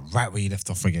 just pick up right where you left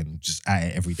off again, just at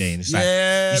it every day. And it's like,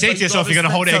 Yeah, you say but to you yourself, gotta you're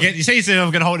going to hold it respect against, you say to yourself,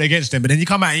 you're going to hold it against them, but then you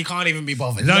come out and you can't even be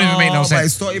bothered. It don't even make no But sense.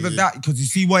 it's not even that, because you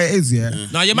see what it is, yeah?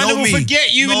 No, your man Know will me.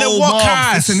 forget you in No, the Mark,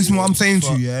 walkhouse. Listen is what I'm saying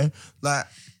to you, yeah? Like,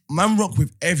 man rock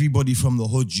with everybody from the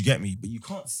hood, you get me? But you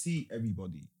can't see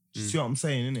everybody. You see what I'm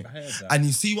saying, innit? And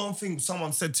you see one thing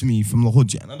someone said to me from the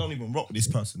hood, yeah, and I don't even rock with this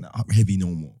person that heavy no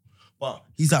more. But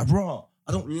he's like, bro,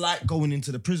 I don't like going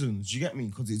into the prisons, you get me?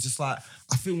 Because it's just like,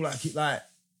 I feel like it like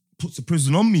puts the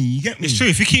prison on me, you get me? It's true.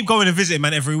 If you keep going and visiting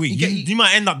man every week, you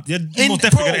might end up, you're most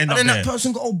definitely going to end up and then there. that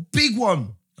person got a big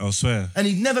one. I swear. And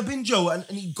he'd never been Joe, and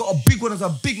he got a big one as a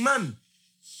big man.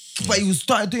 But he was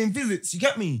started doing visits, you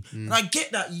get me? And I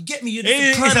get that, you get me? You're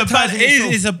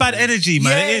It's a bad energy,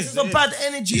 man. Yeah, it is. it's a bad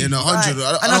energy. Yeah, no, 100.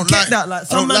 Like, I and I don't get like- that. Like, I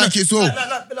some don't man like it as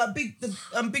well. Like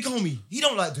big homie, he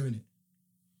don't like doing it.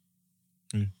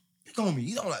 Big homie,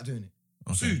 he don't like doing it.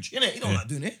 Okay. Suge, innit? He don't like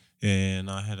doing it. Yeah,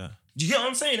 no, I heard that. Do you get what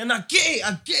I'm saying? And I get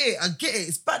it.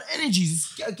 It's bad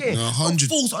energies. I get it. No, 100.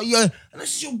 Force, yeah. And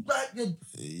it's your like,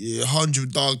 Yeah,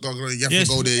 100 dog. You have Yes,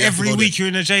 to go there. You have to every go week there.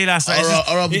 you're in a jailhouse. Like,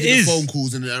 I'll rather it do is. the phone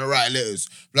calls and write letters.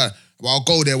 Like, well, I'll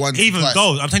go there once. Even twice.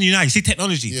 though, I'm telling you now, you see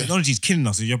technology. Yeah. Technology is killing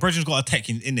us. If your brother's got a tech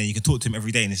in there, you can talk to him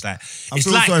every day, and it's like, it's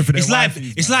feel like, sorry for their it's like,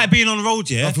 wifeys, it's man. like being on the road,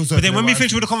 yeah. I feel sorry But then for when their we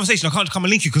finish wifeys. with the conversation, I can't just come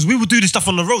and link you because we will do this stuff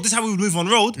on the road. This is how we would move on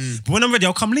the road. But when I'm ready,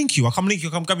 I'll come link you. I'll come link you.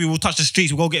 I'll come grab you. We'll touch the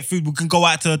streets. We'll go get food. We can go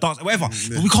out to a dance, whatever.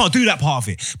 But we can't do that part of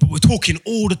it. But we're talking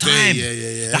all the time.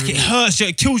 Yeah. Like it hurts.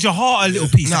 It kills your heart a little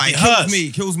piece. Nah, Like, it hurts.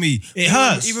 kills me. It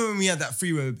hurts. Even when we had that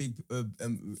freeway with big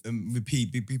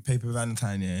paper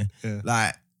Valentine, yeah.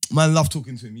 Like, man, love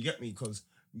talking to him. You get me? Because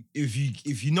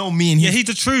if you know me and Yeah, him, he's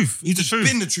the truth. He's the truth.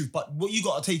 been the truth. But what you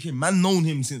gotta take him, man, known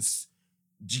him since.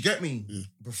 Do you get me?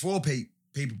 Before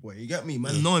Paperboy, you get me?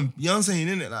 Man, know him. You know what I'm saying,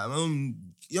 innit? Like, you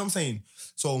know what I'm saying?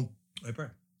 So,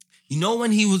 you know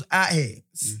when he was out here,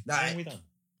 like,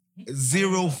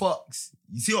 zero fucks.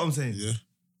 You see what I'm saying? Yeah.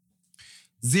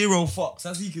 Zero fucks.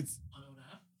 That's he could.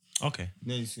 Okay.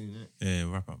 Yeah, you seen it.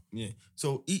 Yeah, wrap up. Yeah.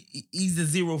 So he's the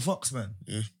zero fucks man.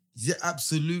 Yeah. Yeah,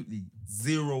 absolutely.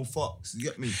 Zero fucks. You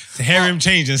get me? To hear him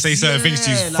change and say certain things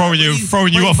to you, like,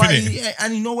 throwing you off, innit? Yeah,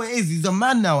 and you know what it is? He's a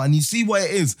man now, and you see what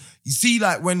it is. You see,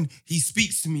 like, when he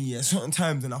speaks to me at certain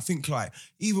times, and I think, like,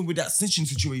 even with that snitching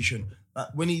situation, like,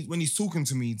 when he's talking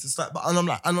to me, it's just like, and I'm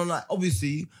like,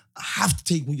 obviously, I have to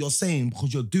take what you're saying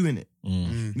because you're doing it.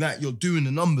 Like, you're doing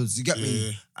the numbers, you get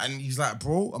me? And he's like,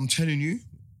 bro, I'm telling you,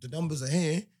 the numbers are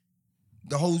here.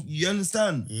 You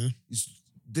understand?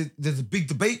 There's a big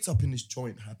debate up in this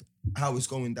joint, how it's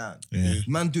going down. Yeah.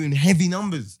 Man doing heavy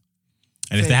numbers.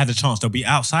 And if they had the chance, they'll be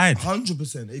outside.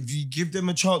 100%. If you give them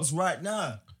a chance right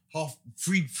now,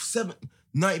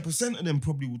 90% of them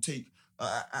probably will take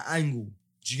an angle.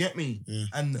 Do you get me? Yeah.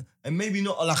 And maybe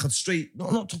not like a straight,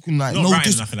 not talking like, Not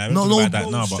writing nothing like that. no About that,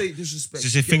 no, but straight disrespect.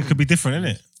 just if things could be different,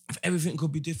 innit? If everything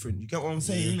could be different, you get what I'm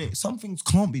saying, innit? Some things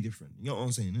can't be different. You get what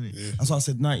I'm saying, innit? Yeah. That's why I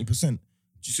said 90%.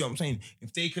 Do you see what I'm saying?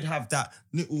 If they could have that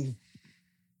little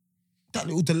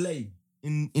delay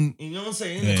in you know what I'm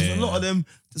saying? Because a lot of them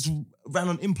just ran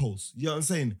on impulse. You know what I'm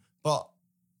saying? But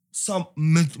some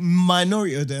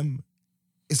minority of them,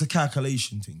 it's a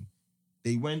calculation thing.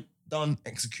 They went, done,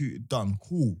 executed, done,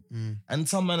 cool. And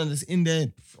some man that's in there,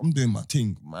 I'm doing my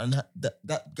thing, man.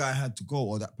 That guy had to go,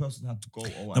 or that person had to go, or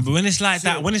whatever. No, but when it's like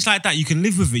that, you can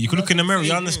live with it. You can look in the mirror,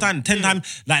 you understand.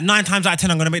 9 times out of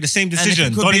 10, I'm gonna make the same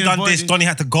decision. could Donnie be done avoided. this, Donnie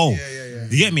had to go. Yeah.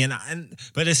 You get me?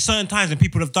 But there's certain times when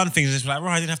people have done things, it's like,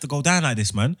 right, I didn't have to go down like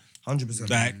this, man. 100%.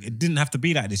 Like, it didn't have to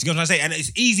be like this. You know what I'm saying? And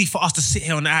it's easy for us to sit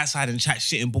here on the outside and chat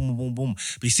shit and boom, boom, boom, boom.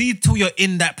 But you see, till you're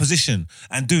in that position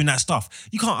and doing that stuff,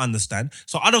 you can't understand.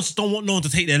 So I don't want no one to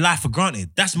take their life for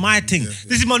granted. That's my thing.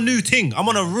 This is my new thing. I'm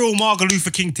on a real Martin Luther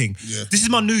King thing. Yeah. This is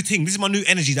my new thing. This is my new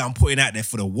energy that I'm putting out there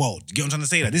for the world. You get what I'm trying to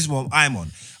say? Like, this is what I'm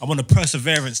on. I'm on a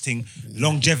perseverance thing,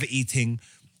 longevity thing,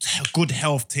 good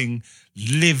health thing,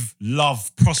 live,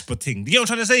 love, prosper thing. You get what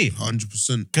I'm trying to say?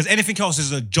 100%. Because anything else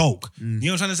is a joke. You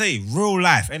know what I'm trying to say? Real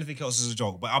life, anything else is a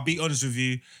joke. But I'll be honest with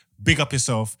you, big up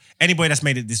yourself. Anybody that's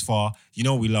made it this far, you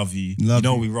know we love you. You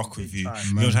know we rock with you. time,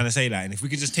 You know what I'm trying to say? Like, and if we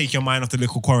could just take your mind off the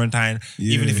little quarantine,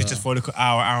 even if it's just for a little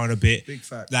hour and a bit, Big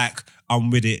fact. like, I'm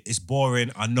with it. It's boring,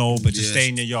 I know, but just Yes. stay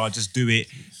in your yard, just do it.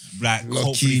 Like, Lucky.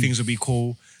 hopefully things will be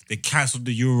cool. They cancelled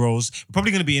the Euros. We're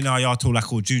probably going to be in our yard till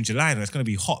like all June, July. And it's going to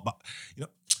be hot, but you know,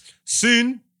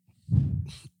 soon,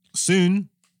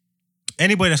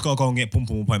 anybody that's got to go and get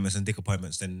pum-pum appointments and dick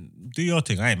appointments, then do your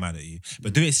thing. I ain't mad at you.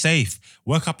 But do it safe.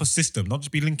 Work up a system. Not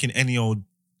just be linking any old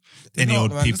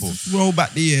people. Just roll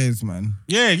back the years, man.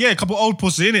 Yeah, a couple old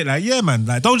pussy in it. Like, yeah, man.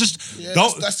 Like, don't just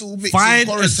That's all mixed find in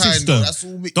a quarantine, system. though. That's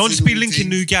all mixed Don't in just be all linking things.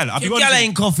 new gal. I'll be If honest. gal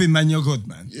ain't coughing, man, you're good,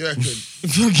 man. You reckon?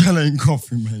 If your gal ain't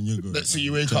coughing, man, you're good. Let's say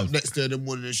you wake up next day in the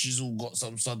morning and she's all got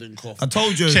some sudden cough. I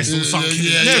told you. Chest all sunken.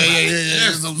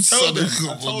 Yeah. Some I sudden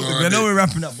told cough. him. I know we're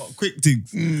wrapping up, but quick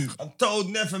things. I told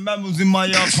Neff and man was in my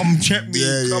yard, come check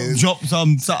me, come drop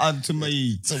something to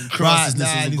me. Some Right crosses.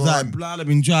 now, and he's like, blood, I've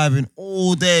been driving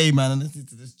all day, man, and listen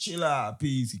to this chill out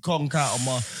piece. He conk out on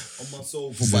my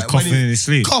sofa. He's but coughing when he- in his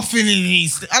sleep. Coughing in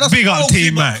his sleep. Big up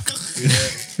T-Mac.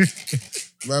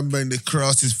 Man, bring the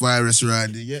crosses virus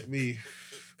around. You get me?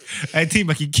 Hey,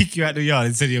 T-Mac, he kick you out the yard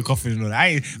and said you're coughing and all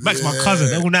that. Max, my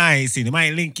cousin. All night I ain't seen him. I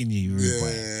ain't linking you, rude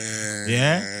boy.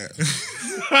 Yeah?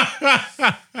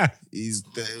 He's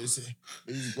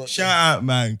got Shout out,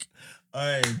 man.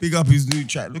 Hey, big up his new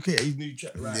track. Look at his new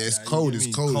track right Yeah, it's now. cold. You It's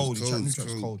get me? cold. His Cold. new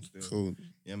track's cold still. Cold.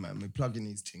 Yeah, man, we're plugging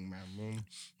these thing, man.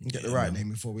 Get the right name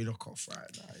before we look off right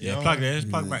now. you Yeah, know? plug there. Just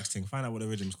plug Max thing. Find out what the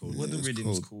rhythm's called. What the it's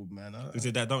rhythm's cold. called, man? Is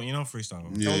it that don't you know freestyle?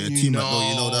 Yeah, Don't you T-Mac, don't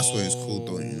you know? That's what it's called,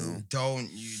 don't you know? Don't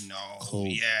you know? Cold.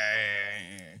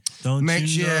 Yeah. Don't Make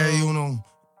sure you know.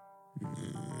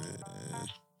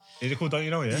 Is it called Don't You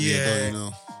Know? Yeah. Yeah. Don't you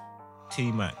know?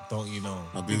 T-Mac, Don't You Know.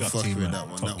 I've been Big up fucking with T-Mac, that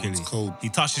one. Top That one's Killie. cold. He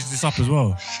touches this up as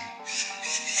well.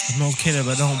 I'm no killer,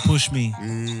 but don't push me.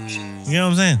 You know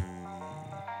what I'm saying?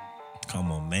 Come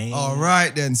on, man. All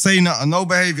right, then. Say nothing. No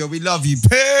behavior. We love you.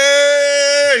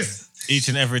 Peace. Each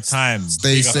and every time.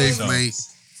 Stay Big up safe, yourself. mate.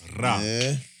 Rah.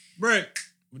 Yeah. Break.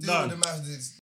 We're Do what done. the math is.